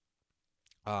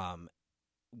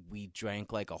 we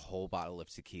drank like a whole bottle of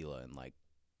tequila in like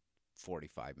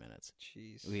 45 minutes.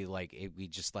 Jeez. We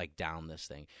just like downed this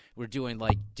thing. We're doing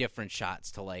like different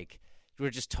shots to like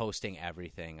we're just toasting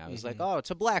everything. I was like, oh,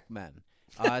 to black men,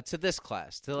 to this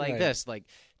class, to like this, like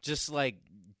just like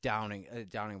downing a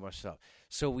bunch of stuff.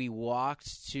 So we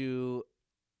walked to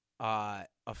a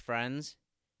friend's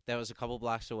that was a couple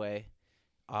blocks away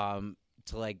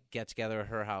to like get together at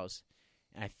her house,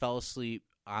 and I fell asleep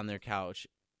on their couch,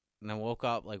 and then woke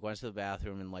up, like went to the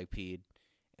bathroom and like peed,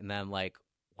 and then like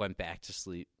went back to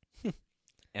sleep,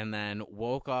 and then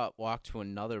woke up, walked to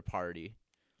another party,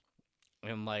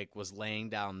 and like was laying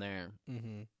down there.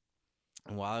 Mm-hmm.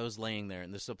 And while I was laying there,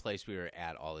 and this is a place we were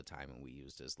at all the time, and we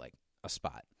used as like a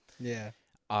spot. Yeah.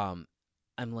 I'm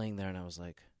laying there, and I was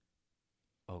like,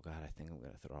 "Oh God, I think I'm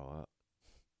gonna throw up.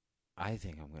 I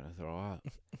think I'm gonna throw up.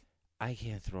 I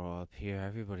can't throw up here.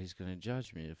 Everybody's gonna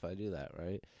judge me if I do that,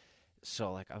 right?"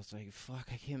 So like I was like, "Fuck,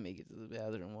 I can't make it to the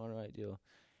bathroom. What do I do?"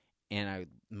 And I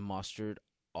mustered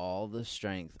all the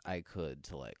strength I could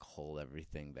to like hold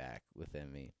everything back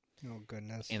within me. Oh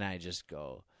goodness. And I just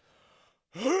go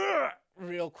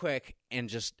real quick and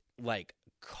just like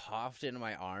coughed into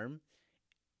my arm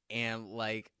and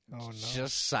like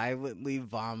just silently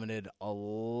vomited a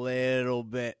little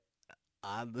bit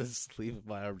on the sleeve of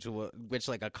my arm, which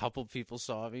like a couple people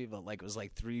saw me, but like it was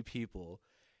like 3 people,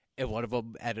 and one of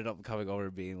them ended up coming over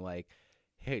and being like,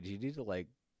 "Hey, do you need to like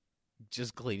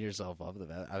just clean yourself up?"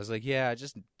 I was like, "Yeah, I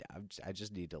just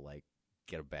need to like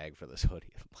get a bag for this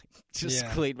hoodie and like just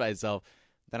clean myself."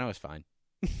 Then I was fine.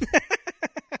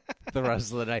 The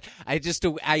rest of the night,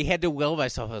 I had to will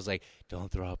myself. I was like, "Don't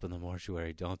throw up in the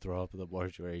mortuary. Don't throw up in the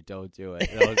mortuary. Don't do it.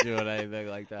 Don't do it." Anything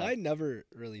like that. I never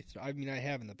really. I mean, I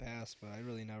have in the past, but I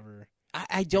really never.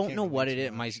 I don't know what it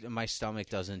is. My stomach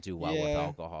doesn't do well with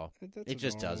alcohol. It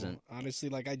just doesn't. Honestly,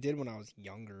 like I did when I was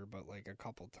younger, but like a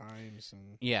couple times.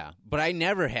 And yeah, but I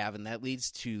never have, and that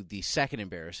leads to the second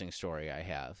embarrassing story I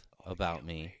have about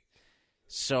me. Wait.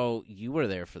 So you were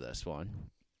there for this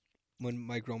one. When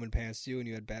Mike Roman pantsed you and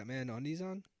you had Batman undies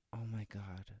on? Oh, my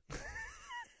God.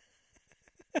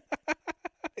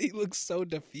 He looks so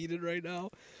defeated right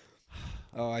now.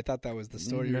 Oh, I thought that was the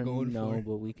story you're going for. No,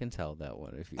 but we can tell that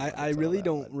one if you I really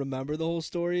don't remember the whole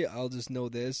story. I'll just know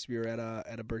this. We were at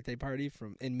a birthday party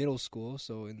in middle school,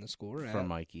 so in the school we're at. For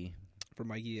Mikey.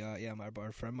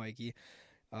 Our friend Mikey.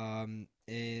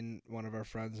 And one of our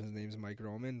friends, his name's Mike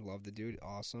Roman. Love the dude.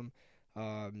 Awesome.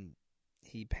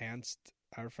 He pantsed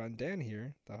our friend Dan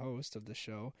here, the host of the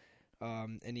show,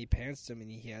 and he pantsed him,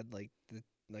 and he had like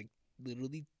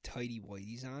literally tighty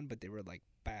whities on, but they were like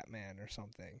Batman or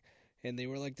something, and they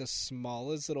were like the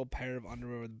smallest little pair of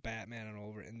underwear with Batman on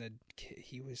over. And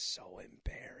he was so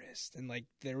embarrassed, and like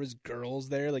there was girls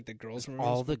there, like the girls from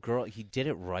all the girl. He did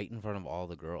it right in front of all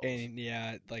the girls, and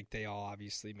yeah, like they all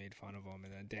obviously made fun of him,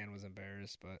 and then Dan was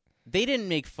embarrassed, but they didn't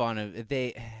make fun of it.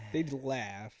 They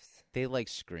laughed. They like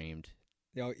screamed.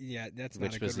 Oh, yeah, that's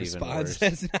not a good response.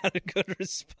 That's not a good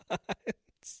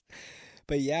response.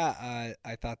 But yeah,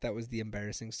 I thought that was the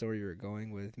embarrassing story you were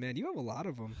going with. Man, you have a lot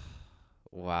of them.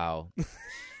 Wow.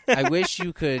 I wish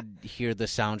you could hear the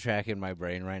soundtrack in my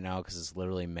brain right now because it's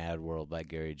literally Mad World by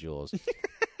Gary Jules.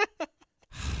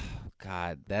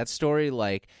 God, that story,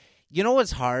 like, you know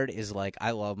what's hard is, like,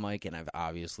 I love Mike, and I've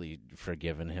obviously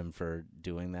forgiven him for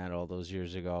doing that all those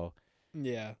years ago.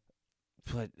 Yeah.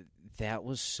 But that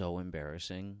was so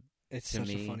embarrassing. It's such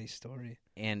a funny story.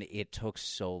 And it took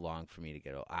so long for me to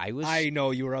get over. I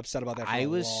know you were upset about that for I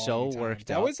was so time.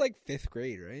 worked up. That was like 5th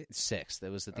grade, right? 6th.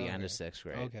 That was at the end of 6th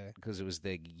grade. Okay. Because it was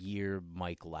the year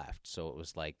Mike left. So it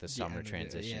was like the summer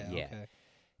transition. Yeah. Okay.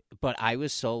 But I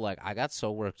was so, like, I got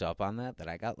so worked up on that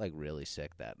I got, like, really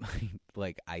sick that night.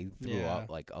 Like, I threw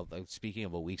up, like, speaking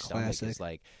of a weak stomach, it's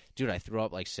like, dude, I threw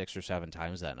up, like, 6 or 7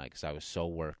 times that night because I was so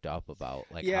worked up about,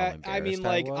 like, how embarrassed I mean,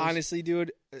 like, was. honestly,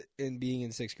 dude, in being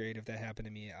in 6th grade, if that happened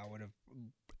to me, I would have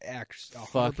acted 100%.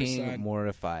 Fucking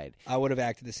mortified. I would have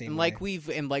acted the same way.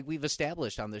 We've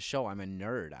established on this show, I'm a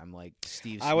nerd. I'm like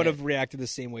Steve Smith. I would have reacted the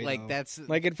same way. Like though. that's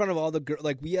like in front of all the girls.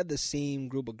 Like we had the same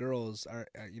group of girls,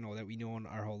 that we knew in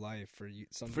our whole life for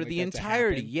something for like the that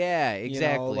entirety. To happen, yeah,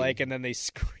 exactly. Like, and then they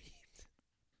screamed.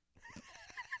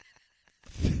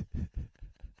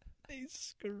 They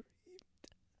screamed.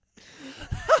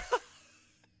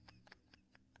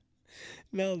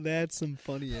 Now that's some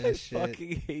funny ass shit. I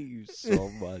fucking hate you so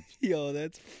much. Yo,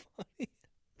 that's funny.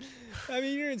 I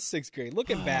mean, you're in 6th grade.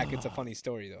 Looking back, it's a funny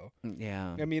story, though.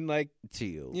 Yeah. I mean, like to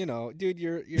you, dude,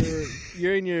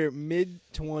 you're in your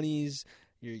mid-20s.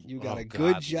 You got a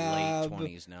good job.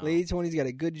 Late 20s, got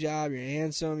a good job. You're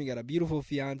handsome. You got a beautiful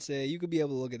fiance. You could be able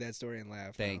to look at that story and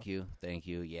laugh. Thank you.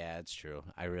 Yeah, it's true.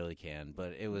 I really can.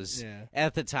 But it was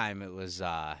at the time. It was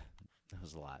a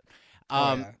lot.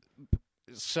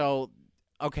 So.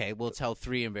 Okay, we'll tell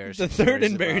 3 embarrassing stories. The third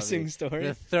embarrassing story.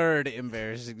 The third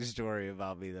embarrassing story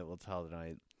about me that we'll tell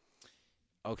tonight.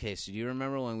 Okay, so do you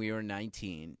remember when we were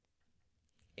 19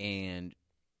 and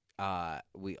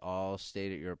we all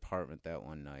stayed at your apartment that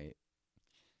one night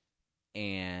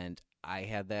and I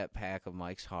had that pack of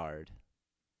Mike's Hard.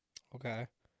 Okay.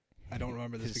 I don't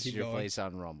remember this. This is your place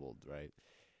on Rumbled, right?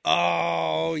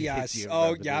 Oh, yes.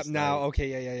 Oh, yeah. Now, night?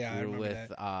 Okay, yeah. We were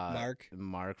with Mark?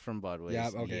 Mark from Budweiser. Yeah,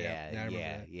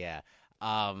 okay. Yeah.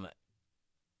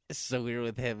 So we were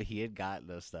with him. He had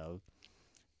gotten us stuff.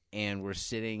 And we're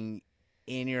sitting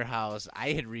in your house.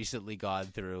 I had recently gone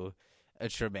through a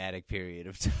traumatic period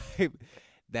of time.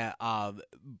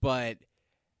 But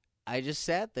I just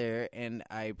sat there and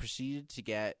I proceeded to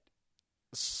get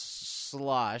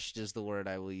sloshed, is the word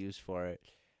I will use for it,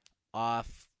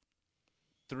 off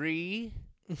 3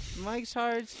 Mike's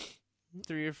Hards.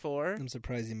 3 or 4. I'm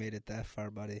surprised you made it that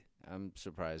far, buddy. I'm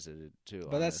surprised at it too.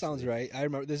 But that sounds right. I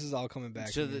remember this is all coming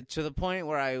back to the point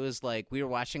where I was like, we were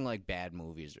watching like bad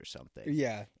movies or something.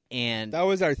 Yeah, and that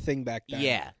was our thing back then.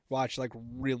 Yeah, watch like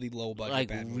really low budget, like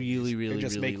bad really, movies really, and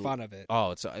just really, make fun of it.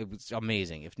 Oh, it was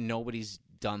amazing. If nobody's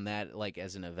done that like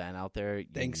as an event out there,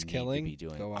 Thanksgiving, be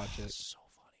doing. Go watch it. So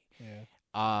funny.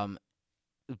 Yeah.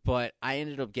 But I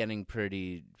ended up getting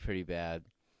pretty bad,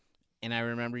 and I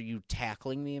remember you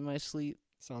tackling me in my sleep.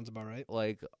 Sounds about right.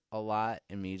 Like a lot,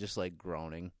 and me just like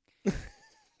groaning.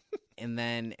 And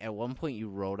then at one point you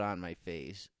wrote on my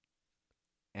face,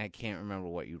 and I can't remember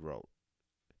what you wrote.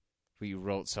 But you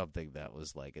wrote something that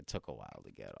was like, it took a while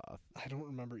to get off. I don't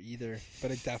remember either,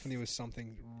 but it definitely was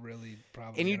something really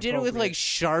probably. And you did it with like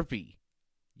Sharpie,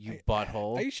 you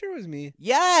butthole. Are you sure it was me?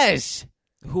 Yes!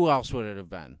 Who else would it have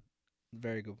been?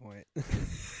 Very good point.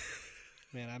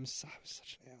 Man, I was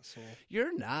such an asshole.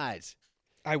 You're not.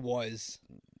 I was.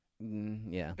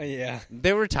 Yeah. Yeah.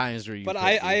 There were times where you. But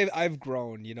I've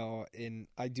grown, and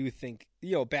I do think,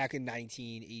 back in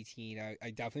 19, 18,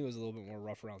 I definitely was a little bit more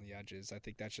rough around the edges. I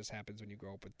think that just happens when you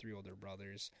grow up with 3 older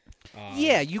brothers.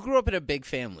 Yeah, you grew up in a big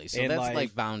family, so that's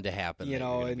like bound to happen.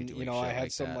 I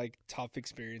had some like tough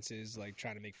experiences, like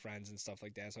trying to make friends and stuff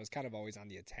like that. So I was kind of always on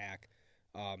the attack.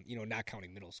 Not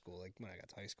counting middle school, like when I got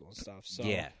to high school and stuff. So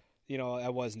yeah, I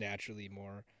was naturally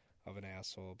more of an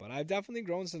asshole, but I've definitely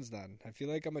grown since then. I feel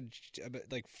like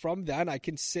like from then I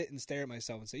can sit and stare at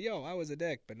myself and say, yo, I was a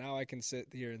dick, but now I can sit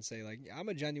here and say, like, I'm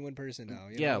a genuine person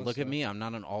now. Look at me, I'm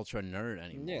not an ultra nerd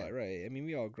anymore. Yeah, right. I mean,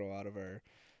 we all grow out of our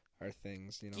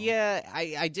things, Yeah,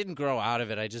 I didn't grow out of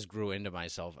it, I just grew into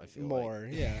myself, I feel more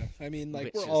like. Yeah, I mean,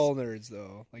 like, we're just all nerds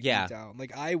though, like, yeah, deep down.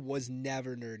 Like, I was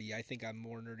never nerdy. I think I'm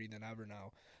more nerdy than ever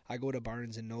now. I go to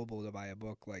Barnes and Noble to buy a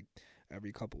book like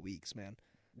every couple weeks, man.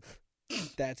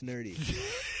 That's nerdy.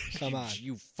 Come on,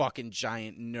 you fucking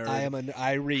giant nerd.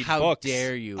 I read How books.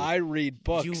 dare you? I read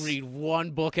books. You read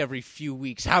one book every few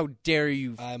weeks. How dare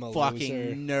you? I'm a fucking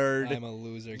loser. nerd. I'm a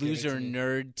loser. Loser,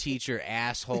 nerd, teacher,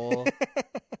 asshole.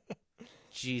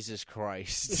 Jesus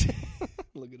Christ!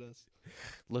 Look at us.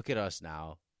 Look at us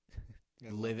now,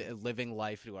 living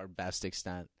life to our best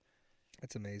extent.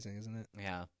 That's amazing, isn't it?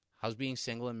 Yeah. How's being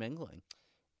single and mingling?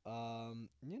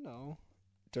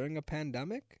 During a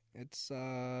pandemic, it's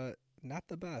not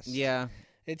the best. Yeah.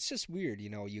 It's just weird,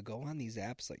 you go on these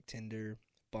apps like Tinder,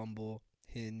 Bumble,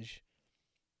 Hinge.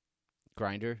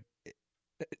 Grindr?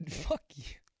 Fuck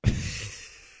you.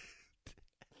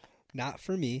 Not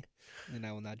for me, and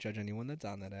I will not judge anyone that's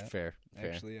on that app. Fair.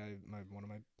 Actually,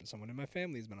 someone in my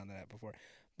family has been on that app before.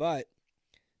 But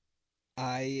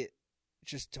I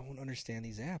just don't understand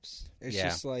these apps. It's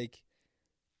just like,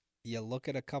 you look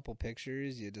at a couple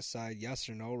pictures, you decide yes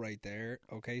or no right there.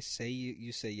 Okay, say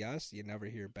you say yes, you never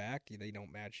hear back, they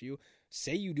don't match you.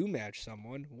 Say you do match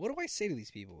someone, what do I say to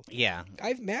these people? Yeah.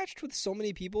 I've matched with so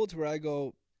many people to where I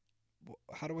go,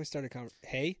 how do I start a conversation?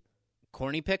 Hey?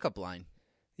 Corny pickup line.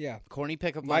 Yeah. Corny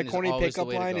pickup line. My corny pickup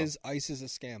line is ICE is a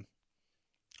scam.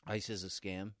 ICE is a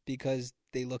scam? Because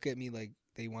they look at me like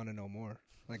they want to know more.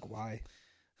 Like, why?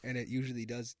 And it usually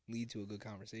does lead to a good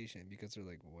conversation because they're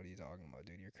like, well, what are you talking about,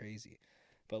 dude? You're crazy.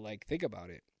 But, like, think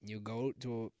about it. You go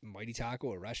to a Mighty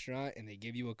Taco, a restaurant, and they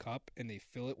give you a cup and they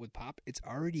fill it with pop. It's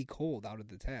already cold out of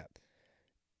the tap.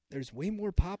 There's way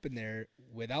more pop in there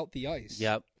without the ice.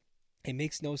 Yep. It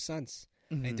makes no sense.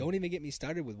 Mm-hmm. And don't even get me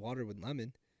started with water with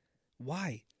lemon.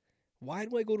 Why? Why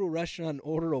do I go to a restaurant and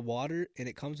order a water and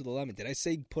it comes with a lemon? Did I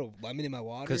say put a lemon in my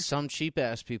water? Because some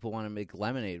cheap-ass people want to make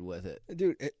lemonade with it.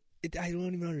 Dude, I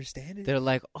don't even understand it. They're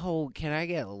like, oh, can I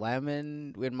get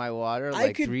lemon in my water?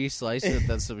 Like 3 slices and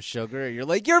then some sugar. You're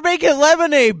like, you're making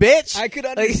lemonade, bitch! I could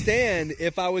understand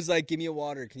if I was like, give me a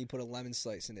water. Can you put a lemon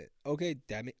slice in it? Okay,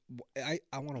 damn it.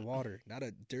 I want a water, not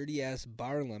a dirty-ass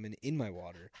bar lemon in my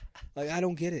water. Like, I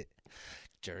don't get it.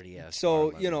 Dirty-ass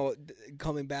So,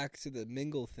 coming back to the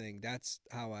mingle thing, that's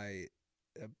how I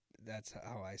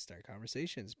start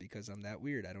conversations because I'm that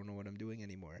weird. I don't know what I'm doing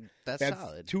anymore. That's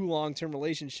solid. 2 long-term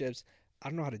relationships. I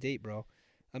don't know how to date, bro.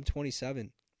 I'm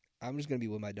 27. I'm just going to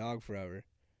be with my dog forever.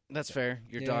 That's fair.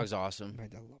 Your dog's awesome. I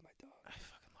love my dog. I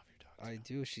fucking love your dog. I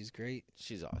do. She's great.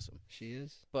 She's awesome. She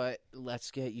is. But let's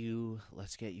get you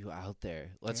out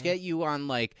there. Let's get you on,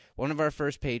 like, one of our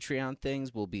first Patreon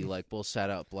things will be, like, we'll set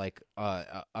up, like,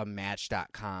 a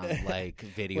Match.com, like,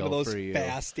 video one of those for you.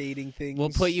 fast dating things. We'll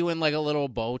put you in, like, a little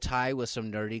bow tie with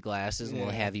some nerdy glasses, and we'll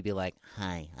have you be like,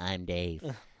 hi, I'm Dave.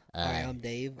 Hi, I'm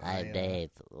Dave. I'm Dave.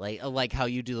 Like how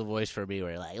you do the voice for me,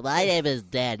 where you're like, My name is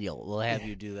Daniel. we'll have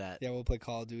you do that. Yeah, we'll play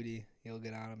Call of Duty. He'll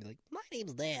get on and be like, My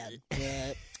name's Dan.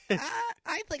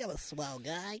 I think I'm a swell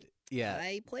guy. Yeah.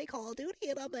 I play Call of Duty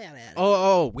and I'm bad at it.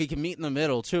 Oh, we can meet in the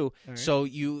middle too. All right.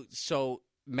 So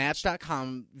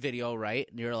Match.com video, right?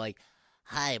 And you're like,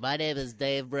 Hi, my name is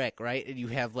Dave Brick. right? And you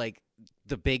have like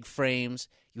the big frames.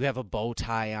 You have a bow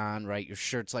tie on, right? Your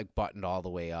shirt's like buttoned all the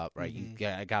way up, right? You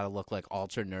gotta look like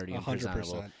ultra nerdy and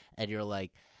presentable. 100%. And you're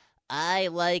like,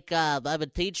 I'm a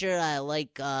teacher. I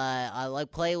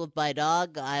like playing with my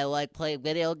dog. I like playing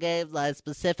video games. I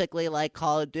specifically like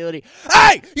Call of Duty.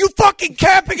 hey, you fucking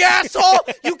camping asshole!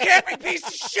 You camping piece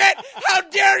of shit! How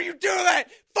dare you do that?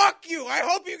 Fuck you! I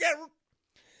hope you get.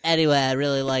 Anyway, I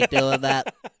really like doing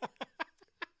that.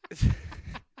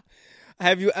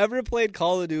 Have you ever played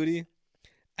Call of Duty?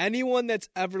 Anyone that's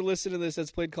ever listened to this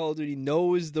that's played Call of Duty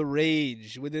knows the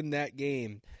rage within that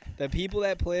game. The people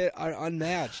that play it are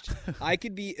unmatched. I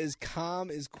could be as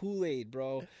calm as Kool-Aid,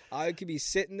 bro. I could be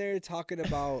sitting there talking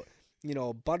about,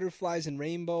 butterflies and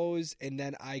rainbows, and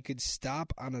then I could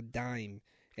stop on a dime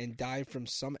and die from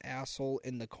some asshole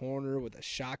in the corner with a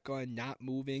shotgun not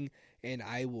moving, and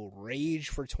I will rage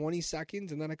for 20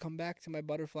 seconds, and then I come back to my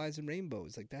butterflies and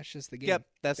rainbows. Like, that's just the game. Yep,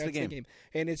 that's the game.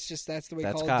 And it's just, that's the way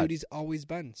That's Call God. of Duty's always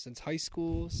been, since high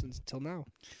school, since till now.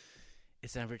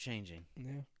 It's never changing.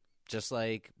 Yeah. Just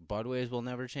like Budways will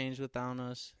never change without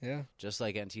us. Yeah. Just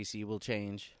like NTC will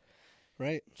change.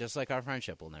 Right. Just like our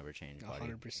friendship will never change, buddy.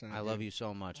 100%. I love you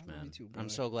so much, I love man. you too, I'm brother.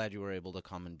 so glad you were able to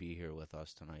come and be here with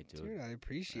us tonight, dude. Dude, I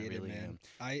appreciate I really it,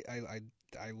 man.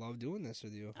 I love doing this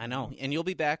with you. I know. And you'll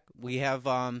be back. We have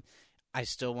I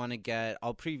still want to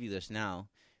I'll preview this now.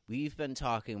 We've been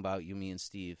talking about, me and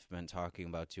Steve have been talking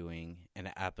about doing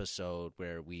an episode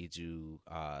where we do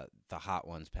the Hot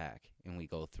Ones pack, and we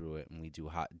go through it, and we do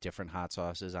different hot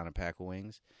sauces on a pack of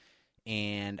wings.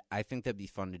 And I think that'd be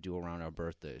fun to do around our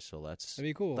birthdays. So That'd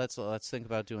be cool. Let's think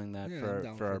about doing that Yeah, I'm for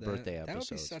down our that. birthday That would be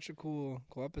episodes. such a cool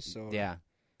episode. Yeah,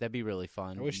 that'd be really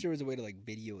fun. I wish there was a way to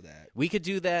video that. We could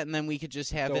do that, and then we could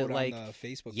just have Throw it it like on the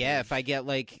Facebook yeah. page. If I get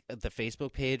like the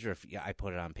Facebook page, or if I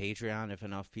put it on Patreon, if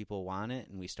enough people want it,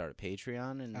 and we start a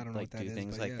Patreon and I don't know like what that do is,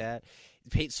 things but like yeah.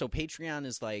 that. So Patreon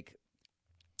is like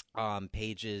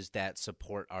pages that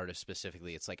support artists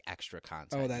specifically. It's like extra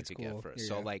content. Oh, that's you could cool. Get for it. Yeah,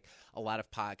 So yeah. like a lot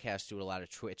of podcasts do it. A lot of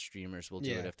Twitch streamers will do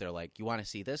Yeah. it. If they're like, you want to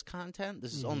see this content,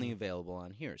 this is only available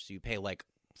on here. So you pay like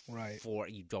Right.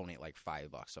 you donate like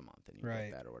 $5 a month and you Right.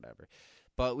 get that or whatever.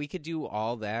 But we could do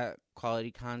all that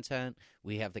quality content.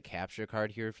 We have the capture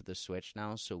card here for the Switch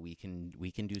now, so we can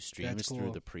do streams That's through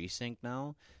cool. the precinct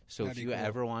now. So That'd if be you cool.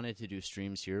 ever wanted to do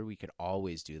streams here, we could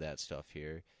always do that stuff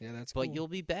here. Yeah, that's But cool. you'll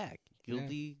be back. Yeah.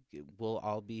 We'll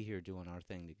all be here doing our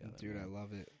thing together. Dude, I man.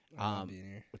 love it. I love Um, being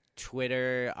here.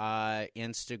 Twitter,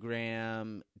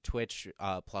 Instagram, Twitch,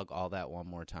 plug all that one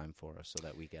more time for us so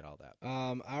that we get all that.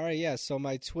 All right, yeah. So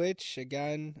my Twitch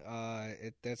again,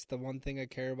 that's the one thing I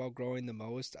care about growing the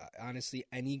most. Honestly,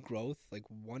 any growth, like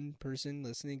one person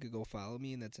listening could go follow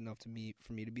me, and that's enough for me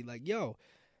to be like, yo,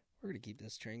 we're gonna keep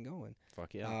this train going.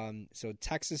 Fuck yeah. So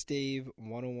Texas Dave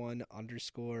 101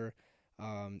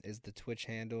 _ is the Twitch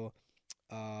handle.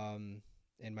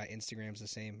 And my Instagram's the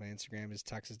same. My Instagram is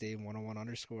Texas Dave 101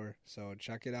 _ So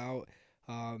check it out.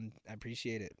 I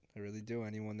appreciate it. I really do.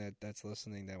 Anyone that's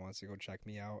listening that wants to go check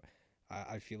me out,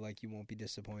 I feel like you won't be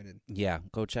disappointed. Yeah,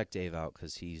 go check Dave out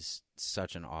because he's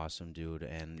such an awesome dude.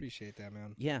 And Appreciate that,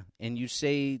 man. yeah, and you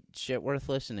say shit worth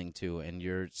listening to, and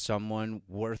you're someone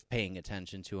worth paying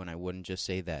attention to, and I wouldn't just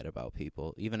say that about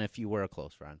people, even if you were a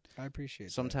close friend. I appreciate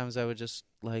that. Sometimes I would just,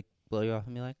 like, blow you off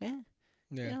and be like, Yeah.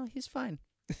 you know, he's fine.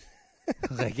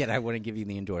 Again, I wouldn't give you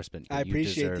the endorsement. But I you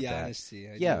appreciate deserve the that. honesty.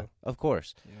 I Yeah, do, of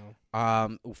course. you know.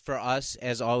 For us,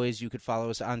 as always, you could follow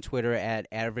us on Twitter at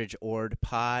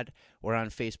AverageOrdPod. We're on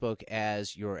Facebook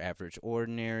as Your Average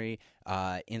Ordinary.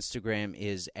 Instagram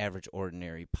is Average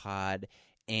Ordinary Pod.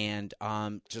 And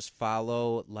just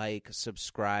follow, like,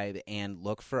 subscribe, and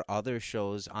look for other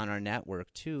shows on our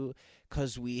network, too,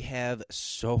 because we have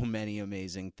so many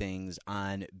amazing things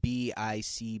on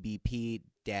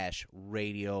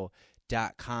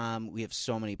bicbp-radio.com. We have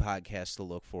so many podcasts to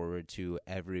look forward to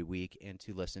every week and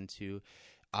to listen to.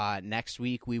 Next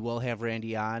week, we will have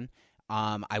Randy on.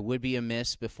 I would be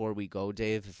amiss before we go,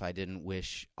 Dave, if I didn't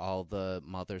wish all the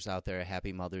mothers out there a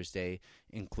happy Mother's Day,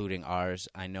 including ours.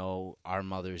 I know our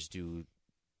mothers do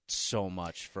so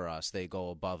much for us. They go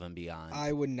above and beyond.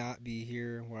 I would not be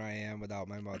here where I am without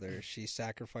my mother. She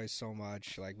sacrificed so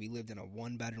much. Like, we lived in a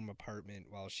 1-bedroom apartment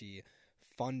while she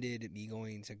funded me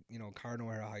going to, Cardinal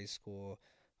O'Hara High School.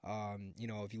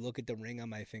 If you look at the ring on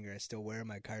my finger, I still wear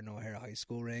my Cardinal O'Hara High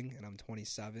School ring, and I'm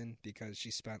 27 because she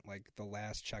spent like the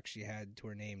last check she had to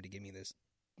her name to give me this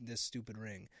stupid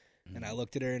ring. Mm-hmm. And I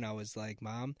looked at her and I was like,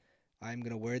 Mom, I'm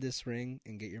going to wear this ring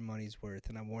and get your money's worth,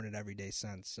 and I've worn it every day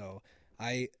since. So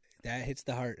that hits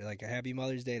the heart. Like, a happy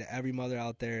Mother's Day to every mother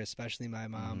out there, especially my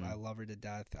mom. I love her to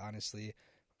death. Honestly,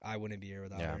 I wouldn't be here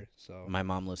without her. So my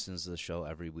mom listens to the show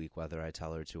every week, whether I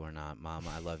tell her to or not. Mom,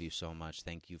 I love you so much.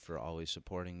 Thank you for always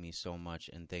supporting me so much,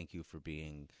 and thank you for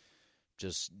being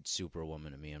just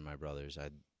superwoman to me and my brothers. I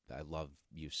love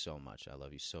you so much. I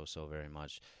love you so, so very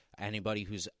much. Anybody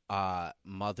who's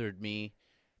mothered me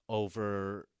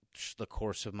over the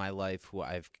course of my life, who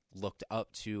I've looked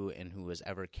up to and who has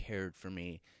ever cared for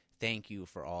me, thank you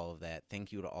for all of that.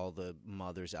 Thank you to all the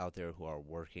mothers out there who are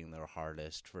working their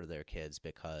hardest for their kids,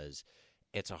 because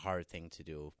it's a hard thing to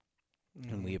do.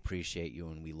 And we appreciate you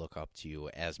and we look up to you.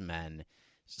 As men,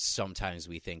 sometimes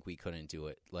we think we couldn't do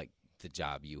it, like the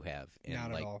job you have. And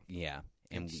Not like, at all. Yeah.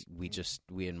 And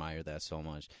we admire that so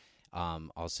much.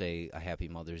 I'll say a happy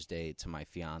Mother's Day to my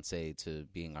fiance, to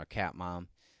being our cat mom.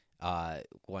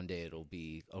 One day it'll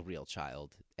be a real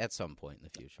child at some point in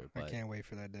the future. But, I can't wait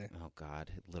for that day. Oh, God.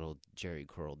 Little Jerry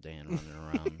Curl Dan running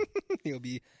around. He'll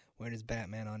be wearing his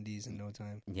Batman undies in no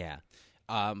time. Yeah.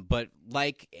 But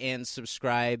like and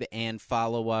subscribe and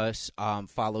follow us.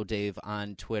 Follow Dave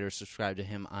on Twitter. Subscribe to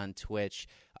him on Twitch.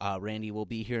 Randy will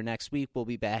be here next week. We'll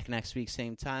be back next week,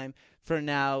 same time. For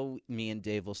now, me and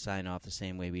Dave will sign off the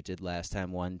same way we did last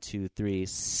time. 1, 2, 3.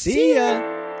 See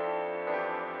ya!